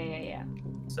 Yeah.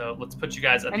 So let's put you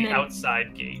guys at And the then-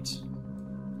 outside gate.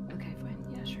 Okay, fine.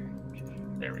 Yeah, sure.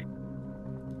 There we go.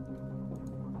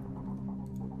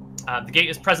 The gate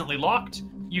is presently locked.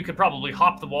 You could probably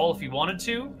hop the wall if you wanted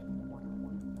to.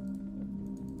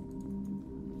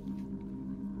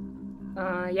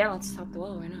 Yeah, let's top the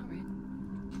wall. Why not,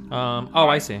 right? Oh,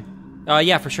 I see.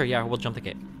 Yeah, for sure. Yeah, we'll jump the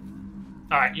gate.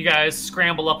 All right, you guys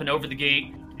scramble up and over the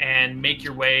gate and make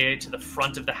your way to the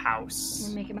front of the house.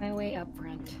 I'm making my way up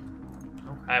front.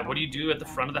 Okay, what do you do at the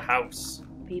front of the house?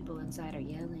 People inside are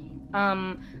yelling.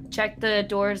 Check the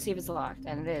door to see if it's locked,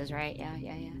 and it is, right? Yeah.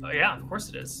 Oh yeah, of course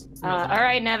it is. It's All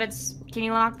right, Nevitz, can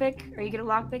you lockpick? Are you good at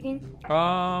lockpicking?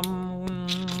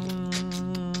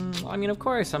 I mean, of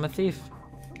course, I'm a thief.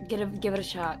 Give it a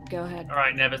shot. Go ahead. All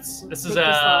right, Nevitz. This is Pick this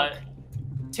lock.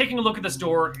 taking a look at this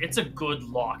door. It's a good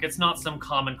lock. It's not some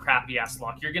common crappy ass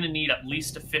lock. You're gonna need at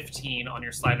least a 15 on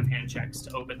your sleight of hand checks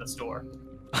to open this door.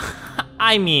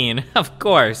 I mean, of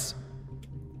course.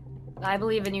 I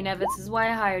believe in you, Nevitz. This is why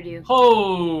I hired you.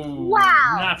 Oh,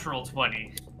 Wow. Natural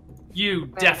 20. You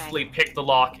Very deftly pick the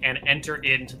lock and enter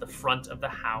into the front of the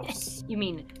house. You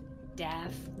mean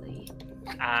daftly?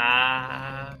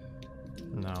 Ah.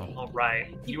 No. All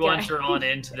right. You Okay. enter on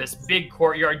into this big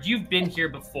courtyard. You've been here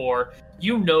before.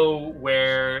 You know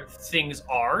where things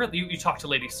are. You talked to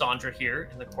Lady Sandra here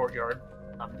in the courtyard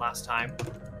last time.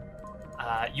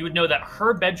 You would know that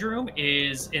her bedroom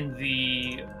is in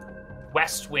the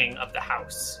west wing of the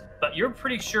house, but you're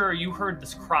pretty sure you heard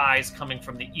this cries coming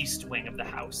from the east wing of the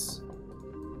house.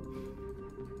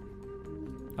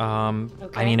 I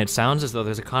Okay. mean, it sounds as though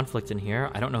there's a conflict in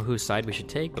here. I don't know whose side we should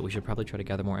take, but we should probably try to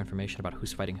gather more information about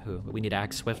who's fighting who. But we need to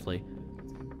act swiftly.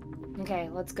 Okay,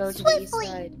 let's go to the east Swiftly.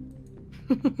 side.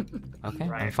 Okay, I'm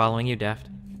Right. following you, Daft.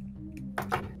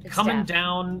 It's Coming daft.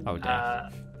 down, Oh,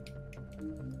 Daft.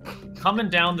 coming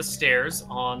down the stairs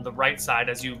on the right side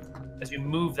as you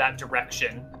move that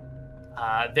direction,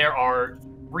 there are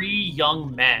 3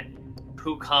 young men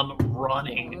who come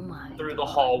running Oh my through the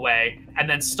hallway and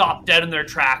then stop dead in their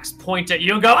tracks, point at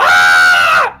you and go,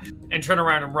 "Ah!" and turn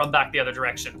around and run back the other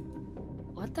direction.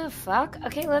 What the fuck?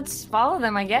 Okay, let's follow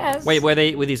them, I guess. Wait, were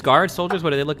these guards, soldiers? What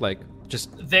do they look like? Just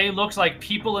They looked like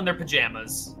people in their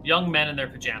pajamas, young men in their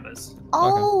pajamas.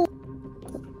 Oh,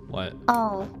 what?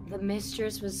 oh. The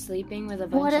mistress was sleeping with a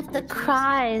bunch What of if the bitches?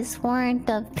 cries weren't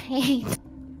of pain?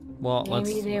 Well,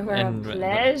 Maybe let's. they were and- a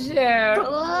pleasure.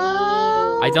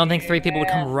 Oh, I don't think 3 people would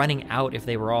come running out if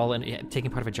they were all taking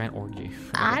part of a giant orgy.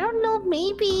 I don't know.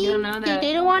 Maybe You don't know they that.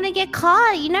 didn't want to get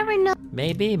caught. You never know.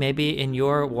 Maybe in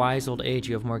your wise old age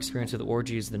you have more experience with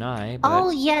orgies than I. But...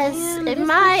 Oh yes, Damn, in this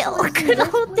my place is good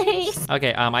this old place. days.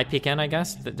 Okay, I peek in, I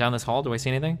guess, down this hall. Do I see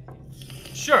anything?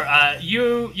 Sure.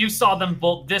 You saw them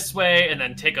bolt this way and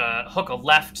then hook a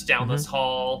left down this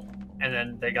hall, and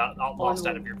then they got lost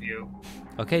out of your view.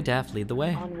 Okay, Daff, lead the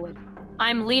way. Onward.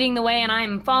 I'm leading the way and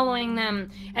I'm following them.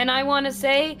 And I want to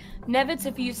say, Nevitz,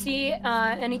 if you see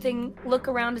anything, look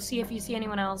around to see if you see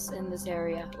anyone else in this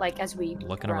area. Like as we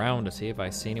Looking run. around to see if I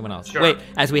see anyone else. Sure. Wait,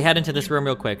 as we head into this room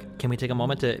real quick, can we take a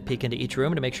moment to peek into each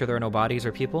room to make sure there are no bodies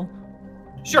or people?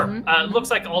 Sure. Mhm.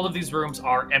 Looks like all of these rooms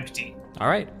are empty, All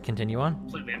right, continue on.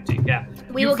 completely empty. Yeah.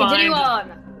 We You will continue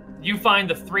find- on. You find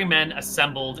the 3 men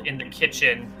assembled in the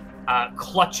kitchen,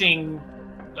 clutching.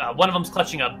 One of them's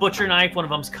clutching a butcher knife, one of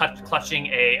them's clutching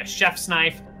a chef's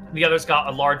knife, and the other's got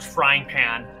a large frying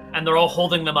pan, and they're all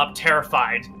holding them up,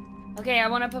 terrified. Okay, I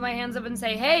want to put my hands up and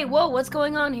say, hey, whoa, what's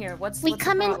going on here? What's We what's the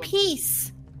come in problem?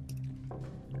 peace.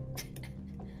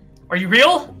 Are you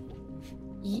real?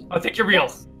 Y- I think you're real.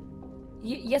 Yes.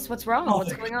 Yes, what's wrong? Oh, What's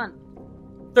thank going on?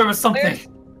 There was something. Where's-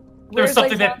 There was Where's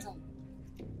something Lady that Sansa?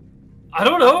 I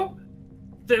don't know.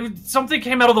 Something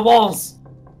came out of the walls.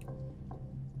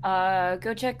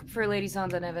 Go check for Lady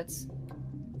Sansa, Nevitz.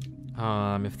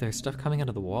 If there's stuff coming out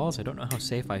of the walls, I don't know how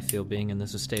safe I feel being in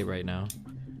this estate right now.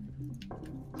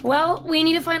 Well, we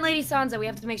need to find Lady Sansa. We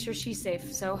have to make sure she's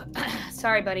safe. So,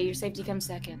 sorry, buddy. Your safety comes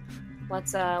second.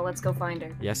 Let's go find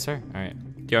her. Yes, sir. All right.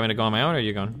 Do you want me to go on my own, or are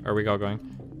you going? Or are we all going?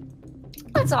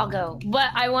 Let's all go. But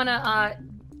I wanna,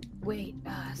 wait.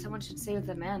 Someone should stay with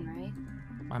the men, right?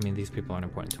 I mean, these people aren't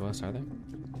important to us, are they?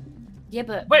 Yeah,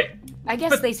 but Wait, I guess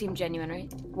but- they seem genuine,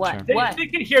 right? What? Sure. they, What? they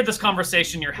can hear this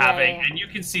conversation you're having, yeah. and you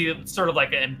can see sort of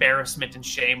like an embarrassment and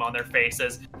shame on their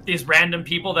faces. These random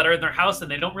people that are in their house, and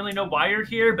they don't really know why you're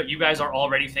here, but you guys are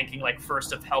already thinking like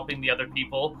first of helping the other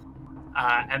people,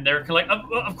 and they're kind of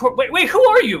like, of course. Wait, who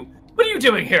are you? What are you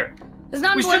doing here? It's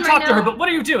not We should important talk right to her, now. but what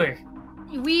are you doing?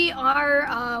 We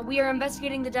are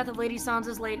investigating the death of Lady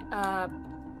Sansa's late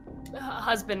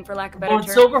husband, for lack of a better Lord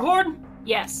term. Silverhorn?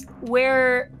 Yes.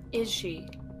 Where is she?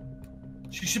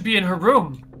 She should be in her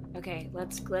room. Okay,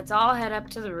 let's all head up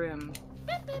to the room.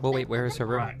 Well, wait, where is her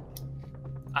room? Right.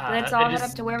 Let's all it head is-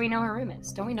 up to where we know her room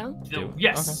is. Don't we know? Do.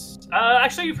 Yes.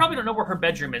 Actually, you probably don't know where her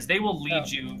bedroom is. They will lead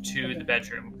you to Okay. the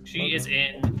bedroom. She Okay. is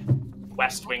in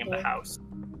west wing of the house.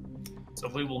 So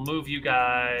we will move you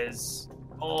guys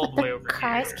all the But way the over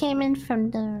cars here. came in from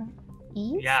the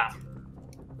east. Yeah.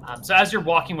 So as you're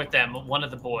walking with them, one of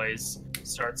the boys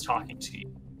starts talking to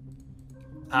you.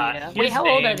 Yeah. His Wait, how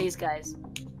old are name- these guys?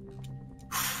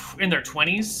 In their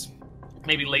 20s,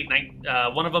 maybe late night.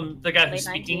 One of them, the guy who's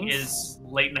Late speaking, 19s? is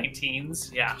late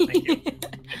 19s. Yeah, thank you.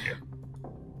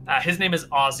 His name is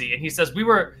Ozzy, and he says we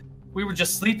were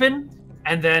just sleeping,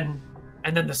 and then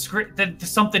the script, then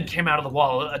something came out of the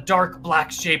wall, a dark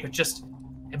black shape.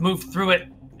 It moved through it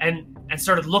and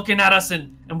started looking at us,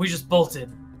 and we just bolted.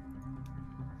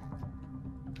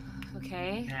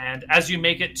 Okay. And as you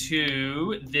make it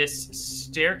to this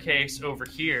staircase over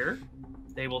here,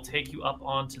 they will take you up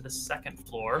onto the second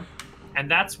floor, and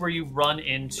that's where you run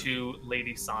into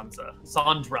Lady Sandra.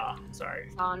 Sorry.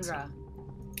 Sandra.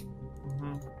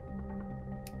 Mhm.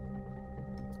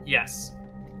 Yes.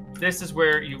 This is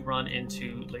where you run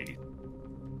into Lady.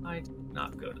 I did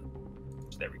not go to.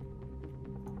 There we go.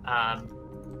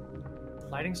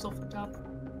 Lighting still fucked up?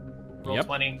 Roll Yep.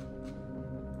 20.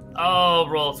 Oh,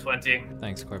 roll 20.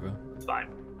 Thanks, Corvo. It's fine.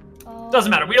 Oh. Doesn't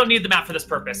matter. We don't need the map for this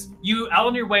purpose. You, out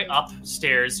on your way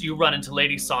upstairs, you run into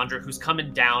Lady Sandra, who's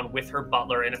coming down with her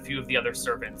butler and a few of the other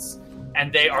servants.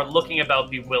 And they are looking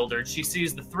about bewildered. She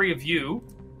sees the 3 of you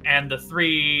and the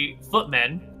 3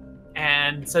 footmen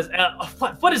and says,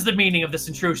 what is the meaning of this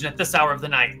intrusion at this hour of the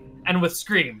night? And with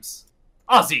screams.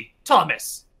 Ozzy,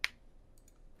 Thomas,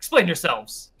 explain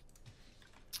yourselves.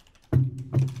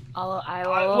 I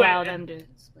will allow them to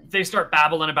explain. They start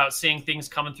babbling about seeing things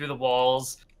coming through the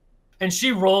walls. And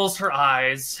she rolls her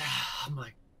eyes. I'm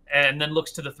like, and then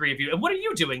looks to the 3 of you. And what are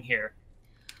you doing here?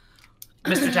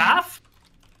 Mr. Daff?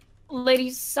 Lady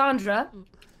Sandra,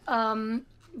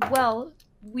 Well,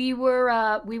 we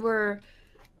were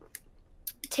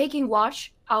taking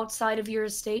watch outside of your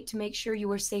estate to make sure you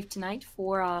were safe tonight.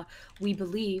 For we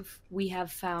believe we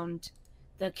have found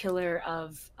the killer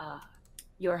of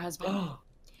your husband.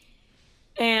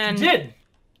 And You did.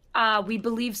 we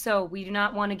believe so. We do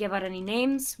not want to give out any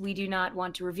names. We do not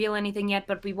want to reveal anything yet,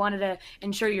 but we wanted to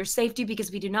ensure your safety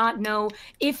because we do not know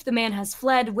if the man has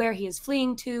fled, where he is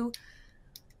fleeing to.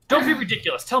 Don't be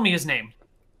ridiculous. Tell me his name.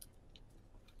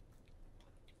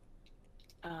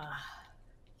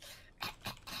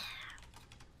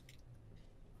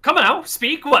 Come on now,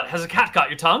 speak. What? Has a cat got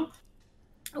your tongue?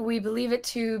 We believe it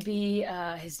to be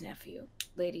his nephew,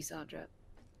 Lady Sandra.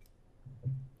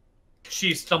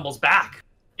 She stumbles back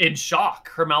in shock.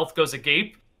 Her mouth goes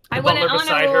agape. The I wanna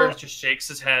beside her roll- just shakes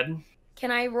his head.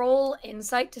 Can I roll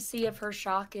insight to see if her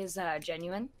shock is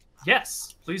genuine?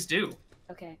 Yes, please do.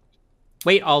 Okay.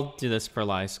 Wait, I'll do this for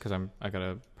lies because I got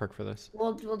a perk for this.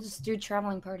 We'll just do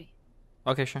traveling party.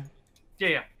 Okay, sure.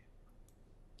 Yeah.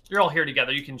 You're all here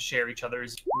together. You can share each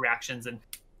other's reactions and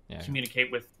Yeah.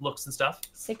 communicate with looks and stuff.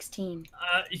 16.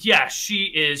 Yeah, she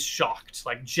is shocked,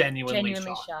 like genuinely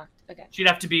Genuinely shocked. shocked. Okay. She'd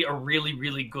have to be a really,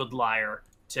 really good liar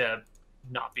to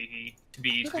not be to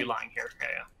be Okay. lying here.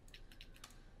 Yeah.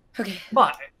 Okay.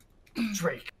 But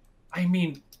Drake, I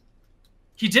mean,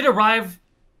 he did arrive.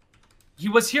 He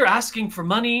was here asking for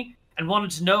money and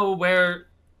wanted to know where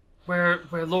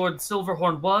Lord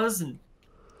Silverhorn was, and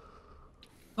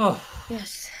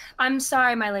Yes. I'm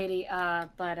sorry, my lady,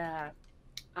 but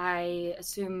I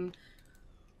assume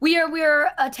we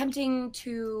are attempting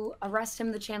to arrest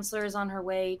him. The Chancellor is on her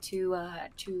way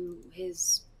to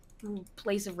his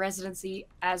place of residency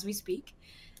as we speak,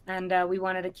 and we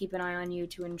wanted to keep an eye on you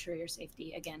to ensure your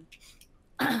safety again.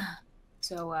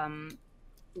 So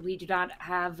we do not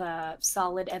have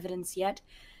solid evidence yet,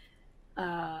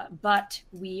 but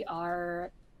we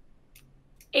are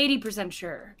 80%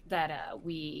 sure that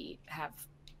we have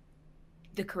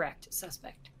the correct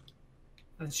suspect.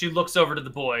 and she looks over to the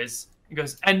boys and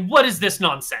goes, "And what is this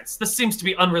nonsense? This seems to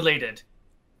be unrelated."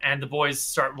 And the boys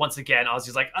start once again.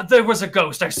 Ozzy's like, "There was a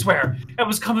ghost, I swear. It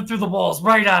was coming through the walls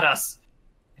right at us."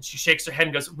 And she shakes her head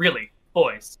and goes, "Really,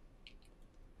 boys?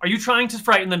 Are you trying to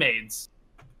frighten the maids?"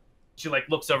 She like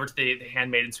looks over to the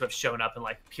handmaidens who have shown up and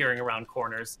like peering around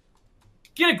corners.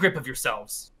 "Get a grip of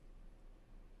yourselves."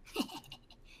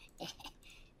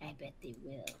 I bet they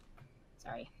will.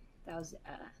 Sorry, that was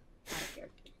out of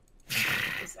character.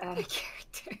 That was out of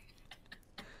character.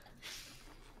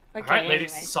 Okay, All right, Lady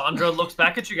anyway. Sandra looks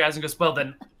back at you guys and goes, "Well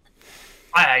then,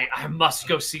 I must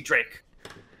go see Drake.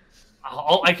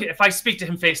 If I speak to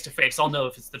him face to face, I'll know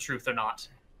if it's the truth or not."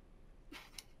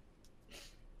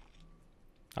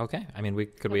 Okay. I mean, we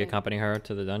Okay. accompany her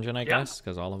to the dungeon, I guess,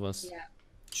 because all of us. Yeah.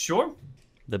 Sure.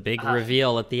 The big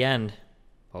reveal at the end,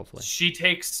 hopefully. She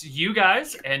takes you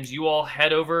guys, and you all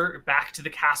head over back to the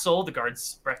castle. The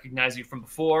guards recognize you from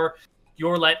before.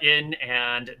 You're let in,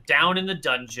 and down in the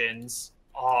dungeons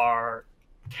are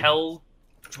Kel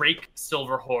Drake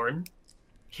Silverhorn,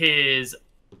 his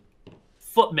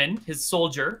footman, his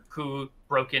soldier who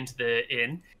broke into the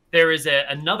inn. There is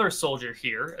another soldier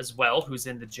here as well who's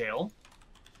in the jail.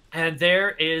 And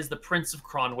there is the Prince of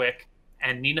Cronwick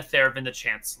and Nina Thervin, the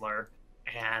Chancellor,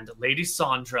 and Lady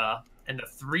Sandra, and the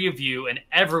three of you and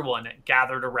everyone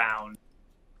gathered around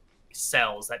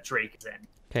cells that Drake is in.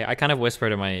 Okay, I kind of whisper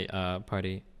to my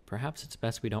party, perhaps it's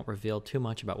best we don't reveal too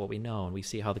much about what we know and we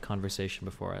see how the conversation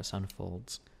before us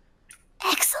unfolds.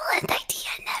 Excellent idea,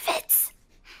 Nevitz.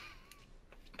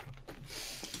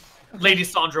 Lady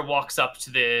Sandra walks up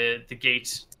to the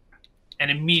gate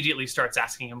and immediately starts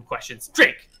asking him questions.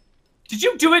 "Drake, did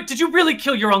you do it? Did you really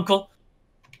kill your uncle?"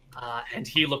 And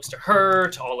he looks to her,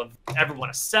 to everyone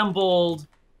assembled,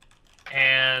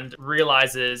 and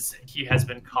realizes he has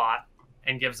been caught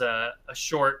and gives a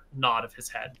short nod of his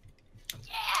head.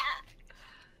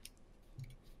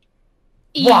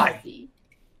 Why? Easy.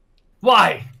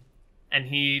 "Why?" And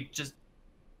he just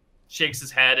shakes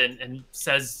his head and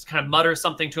says, kind of mutters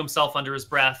something to himself under his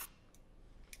breath.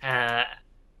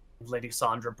 Lady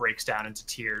Sandra breaks down into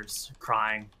tears,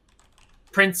 crying.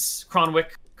 Prince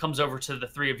Cronwick comes over to the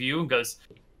three of you and goes,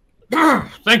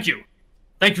 "Thank you.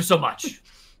 Thank you so much."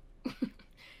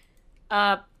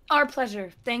 Our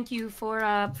pleasure. Thank you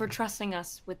for trusting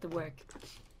us with the work.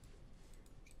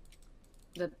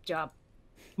 The job.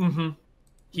 Mm-hmm.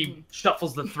 He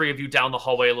shuffles the three of you down the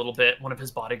hallway a little bit. One of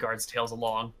his bodyguards tails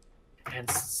along and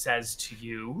says to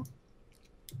you,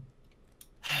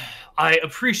 "I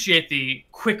appreciate the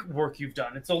quick work you've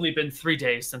done. It's only been 3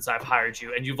 days since I've hired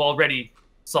you, and you've already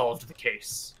solved the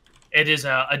case. It is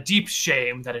a deep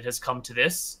shame that it has come to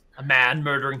this. a man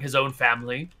murdering his own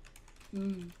family.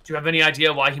 Mm. Do you have any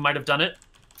idea why he might have done it?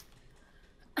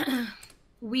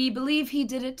 We believe he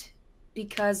did it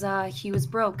because he was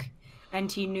broke,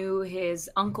 and he knew his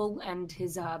uncle and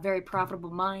his very profitable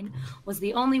mine was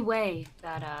the only way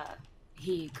that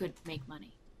he could make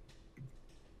money.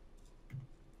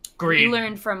 Agreed. We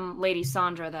learned from Lady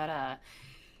Sandra that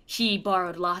he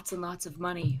borrowed lots and lots of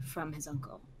money from his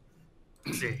uncle.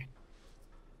 See.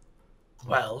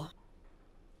 Well,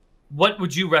 what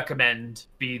would you recommend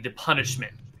be the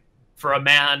punishment for a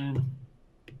man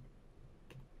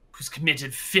who's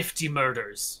committed 50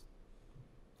 murders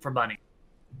for money?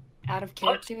 Out of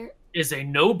character? Is a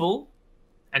noble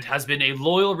and has been a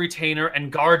loyal retainer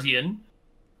and guardian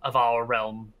of our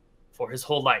realm for his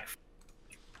whole life.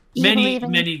 Do you Many, believe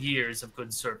in- many years of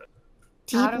good service.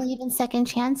 Do you Out of- believe in second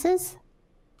chances?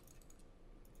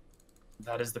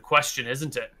 That is the question,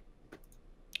 isn't it?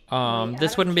 Wait,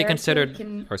 This out of wouldn't be character, considered.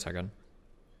 can- For a second.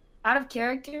 Out of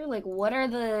character, like, what are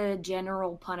the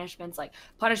general punishments? Like,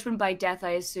 punishment by death,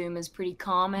 I assume, is pretty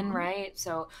common, right?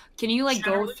 So, can you, like,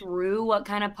 Generally- go through what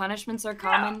kind of punishments are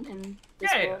common in this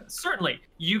Yeah, world? certainly.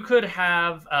 You could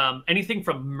have anything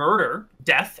from murder,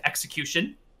 death,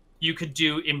 execution. You could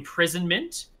do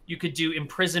imprisonment. You could do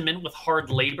imprisonment with hard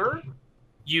labor.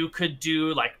 You could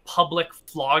do like public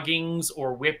floggings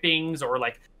or whippings or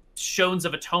like shows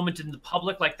of atonement in the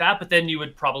public like that, but then you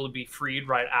would probably be freed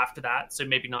right after that, so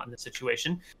maybe not in this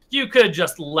situation. You could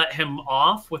just let him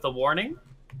off with a warning.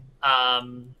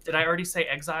 Did I already say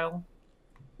exile?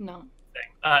 No.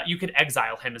 You could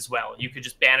exile him as well. You could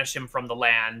just banish him from the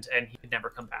land and he could never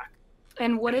come back.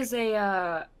 And what is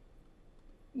a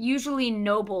usually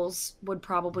nobles would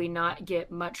probably not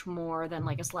get much more than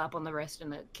like a slap on the wrist in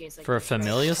the case like For a this, right?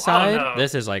 familial Oh, side, no.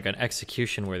 this is like an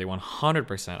execution worthy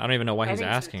 100%. I don't even know why I he's think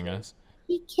so, asking too. us.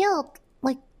 He killed,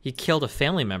 like, He killed a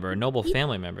family member, a noble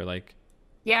family member. Like,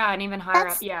 Yeah, and even higher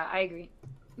That's- up. Yeah, I agree.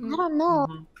 I don't know.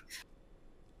 Mhm.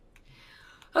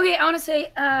 Okay, I want to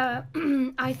say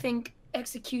I think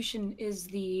execution is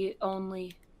the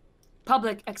only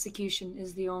public execution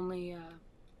is the only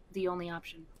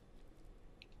option.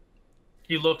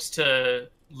 He looks to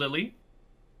Lily.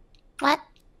 What?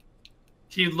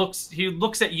 He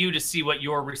looks at you to see what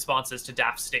your response is to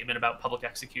Daft's statement about public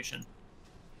execution.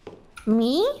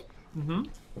 Me? Mm-hmm.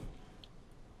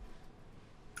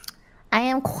 I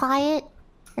am quiet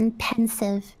and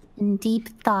pensive in deep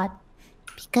thought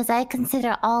because I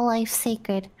consider all life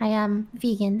sacred. I am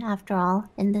vegan, after all,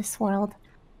 in this world.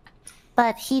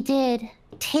 But he did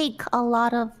take a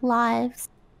lot of lives.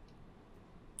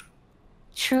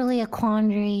 Truly a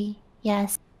quandary,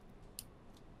 yes.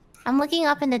 I'm looking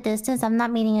up in the distance. I'm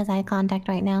not meeting his eye contact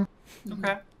right now.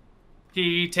 Okay.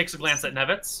 He takes a glance at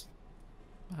Nevitz.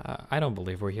 I don't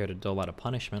believe we're here to dole out a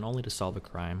punishment, only to solve a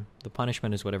crime. The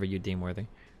punishment is whatever you deem worthy.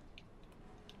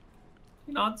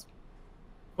 He nods.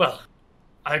 Well,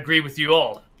 I agree with you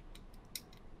all.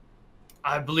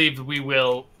 I believe we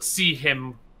will see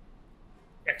him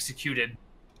executed.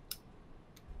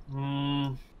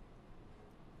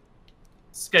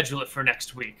 Schedule it for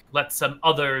next week. Let some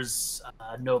others,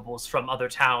 nobles from other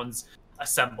towns,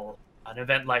 assemble. An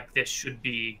event like this should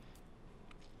be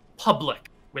public,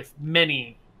 with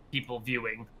many people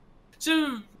viewing,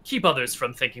 to keep others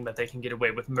from thinking that they can get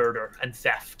away with murder and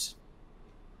theft.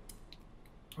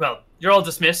 Well, you're all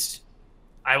dismissed.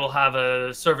 I will have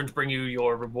a servant bring you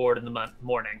your reward in the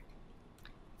morning.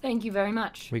 Thank you very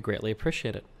much. We greatly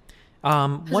appreciate it. a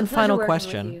One pleasure final working with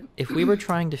question. you. If we were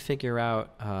trying to figure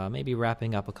out, maybe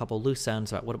wrapping up a couple loose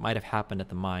ends about what might have happened at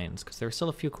the mines, because there were still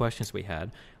a few questions we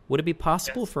had, would it be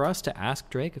possible Yes. for us to ask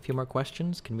Drake a few more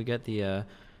questions? Can we get the...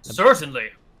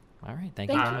 Certainly. All right, thank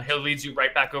you. Thank very much. He leads you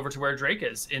right back over to where Drake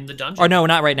is, in the dungeon. Or no,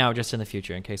 not right now, just in the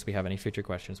future, in case we have any future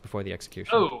questions before the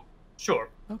execution. Oh, sure.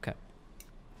 Okay,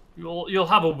 You'll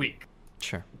have a week.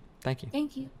 sure. Thank you.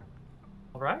 Thank you.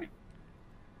 All right.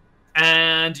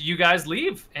 And you guys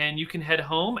leave, and you can head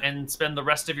home and spend the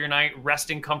rest of your night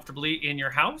resting comfortably in your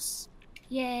house.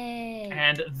 Yay.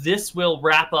 And this will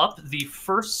wrap up the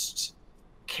first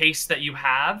case that you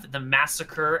have, the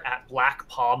massacre at Black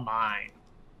Paw Mine.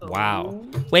 Wow.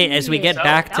 Wait, as we get So-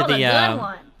 back That to was a the... good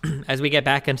one. as we get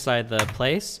back inside the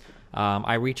place,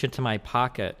 I reach into my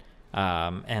pocket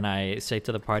and I say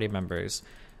to the party members,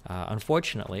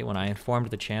 unfortunately, when I informed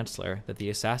the Chancellor that the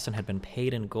assassin had been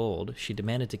paid in gold, she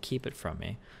demanded to keep it from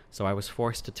me. So I was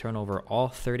forced to turn over all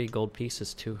 30 gold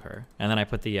pieces to her. And then I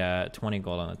put the 20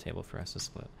 gold on the table for us to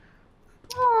split.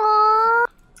 Aww,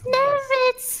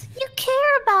 Nevitz, you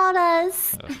care about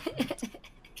us.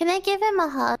 Can I give him a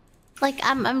hug? Like,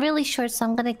 I'm really short, so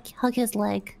I'm gonna hug his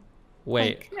leg.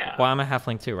 Wait. Like- Yeah. Well, I'm a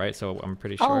halfling too, right? So I'm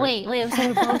pretty short. Oh wait, so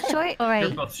we're both short. All right.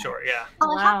 You're both short, yeah.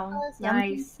 Oh, Wow, how tall is he? I'm 10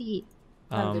 nice. feet.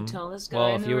 I'm the tallest guy Well,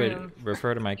 in if the you room. would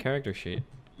refer to my character sheet.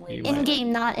 Wait, You In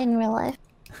game, not in real life.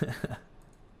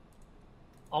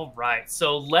 All right,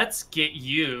 so let's get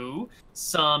you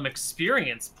some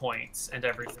experience points and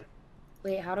everything.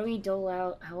 Wait, how are we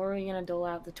gonna dole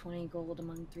out the 20 gold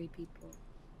among 3 people?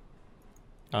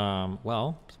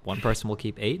 Well, one person will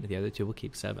keep 8, the other 2 will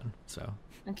keep 7. So,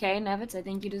 Okay, Nevitz, I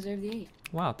think you deserve the 8.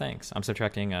 wow, thanks. I'm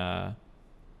subtracting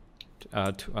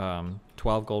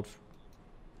 12 gold.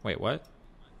 Wait, what?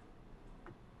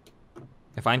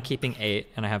 If I'm keeping 8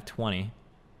 and I have 20.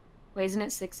 Wait, isn't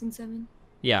it 6 and 7?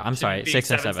 Yeah, I'm Should sorry, be 6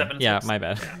 and 7, 7. 7 and Yeah, 6. my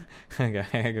bad. Okay,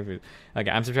 I'm confused. Okay,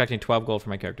 I'm subtracting 12 gold from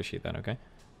my character sheet then, okay?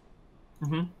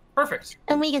 Perfect.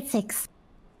 And we get 6.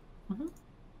 Mhm.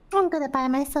 I'm gonna buy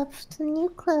myself some new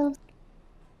clothes.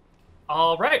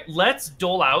 All right, let's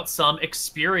dole out some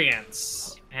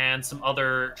experience and some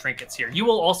other trinkets here. You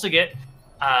will also get.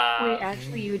 Wait,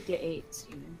 actually, you would get 8,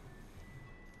 Steven.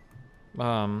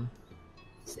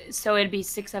 So it'd be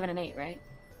 6, 7, and 8, right?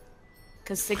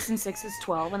 Because 6 and 6 is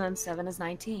 12, and then 7 is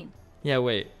 19. Yeah,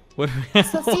 wait. What?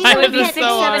 So see, Why So I it'd is be this 6, so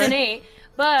 7, hard? and 8.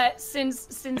 But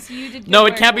since you did. No,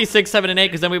 good it can't be work- 6, 7, and 8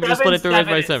 because then we would just split it through 7,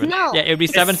 by 7. No. Yeah, it would be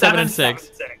It's 7, 7, and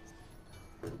 6.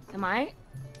 Am I?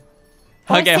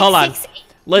 Or Okay, 6, hold on. 6, 8.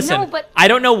 Listen, No, but- I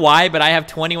don't know why, but I have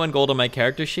 21 gold on my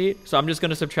character sheet, so I'm just going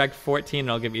to subtract 14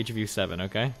 and I'll give each of you 7,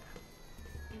 okay?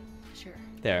 Sure.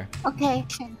 There. Okay,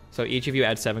 sure. So each of you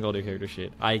add 7 gold to your character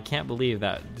sheet. I can't believe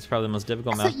that. It's probably the most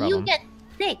difficult So math you problem. get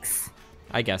 6.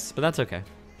 I guess, but that's okay.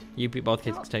 You both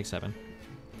take 7.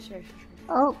 Sure.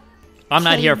 Oh, I'm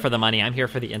not So here you- for the money. I'm here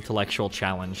for the intellectual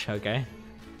challenge, okay?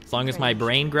 As long as my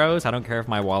brain grows, I don't care if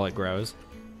my wallet grows.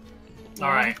 All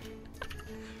right.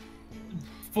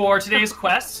 For today's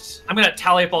quest, I'm gonna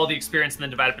tally up all the experience and then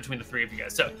divide it between the 3 of you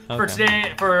guys. So for Okay.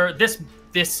 today, for this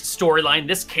storyline,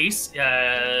 this case,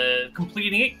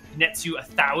 completing it nets you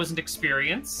 1,000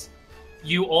 experience.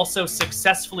 You also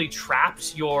successfully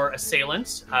trapped your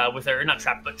assailant not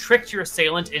trapped, but tricked your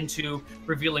assailant into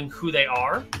revealing who they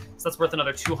are. So that's worth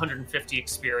another 250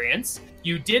 experience.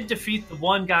 You did defeat the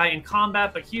one guy in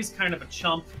combat, but he's kind of a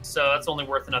chump, so that's only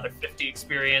worth another 50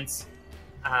 experience.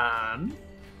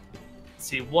 Let's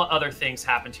see what other things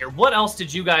happened here. What else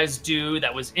did you guys do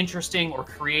that was interesting or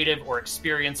creative or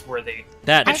experience worthy?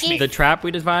 The trap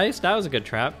we devised, that was a good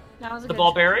trap. That was a The good ball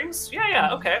shot. bearings?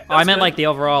 Yeah, okay. Oh, I that's meant good. like the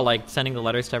overall, like sending the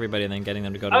letters to everybody and then getting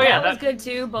them to go to Oh, the yeah, That was good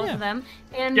too, both Yeah. of them.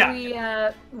 And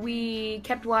Yeah. we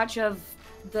kept watch of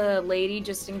the lady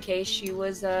just in case she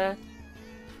was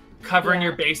Covering Yeah.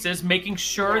 your bases, making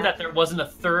sure Yeah. that there wasn't a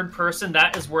third person.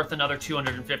 That is worth another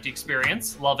 250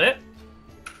 experience. Love it.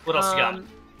 What else you got?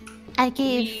 I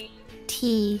gave we,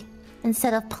 T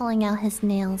instead of pulling out his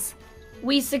nails.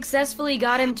 we successfully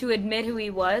got him to admit who he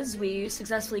was. We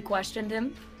successfully questioned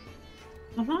him.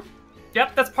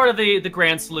 Yep, that's part of the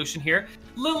grand solution here.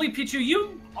 Lily Pichu,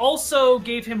 you also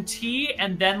gave him tea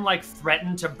and then like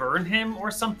threatened to burn him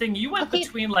or something. You went Okay.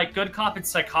 between like good cop and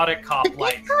psychotic cop. The good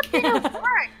Like, cop didn't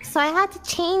work, so I had to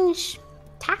change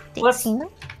tactics. Let's- You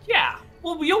know? yeah.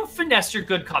 Well, you'll finesse your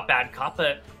good cop, bad cop,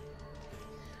 but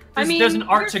I mean, there's an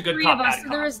art there's to good 3 cop, of us, bad so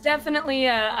there cop. was definitely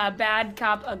a bad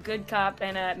cop, a good cop,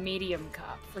 and a medium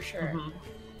cop for sure. Mhm.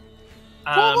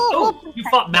 Whoa. You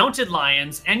fought mounted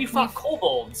lions and you fought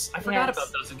kobolds. I forgot Yes.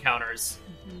 about those encounters.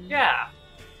 Mhm. Yeah.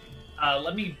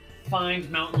 Let me find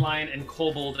mountain lion and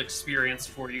kobold experience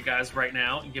for you guys right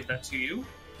now and give that to you.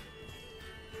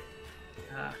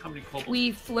 How many kobolds?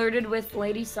 We flirted with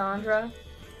Lady Sandra.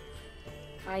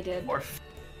 I did. Or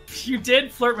you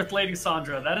did flirt with Lady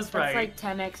Sandra. That is That's right. like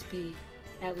 10 XP,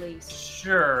 at least.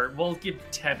 Sure, we'll give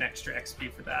 10 extra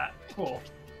XP for that. Cool.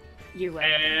 You're right.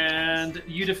 And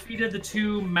you defeated the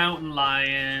 2 mountain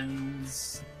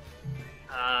lions.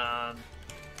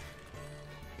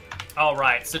 All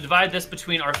right, so divide this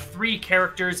between our 3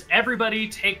 characters. Everybody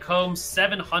take home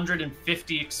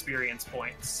 750 experience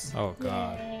points. Oh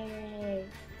god. Yay.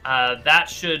 That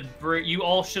should bring you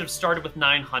all should have started with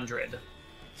 900.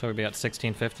 So we'd be at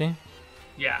 1650?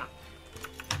 Yeah.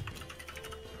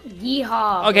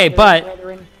 Yeehaw. Okay, brothers, but-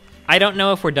 brethren. I don't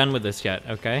know if we're done with this yet,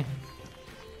 okay?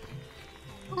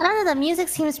 I don't know. The music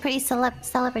seems pretty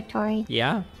celebratory.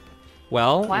 Yeah?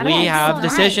 Well, Why we not? have So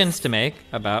decisions nice. to make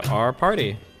about our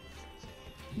party.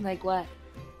 Like what?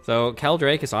 So,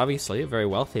 Keldrake is obviously a very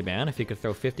wealthy man. If he could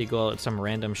throw 50 gold at some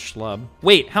random schlub.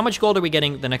 Wait, how much gold are we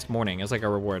getting the next morning as like a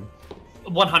reward?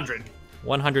 100.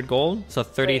 100 gold? So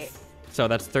 30. Wait. So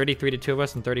that's 33 to 2 of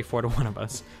us and 34 to 1 of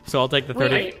us. So I'll take the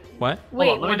 30. Wait. What? Wait,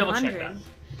 on, let me double check 100. that.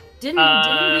 Didn't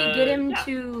we get him yeah.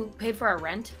 to pay for our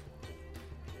rent?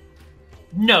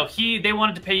 No, they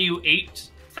wanted to pay you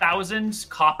 8,000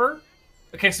 copper.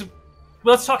 Okay, so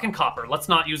let's talk in copper. Let's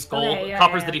not use gold. Okay, yeah,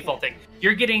 Copper's yeah, the default thing.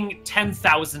 You're getting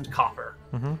 10,000 copper.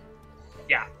 Mm-hmm.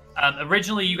 Yeah.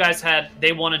 Originally,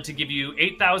 they wanted to give you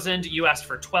 8,000. You asked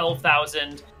for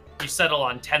 12,000. You settle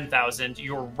on 10,000.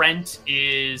 Your rent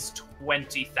is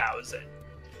 20,000.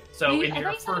 So in I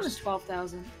your thought you said it was first,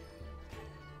 12,000.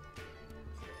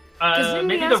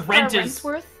 maybe the rent is.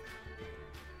 Worth?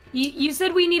 You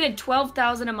said we needed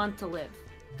 12,000 a month to live.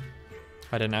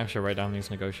 I didn't actually write down these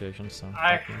negotiations, so.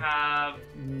 I have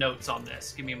notes on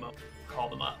this. Give me a moment. Call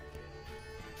them up.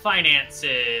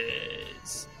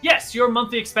 Finances. Yes, your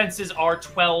monthly expenses are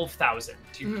 12,000.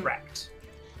 You're correct.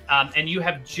 And you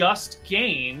have just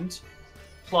gained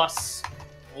plus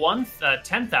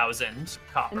 10,000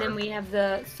 copper. And then we have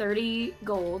the 30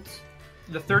 gold.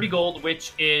 The 30 gold,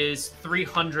 which is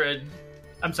 3,000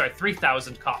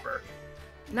 copper.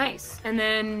 Nice. And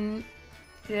then,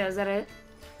 yeah, is that it?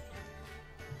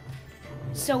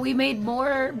 So we made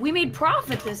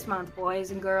profit this month,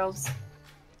 boys and girls.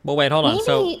 Well, wait, hold on. Maybe,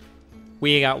 So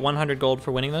we got 100 gold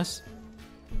for winning this?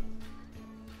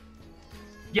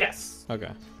 Yes.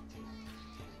 Okay.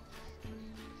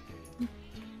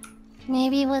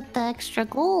 maybe with the extra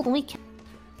gold, we can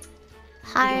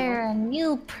hire a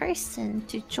new person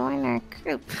to join our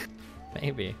group.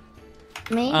 Maybe.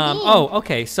 Maybe. Oh,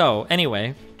 okay. So,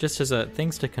 anyway, just as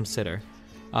things to consider.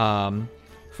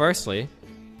 Firstly,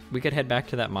 we could head back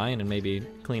to that mine and maybe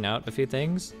clean out a few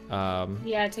things.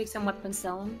 Yeah, take some weapons,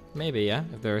 sell them. Maybe, yeah,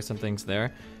 if there are some things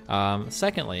there.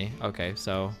 Secondly, okay,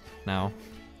 so now,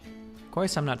 of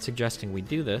course, I'm not suggesting we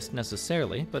do this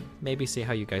necessarily, but maybe see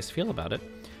how you guys feel about it.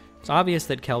 It's obvious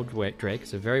that Drake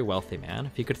is a very wealthy man.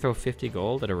 If he could throw 50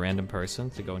 gold at a random person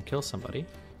to go and kill somebody,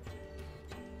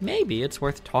 maybe it's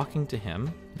worth talking to him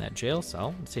in that jail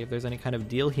cell and see if there's any kind of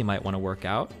deal he might want to work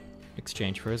out in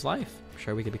exchange for his life. I'm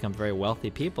sure we could become very wealthy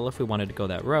people if we wanted to go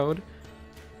that road.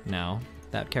 Now,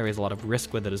 that carries a lot of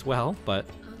risk with it as well, but...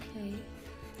 Okay.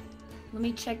 Let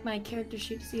me check my character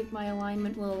sheet to see if my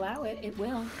alignment will allow it. It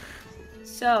will.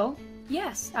 So,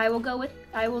 yes, I will go with...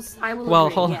 I will Well,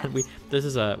 agree, hold yes.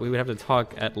 on. We would have to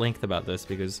talk at length about this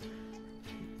because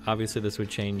obviously this would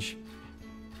change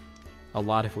a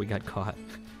lot if we got caught.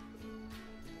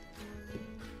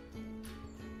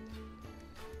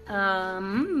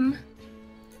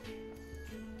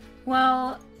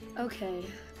 Well, okay.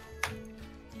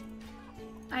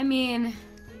 I mean,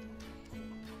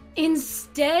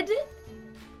 instead...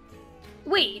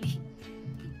 Wait.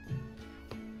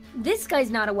 This guy's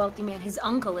not a wealthy man. His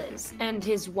uncle is. And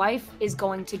his wife is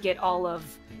going to get all of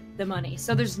the money.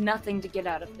 So there's nothing to get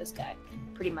out of this guy,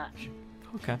 pretty much.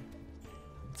 Okay.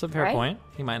 That's a fair Right? point.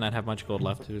 He might not have much gold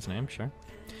left to his name, sure.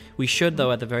 We should,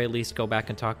 though, at the very least, go back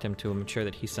and talk to him to ensure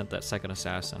that he sent that second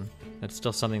assassin. That's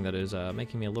still something that is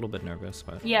making me a little bit nervous,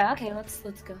 but... Yeah, okay, let's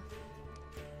go.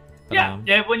 but,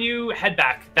 Yeah, when you head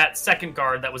back, that second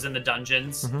guard that was in the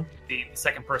dungeons, Mhm. the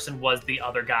second person was the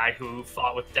other guy who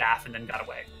fought with Daff and then got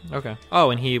away. Okay.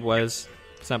 Oh, and he was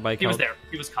sent by He was Kel- there.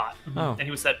 He was caught. Oh. And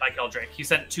he was sent by Keldrake. He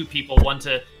sent two people, one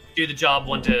to do the job,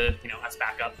 one to, as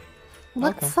backup.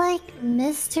 Looks like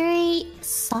mystery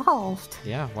solved.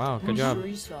 Yeah, wow, good job.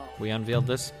 We unveiled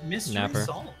this Mystery napper.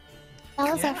 solved.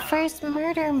 That was our Yeah. first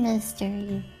murder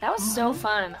mystery. That was so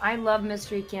fun. I love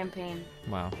Mystery Campaign.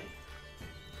 Wow.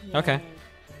 Okay.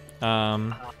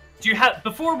 Do you have,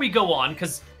 before we go on,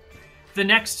 because the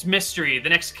next mystery, the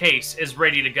next case is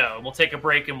ready to go. We'll take a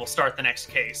break and we'll start the next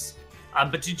case.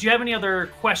 But did you have any other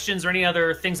questions or any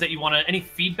other things that you want to, any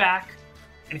feedback?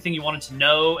 Anything you wanted to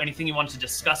know? Anything you wanted to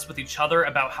discuss with each other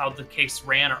about how the case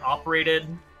ran or operated?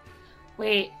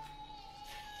 Wait.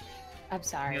 I'm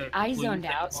sorry. Yeah, I blue zoned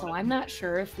thing out, on so it. I'm not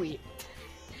sure if we...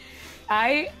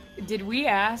 Did we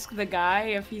ask the guy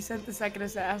if he sent the second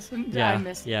assassin? Yeah, I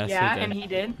missed. yes, he Yeah, did. and he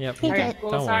did? Yep. He Okay, did.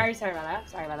 cool. Don't Sorry worry.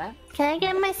 about that. Can I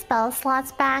get my spell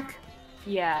slots back?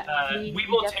 Yeah. We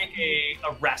will take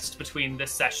a rest between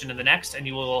this session and the next, and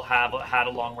you will have had a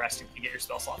long rest to get your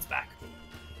spell slots back.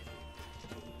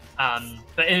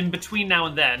 But in between now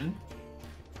and then,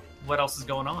 what else is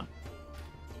going on?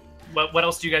 What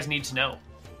else do you guys need to know?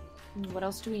 What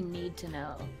else do we need to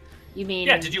know? You mean...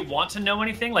 Yeah, did you want to know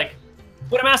anything? Like,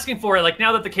 what I'm asking for, like,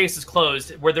 now that the case is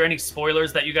closed, were there any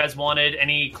spoilers that you guys wanted?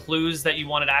 Any clues that you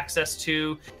wanted access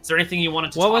to? Is there anything you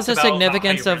wanted to What talk was the about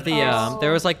significance how you of the, ran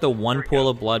there was like the one There we pool go.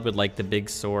 of blood with like the big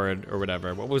sword or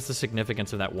whatever. What was the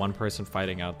significance of that one person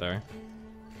fighting out there?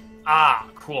 Ah,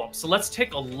 cool. So let's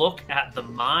take a look at the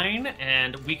mine,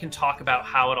 and we can talk about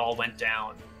how it all went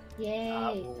down. Yay.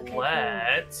 Okay, cool.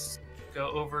 Let's go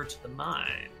over to the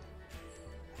mine.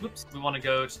 Whoops, we want to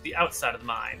go to the outside of the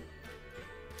mine.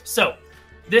 So,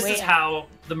 This Way is out. how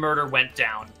the murder went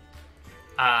down.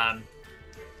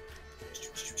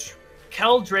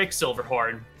 Kel Drake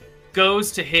Silverhorn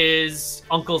goes to his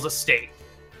uncle's estate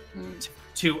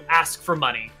to ask for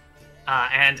money.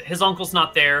 And his uncle's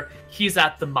not there. He's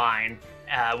at the mine,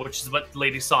 which is what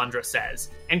Lady Sandra says.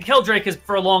 And Keldrake has,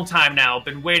 for a long time now,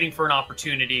 been waiting for an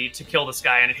opportunity to kill this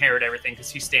guy and inherit everything because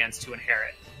he stands to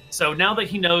inherit. So now that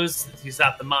he knows that he's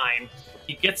at the mine,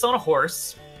 he gets on a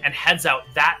horse and heads out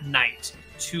that night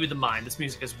to the mine. This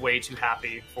music is way too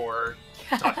happy for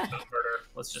talking about murder.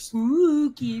 Let's just...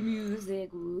 Spooky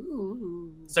music.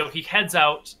 Ooh. So he heads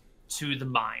out to the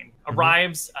mine,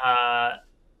 arrives, let's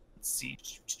see.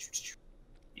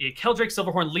 Keldrake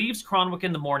Silverhorn leaves Cronwick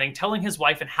in the morning, telling his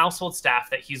wife and household staff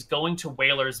that he's going to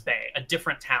Whalers Bay, a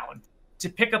different town, to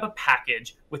pick up a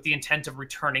package with the intent of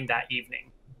returning that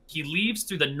evening. He leaves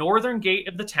through the northern gate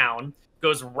of the town,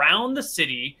 goes round the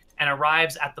city, and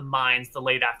arrives at the mines the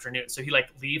late afternoon. So he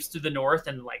leaves through the north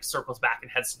and circles back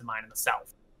and heads to the mine in the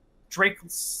south. Drake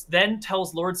then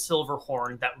tells Lord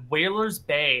Silverhorn that Whalers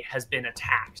Bay has been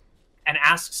attacked and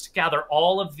asks to gather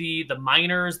all of the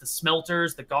miners, the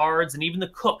smelters, the guards, and even the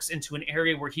cooks into an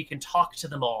area where he can talk to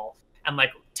them all and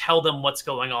tell them what's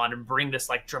going on and bring this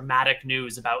dramatic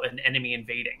news about an enemy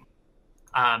invading.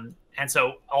 And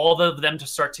so all of them to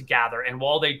start to gather. And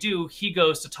while they do, he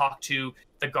goes to talk to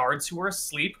the guards who are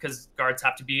asleep, because guards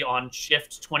have to be on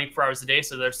shift 24 hours a day.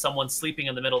 So there's someone sleeping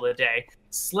in the middle of the day,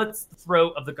 slits the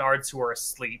throat of the guards who are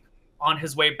asleep. On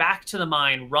his way back to the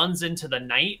mine, runs into the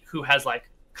knight who has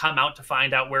come out to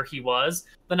find out where he was.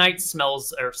 The knight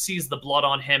smells or sees the blood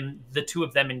on him. The two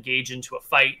of them engage into a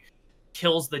fight,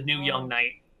 kills the new young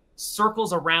knight,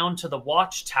 circles around to the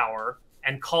watchtower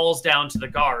and calls down to the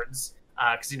guards.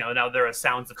 Because, now there are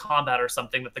sounds of combat or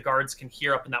something that the guards can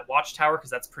hear up in that watchtower, because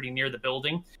that's pretty near the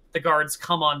building. The guards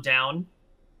come on down.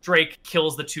 Drake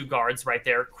kills the two guards right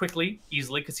there quickly,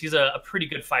 easily, because he's a pretty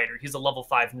good fighter. He's a level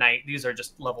 5 knight. These are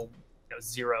just level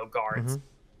 0 guards. Mm-hmm.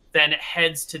 Then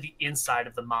heads to the inside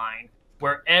of the mine,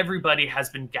 where everybody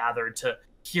has been gathered to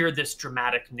hear this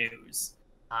dramatic news.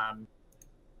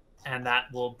 And that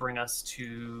will bring us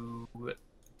to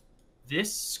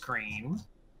this screen.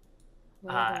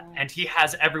 And he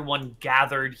has everyone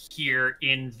gathered here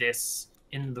in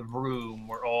the room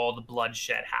where all the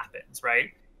bloodshed happens,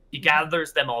 right? He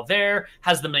gathers them all there,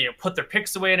 has them put their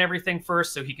picks away and everything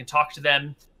first so he can talk to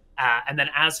them. And then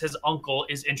as his uncle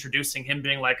is introducing him,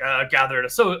 being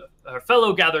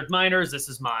fellow gathered miners, this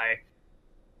is my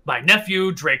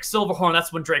nephew, Drake Silverhorn.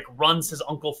 That's when Drake runs his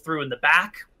uncle through in the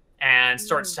back and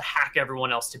starts to hack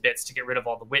everyone else to bits to get rid of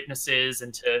all the witnesses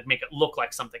and to make it look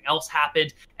like something else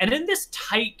happened. And in this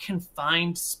tight,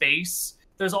 confined space,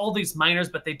 there's all these miners,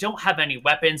 but they don't have any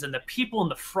weapons, and the people in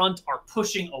the front are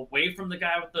pushing away from the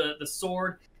guy with the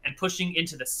sword and pushing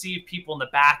into the sea of people in the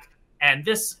back. And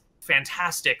this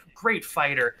fantastic, great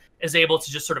fighter is able to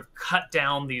just sort of cut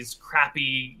down these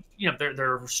crappy,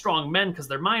 they're strong men because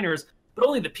they're miners, but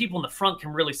only the people in the front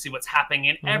can really see what's happening,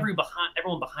 and everyone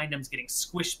behind him is getting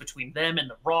squished between them and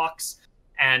the rocks,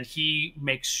 and he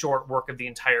makes short work of the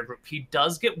entire group. He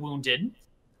does get wounded.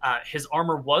 His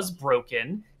armor was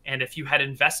broken, and if you had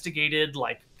investigated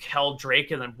Kel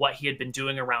Drake and then what he had been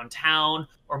doing around town,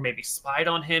 or maybe spied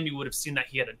on him, you would have seen that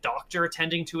he had a doctor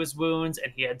attending to his wounds,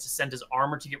 and he had to send his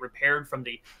armor to get repaired from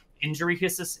the injury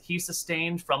he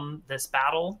sustained from this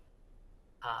battle.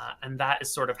 And that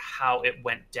is sort of how it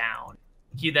went down.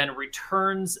 He then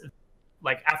returns,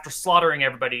 after slaughtering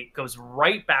everybody, goes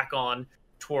right back on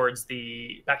towards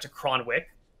back to Cronwick,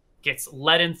 gets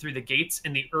let in through the gates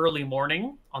in the early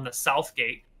morning on the south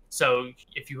gate. So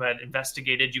if you had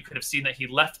investigated, you could have seen that he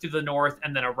left through the north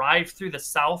and then arrived through the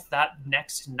south that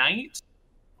next night,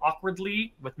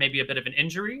 awkwardly, with maybe a bit of an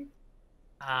injury.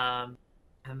 And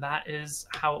that is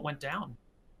how it went down.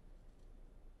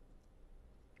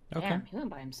 Okay. Damn, he went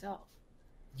by himself.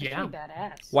 That's Yeah. pretty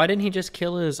badass. Why didn't he just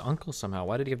kill his uncle somehow?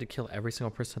 Why did he have to kill every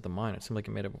single person at the mine? It seemed like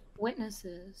it made it...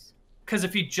 Witnesses. Because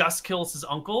if he just kills his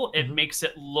uncle, it Mhm. makes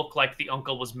it look like the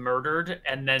uncle was murdered,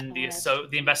 and then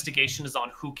the investigation is on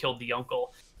who killed the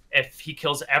uncle. If he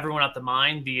kills everyone at the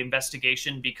mine, the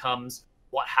investigation becomes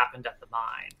what happened at the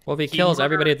mine. Well, if he kills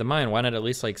everybody at the mine, why not at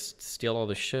least steal all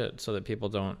the shit so that people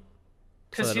don't...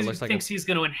 Because he thinks he's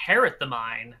going to inherit the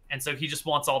mine, and so he just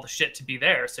wants all the shit to be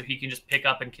there so he can just pick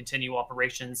up and continue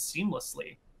operations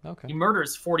seamlessly. Okay. He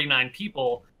murders 49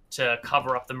 people to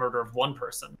cover up the murder of one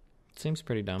person. Seems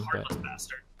pretty dumb, but Heartless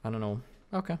bastard. I don't know.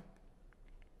 Okay.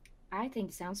 I think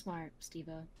it sounds smart,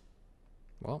 Steve-O.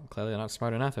 Well, clearly not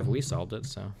smart enough if we solved it,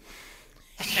 so...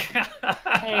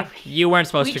 Hey, You weren't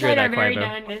supposed we to agree tried our that, very Quavo.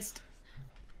 darndest.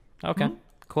 Okay,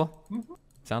 cool.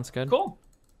 Sounds good. Cool.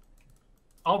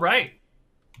 All right.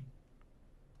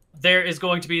 There is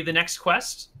going to be the next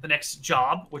quest, the next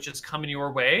job, which is coming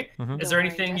your way. Mhm. Is there Don't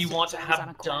worry, anything you Jester want to Joe's on a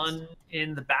have quest. done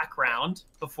in the background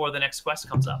before the next quest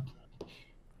comes up?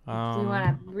 We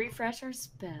want to refresh our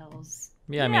spells.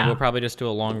 Yeah, I mean, Yeah. we'll probably just do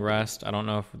a long rest. I don't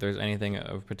know if there's anything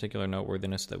of particular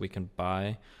noteworthiness that we can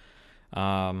buy.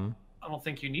 I don't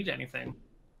think you need anything.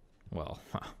 Well,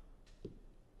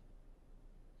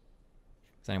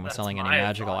 is anyone That's selling any my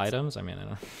magical thoughts. items? I mean, I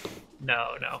don't...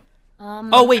 No.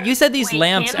 Oh, wait, you said these Wait,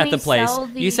 lamps can't at the we place. sell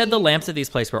You said the the- lamps at these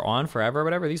place were on forever or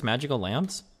whatever. These magical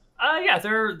lamps? Yeah,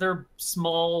 they're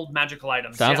small magical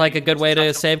items. Sounds Yeah, like a you good can way to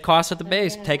just save costs at the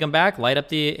base. Yeah. Take them back, light up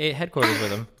the headquarters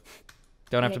with them.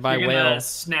 Don't have to buy You're gonna whale.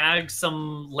 snag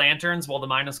some lanterns while the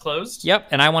mine is closed. Yep,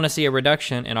 and I want to see a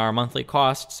reduction in our monthly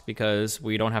costs because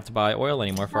we don't have to buy oil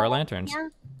anymore for our lanterns. Yeah.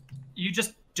 You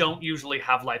just don't usually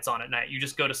have lights on at night. You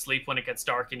just go to sleep when it gets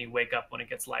dark and you wake up when it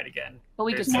gets light again. But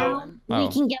we could There's sell no- them. Oh.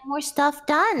 We can get more stuff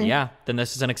done. Yeah, then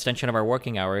this is an extension of our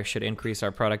working hours. Should increase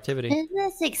our productivity.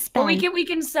 Business But expense. we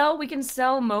can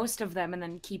sell most of them and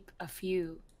then keep a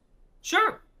few.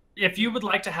 Sure. If you would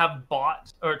like to have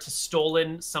bought or to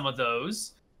stolen some of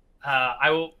those, I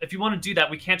will. If you want to do that,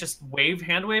 we can't just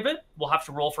hand wave it. We'll have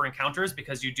to roll for encounters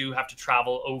because you do have to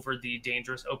travel over the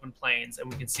dangerous open plains, and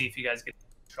we can see if you guys get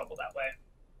in trouble that way.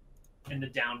 In the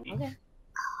down week. Okay.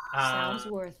 Uh, Sounds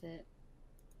worth it.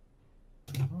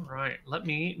 All right, let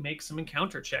me make some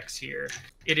encounter checks here.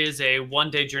 It is a 1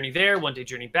 day journey there, 1 day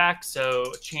journey back, so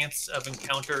a chance of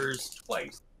encounters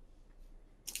twice.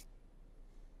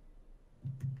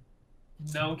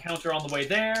 No encounter on the way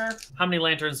there. How many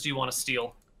lanterns do you want to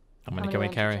steal? How many can we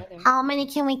carry? How many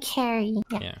can we carry?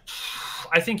 Yeah. Yeah,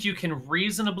 I think you can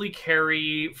reasonably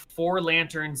carry 4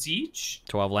 lanterns each.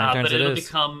 12 lanterns But it it'll is.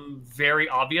 become very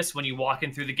obvious when you walk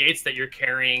in through the gates that you're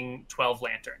carrying 12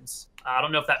 lanterns. I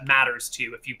don't know if that matters to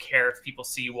you, if you care if people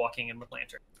see you walking in with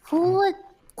lanterns. Who would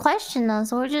question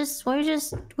us? We're That's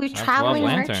traveling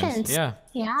 12 lanterns. merchants. Yeah.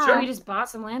 Yeah. Sure, we just bought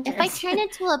some lanterns. If I turn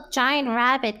into a giant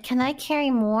rabbit, can I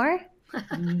carry more?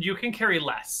 You can carry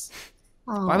less.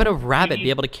 Oh. Why would a rabbit be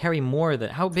able to carry more than...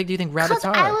 How big do you think rabbits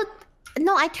Because are? I would.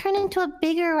 No, I turn into a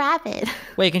bigger rabbit.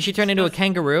 Wait, can she turn into a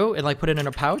kangaroo and like put it in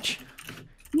her pouch?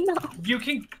 No. You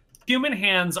can. Human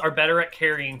hands are better at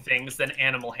carrying things than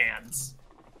animal hands.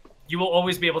 You will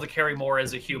always be able to carry more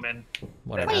as a human.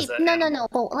 Whatever. As Wait, a no, animal.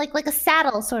 But like a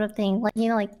saddle sort of thing. Like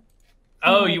like.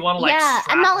 Oh, you want to like yeah,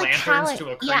 strap I'm not like lanterns to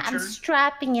a creature? Yeah, I'm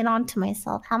strapping it onto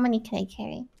myself. How many can I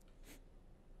carry?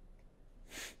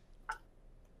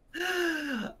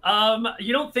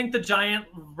 You don't think the giant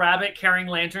rabbit carrying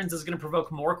lanterns is going to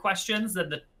provoke more questions than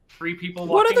the 3 people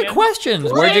What walking are the in?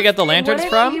 questions? Where'd you get the lanterns if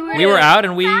from? you were We were to- out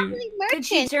and we... Traveling Could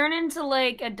she merchant. turn into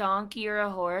like a donkey or a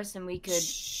horse and we could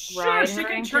Sure, ride she her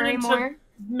can and turn carry into more?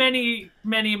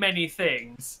 many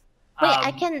things. Wait, I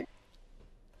Um, can.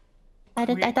 I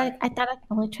thought I could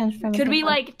only transform. Could into we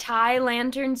one. like tie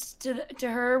lanterns to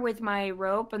her with my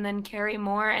rope and then carry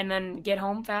more and then get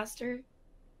home faster?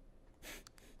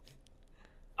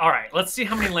 All right, let's see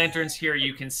how many lanterns here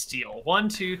you can steal. 1,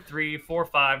 2, 3, 4,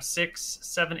 5, 6,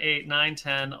 7, 8, 9,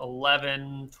 10,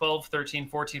 11, 12, 13,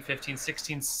 14, 15,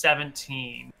 16,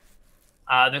 17.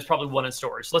 There's probably 1 in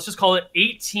storage. Let's just call it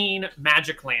 18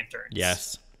 magic lanterns.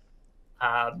 Yes.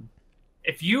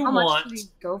 If you How want... much do we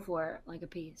go for, like a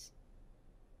piece?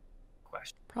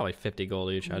 Question. Probably 50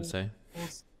 gold each, I'd say.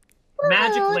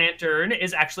 Magic What? lantern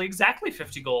is actually exactly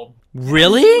 50 gold.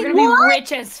 Really? We're gonna What? be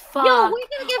rich as fuck. Yo, we're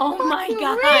gonna get Oh my fucking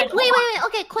God. rich. Wait.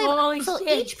 Okay, quick. Holy so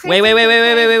shit. each person Wait. can carry 4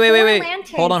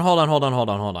 lanterns.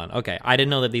 Hold on. Okay, I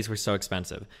didn't know that these were so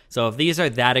expensive. So if these are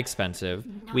that expensive,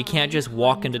 we can't just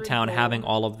walk into town 100 having gold.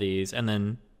 all of these and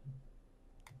then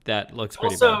that looks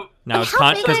pretty Also, bad. Now But it's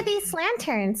how big because are these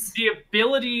lanterns? The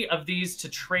ability of these to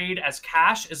trade as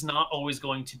cash is not always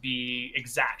going to be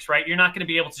exact, right? You're not going to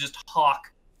be able to just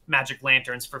hawk magic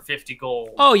lanterns for 50 gold.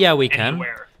 Oh yeah, we can.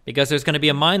 anywhere. Because there's going to be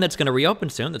a mine that's going to reopen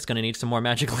soon that's going to need some more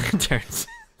magic lanterns.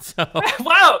 So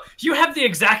Wow, you have the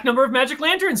exact number of magic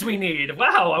lanterns we need.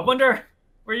 Wow, I wonder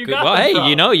where you got well, them hey, from.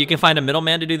 you know, you can find a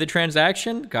middleman to do the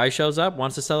transaction. Guy shows up,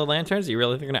 wants to sell the lanterns. You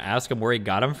really think they're going to ask him where he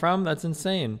got them from? That's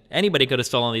insane. Anybody could have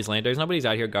stolen these lanterns. Nobody's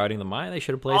out here guarding the mine. They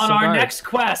should have placed On some our guards. next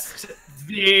quest,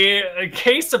 the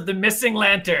case of the missing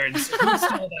lanterns. Who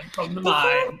stole them from the We mine?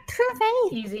 can't prove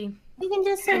anything. Easy. We can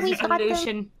just say we got them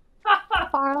Solution.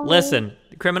 far away. Listen,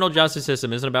 the criminal justice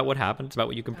system isn't about what happened. It's about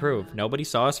what you can prove. Nobody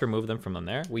saw us remove them from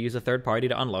there. We use a third party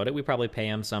to unload it. We probably pay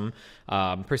him some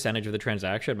percentage of the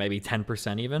transaction, maybe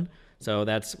 10% even. So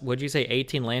that's, would you say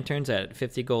 18 lanterns at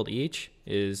 50 gold each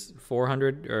is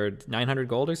 400 or 900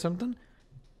 gold or something?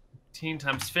 15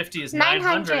 times 50 is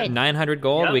 900. 900. 900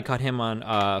 gold. Yep. We caught him on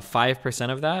 5%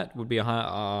 of that. Would be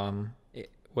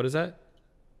what is that?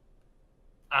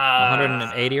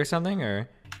 180 or something, or?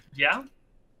 Yeah.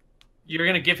 You're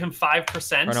gonna give him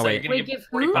 5%. Or no, so wait. you're gonna Wait, give give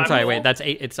who? 45 I'm sorry. gold. Wait, that's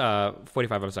 8. It's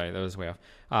 45. I'm sorry, that was way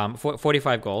off.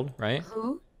 45 gold, right?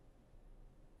 Who?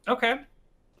 Okay.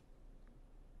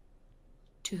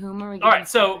 To whom are we? All right,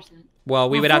 so- 5%? Well,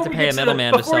 we would have to Before we pay a get to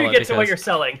middleman the- to sell Before you it get to what because you're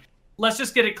selling, let's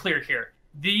just get it clear here.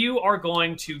 You are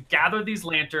going to gather these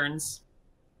lanterns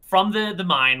from the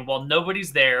mine while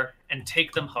nobody's there and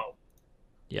take them home.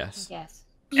 yes. Yes.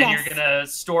 And Yes. you're gonna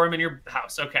store them in your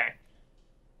house. Okay.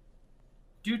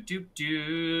 Do.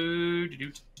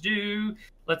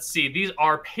 Let's see. These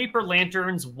are paper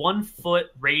lanterns, 1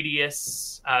 foot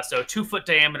radius, so 2 foot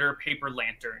diameter paper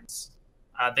lanterns.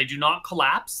 They do not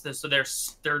collapse, so they're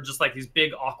just like these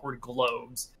big awkward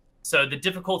globes. So the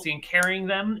difficulty in carrying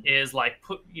them is like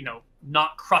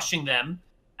not crushing them,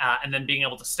 and then being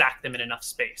able to stack them in enough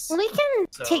space. We can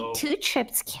So- take 2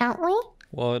 trips, can't we?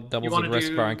 Well, it doubles wanna the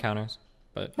risk for our do- encounters.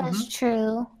 But That's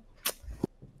true.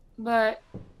 But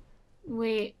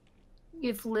wait,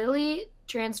 if Lily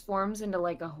transforms into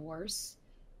like a horse,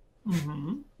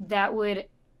 Mm-hmm. that would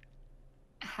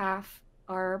half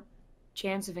our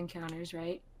chance of encounters,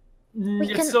 right?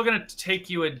 It's can- still going to take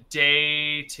you a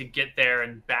day to get there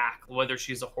and back, whether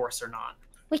she's a horse or not.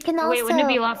 We can also. Wait, wouldn't it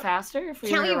be a lot faster if we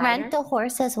Can were we a rent rider? the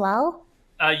horse as well?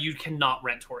 You cannot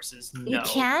rent horses. No. You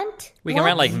can't. we can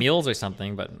rent What? like mules or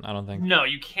something, but I don't think. No,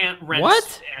 you can't rent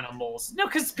What? animals. No,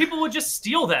 because people would just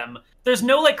steal them. There's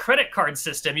no like credit card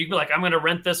system. You'd be like, I'm going to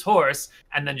rent this horse,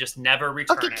 and then just never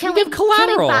return Okay, it. can give we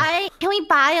collateral. Can we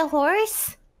buy a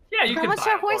horse? Yeah, you How can much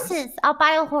buy are a horse. horses? I'll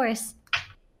buy a horse.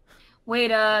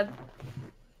 Wait,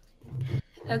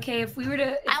 okay, if we were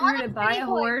to want a buy pretty a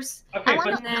horse. horse, Okay, I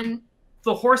wanna- but and then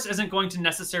the horse isn't going to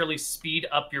necessarily speed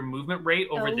up your movement rate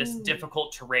over this Oh.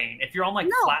 difficult terrain. If you're on like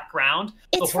No. flat ground,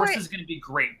 the It's horse for- is going to be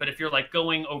great. But if you're like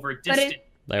going over it- distance,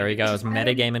 There he goes.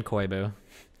 Metagame in Koibu.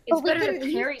 it's But we better to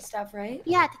can- carry stuff, right?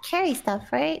 Yeah, to carry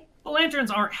stuff, right? the lanterns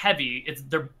aren't heavy.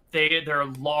 They're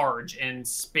large and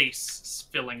space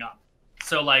filling up.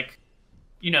 So like,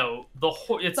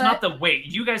 it's But- not the weight.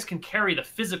 You guys can carry the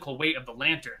physical weight of the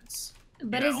lanterns.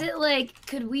 But You is know? it like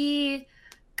could we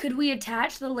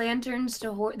attach the lanterns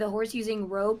to the horse using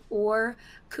rope, or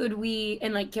could we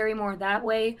like carry more that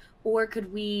way, or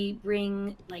could we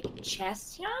bring like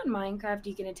chests? You know, in Minecraft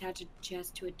you can attach a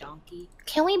chest to a donkey.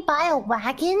 Can we buy a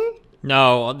wagon?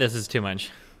 No, this is too much.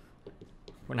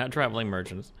 We're not traveling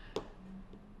merchants.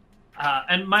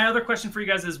 And my other question for you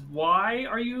guys is, why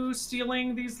are you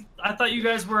stealing these? I thought you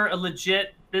guys were a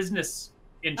legit business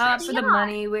interest. For the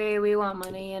money, we want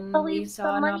money, and But we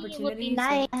saw an the money would opportunity. be so-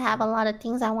 nice. I have a lot of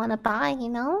things I want to buy,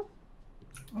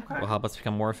 Okay. Will help us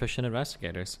become more efficient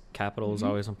investigators. Capital is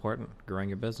always important. Growing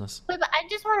your business. Wait, but I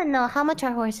just want to know how much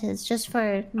are horses, just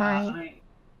for my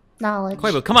knowledge.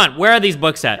 Koibu, come on. Where are these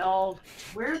books at?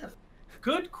 Where the?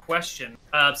 Good question.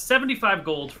 75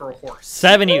 gold for a horse.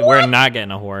 70. We're not getting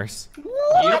a horse.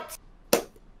 What?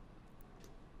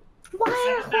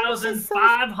 Why are horses so...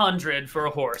 7,500 for a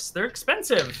horse. They're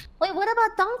expensive. Wait, what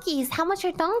about donkeys? How much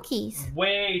are donkeys?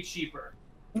 Way cheaper.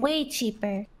 Way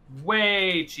cheaper.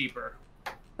 Way cheaper.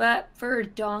 But for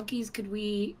donkeys, could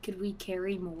we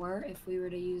carry more if we were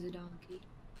to use a donkey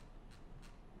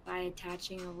by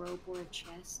attaching a rope or a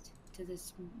chest to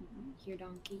this here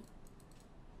donkey?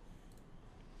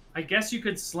 I guess you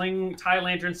could tie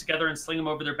lanterns together and sling them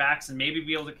over their backs and maybe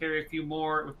be able to carry a few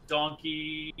more with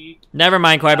donkey. Never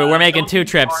mind, Koibu. We're making 2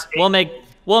 donkeys trips. are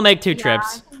We'll make 2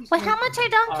 trips. Wait, how much are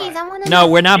donkeys? I want to No,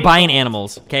 know. we're not buying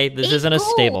animals. Okay, this 8 isn't a gold.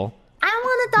 stable. I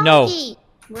want a No. donkey.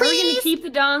 Where are we Please. gonna keep the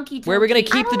donkey? Where are we gonna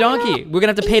Toki? keep the I don't donkey? We're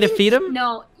gonna have to pay to feed him.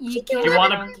 No, you She can can't. You have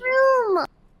wanna- a live in donkey. my room.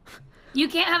 You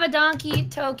can't have a donkey,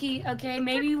 Toki. Okay,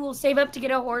 maybe we'll save up to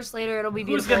get a horse later. It'll be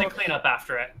Who's beautiful. going to clean up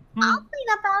after it? I'll clean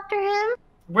up after him.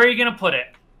 Where are you going to put it?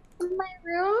 In my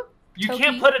room. You Toki,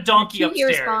 can't put a donkey you're too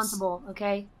upstairs. irresponsible.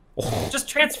 Okay. Just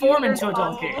transform into a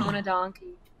Irresponsible donkey. On a donkey.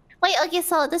 Wait, okay,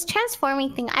 so this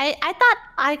transforming thing, I thought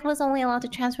I was only allowed to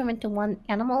transform into one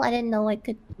animal. I didn't know I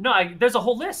could. No, there's a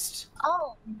whole list.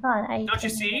 Oh, my God. Don't you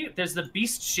see? There's the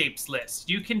beast shapes list.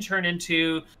 You can turn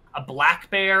into a black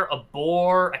bear, a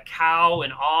boar, a cow,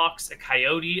 an ox, a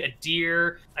coyote, a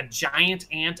deer, a giant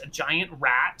ant, a giant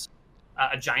rat,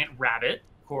 a giant rabbit,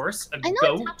 of course, a I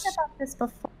know goat. I talked about this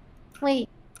before. Wait,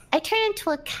 I turn into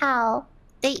a cow.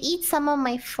 They eat some of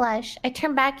my flesh. I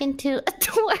turn back into a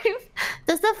dwarf.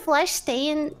 Does the flesh stay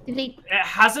in? It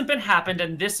hasn't been happened,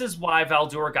 and this is why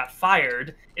Valdur got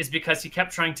fired, is because he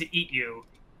kept trying to eat you,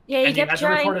 Yeah, you and you kept had to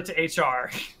report trying. it to HR.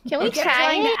 Can we He kept try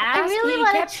trying to it? I ask, really he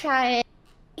want kept- to try it.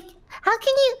 How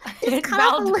can you just cut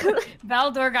off a little?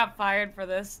 Valdor got fired for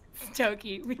this.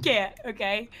 Toki, we can't.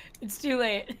 Okay, it's too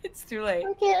late. It's too late.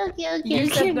 Okay. You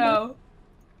said no.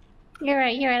 You're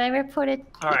right. I reported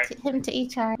All right. him to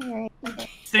HR. You're right. Okay.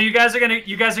 So you guys are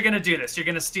gonna do this. You're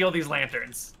gonna steal these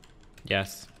lanterns.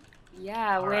 Yes.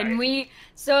 Yeah, All when right.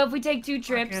 so if we take 2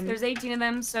 trips, Fucking- there's 18 of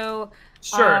them, so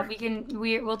Sure.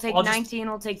 we'll take I'll just- 19,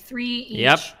 we'll take 3 each,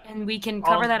 Yep. and we can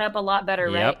cover I'll- that up a lot better,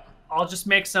 right? Yep. I'll just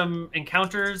make some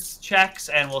encounters checks,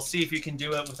 and we'll see if you can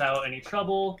do it without any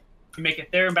trouble. You make it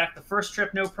there and back the first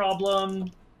trip, no problem.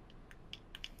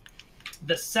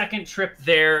 The second trip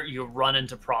there, you run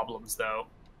into problems, though.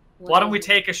 Why don't we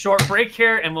take a short break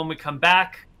here, and when we come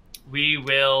back, we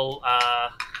will...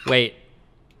 Wait.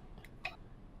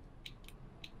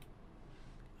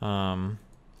 Oh.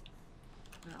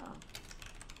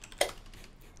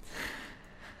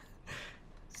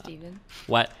 Steven?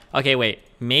 What? Okay, wait.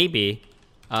 Maybe.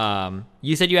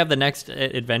 You said you have the next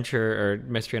adventure or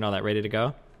mystery and all that ready to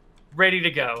go? ready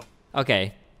to go.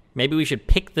 Okay. Maybe we should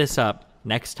pick this up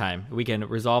next time. We can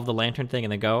resolve the lantern thing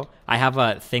and then go. I have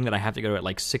a thing that I have to go to at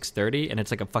like 6:30, and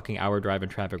it's like a fucking hour drive in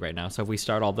traffic right now. So if we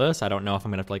start all this, I don't know if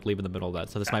I'm gonna have to like leave in the middle of that.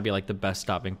 So this might be like the best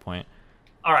stopping point.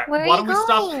 All right. Where why are you don't we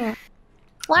stop? going?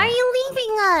 Why are you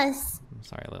leaving us? I'm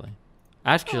sorry, Lily.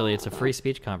 Actually, it's a free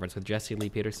speech conference with Jesse Lee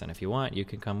Peterson. If you want, you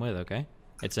can come with. Okay.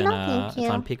 It's in No, thank it's you.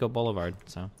 on Pico Boulevard.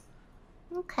 So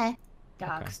Okay.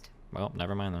 Doxed. well,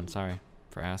 never mind then. Sorry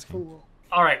for asking. Fool.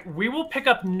 All right. We will pick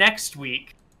up next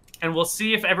week, and we'll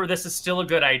see if ever this is still a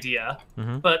good idea.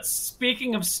 Mhm. But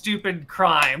speaking of stupid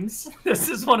crimes, this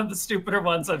is one of the stupider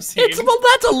ones I've seen. Well,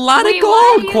 that's a lot Wait, of why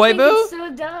gold, do you think Koibu. it's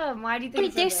so dumb? Why do you think Wait,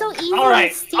 it's they're so dumb? easy All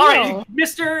right, to steal. all right,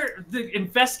 Mr. The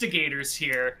investigators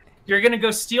here. You're gonna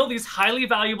go steal these highly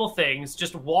valuable things,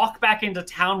 just walk back into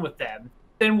town with them.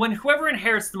 Then when whoever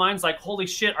inherits the mine's like, holy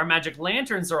shit, our magic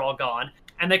lanterns are all gone,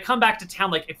 and they come back to town,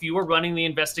 like if you were running the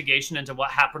investigation into what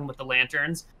happened with the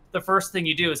lanterns, the first thing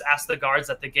you do is ask the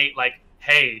guards at the gate, like,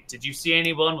 hey, did you see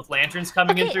anyone with lanterns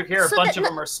coming in Okay, through here? A so bunch the- of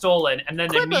them are stolen, and then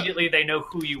Quick, immediately they know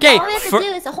who you Okay, All we are. have for- to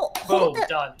do is hold Boom, the,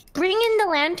 done. bring in the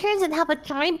lanterns and have a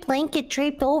giant blanket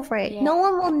draped over it. Yeah. No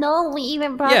one will know we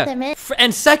even brought Yeah. them in.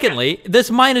 And secondly, this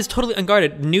mine is totally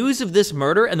unguarded. News of this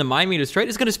murder and the mine being destroyed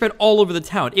is going to spread all over the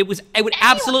town. It would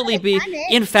absolutely be. would've done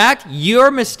it. In fact,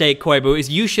 your mistake, Koibu, is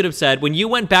you should have said when you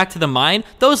went back to the mine,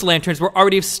 those lanterns were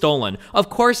already stolen. Of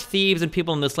course, thieves and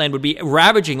people in this land would be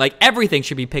ravaging. Like everything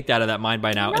should be picked out of that mine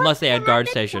by now, You know unless they had what's guard gonna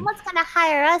happen? station. Someone's gonna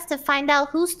hire us to find out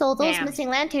who stole those Damn. missing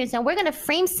lanterns, and we're gonna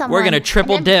frame someone. gonna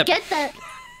triple and then dip. Get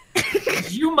the.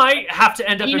 You might have to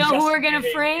end up You know who we're gonna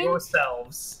investigating frame?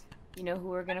 yourselves. You know who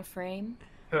we're gonna frame?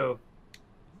 Who?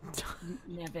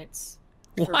 Nevitz.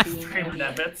 What? For being Frame an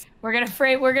idiot. Nevitz. We're gonna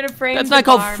frame. That's the not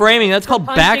called bar- framing, that's for called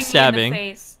punching me in the backstabbing.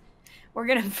 face. We're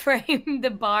gonna frame the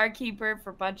barkeeper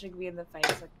for punching me in the face.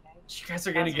 Okay. You guys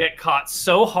are gonna get caught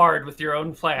so hard with your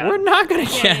own plan. We're not going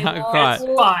to Okay, get well, caught.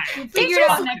 we'll- Fine. We'll They're figure it out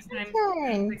just next time.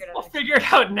 lanterns. Figure it out We'll next figure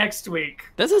it out next week.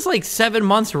 This is like 7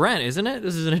 months' rent, isn't it?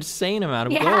 This is an insane amount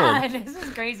of Yeah, gold. this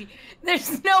is crazy.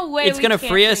 There's no way It's we going to can't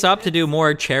free us make up to this. do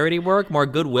more charity work, more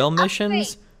goodwill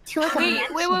missions. To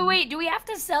a Wait. Do we have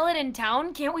to sell it in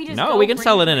town? Can't we just No, go we can bring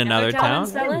sell it it to in another and town.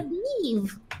 sell it?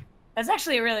 Leave. That's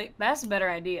actually that's a better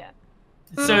idea.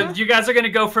 So you guys are gonna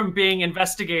go from being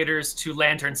investigators to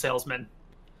lantern salesmen.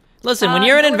 Listen, when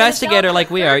you're an No, we're gonna investigator sell like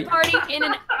to we third are, party in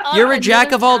you're a jack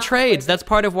another of all town. trades. That's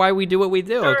part of why we do what we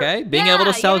do, Sure. okay? Being able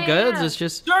to sell Yeah, goods yeah. is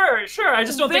just... Sure. I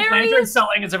just don't think Very- lantern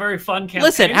selling is a very fun campaign.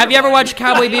 Listen, have you ever to run. watched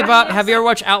Cowboy Bebop? Have you ever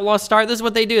watched Outlaw Star? This is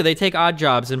what they do. They take odd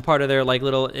jobs and part of their like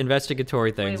little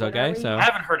investigatory things, what okay? are we? So I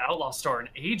haven't heard Outlaw Star in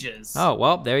ages. oh,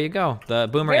 well, there you go. The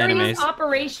boomer Various animes.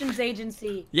 operations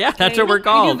agency. Yeah, that's Okay, what we're We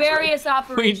called. do various We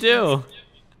operations. do.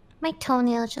 My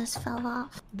toenail just fell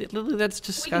off. Lily, that's We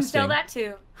disgusting. can sell that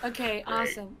too. Okay,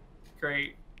 awesome.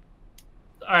 Great.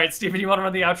 All right, Steven, you want to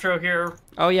run the outro here?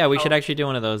 Oh yeah, we should Oh. actually do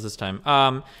one of those this time.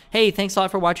 Hey, thanks a lot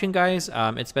for watching, guys.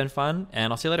 It's been fun,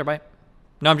 and I'll see you later. Bye.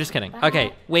 No, I'm just kidding. Bye.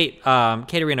 Okay, wait.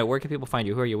 Katerina, where can people find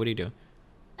you? Who are you? What do you do?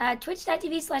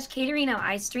 Twitch.tv/Caterino.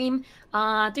 I stream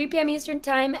 3 p.m. Eastern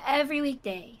time every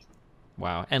weekday.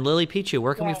 Wow. And Lily Pichu,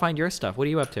 where can we find your stuff? What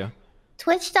are you up to?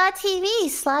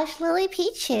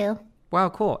 Twitch.tv/LilyPichu. Wow,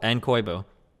 cool. And Koibu.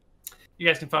 You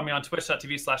guys can find me on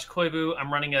twitch.tv/Koibu.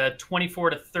 I'm running a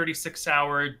 24 to 36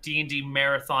 hour D&D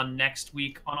marathon next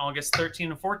week on August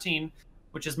 13 and 14,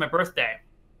 which is my birthday.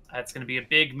 It's going to be a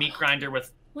big meat grinder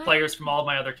with What? players from all of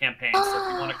my other campaigns. So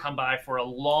if you want to come by for a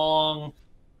long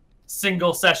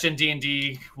single session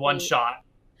D&D one Wait. shot,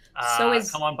 So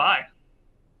come on by.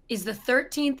 Is the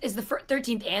 13th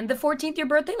 13th and the 14th your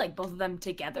birthday? Like both of them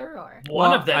together, or?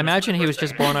 One Well, of them. I is imagine my he was birthday.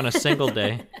 just born on a single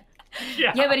day.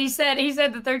 Yeah, Yeah, but he said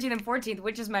the 13th and 14th,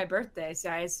 which is my birthday. So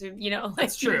I assume, like,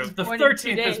 that's he true. was The born in 2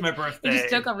 13th days. is my It birthday. just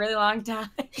took a really long time.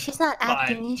 She's not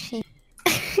acting, is she?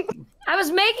 I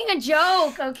was making a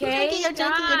joke, okay? You're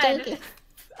joking, God. you're joking.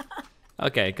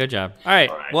 Okay, good job. All right.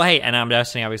 All right. Well, hey, and I'm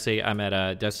Destiny. Obviously, I'm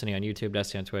at Destiny on YouTube,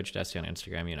 Destiny on Twitch, Destiny on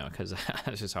Instagram. Because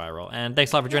that's just how I roll. And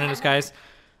thanks a lot for joining us, guys.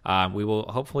 We will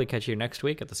hopefully catch you next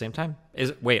week at the same time.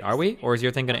 Wait, are we? Or is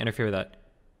your thing going to interfere with that?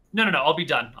 No. I'll be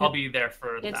done. I'll be there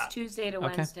for It's that. Tuesday to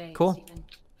Okay, Wednesday. cool. Steven.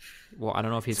 Well, I don't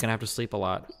know if he's going to have to sleep a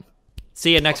lot.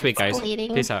 See you next week, guys.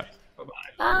 Bleeding. Peace out. Bye-bye.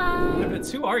 Bye.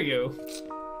 Nibbits, who are you?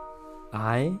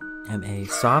 I am a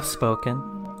soft-spoken,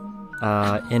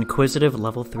 inquisitive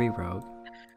level 3 rogue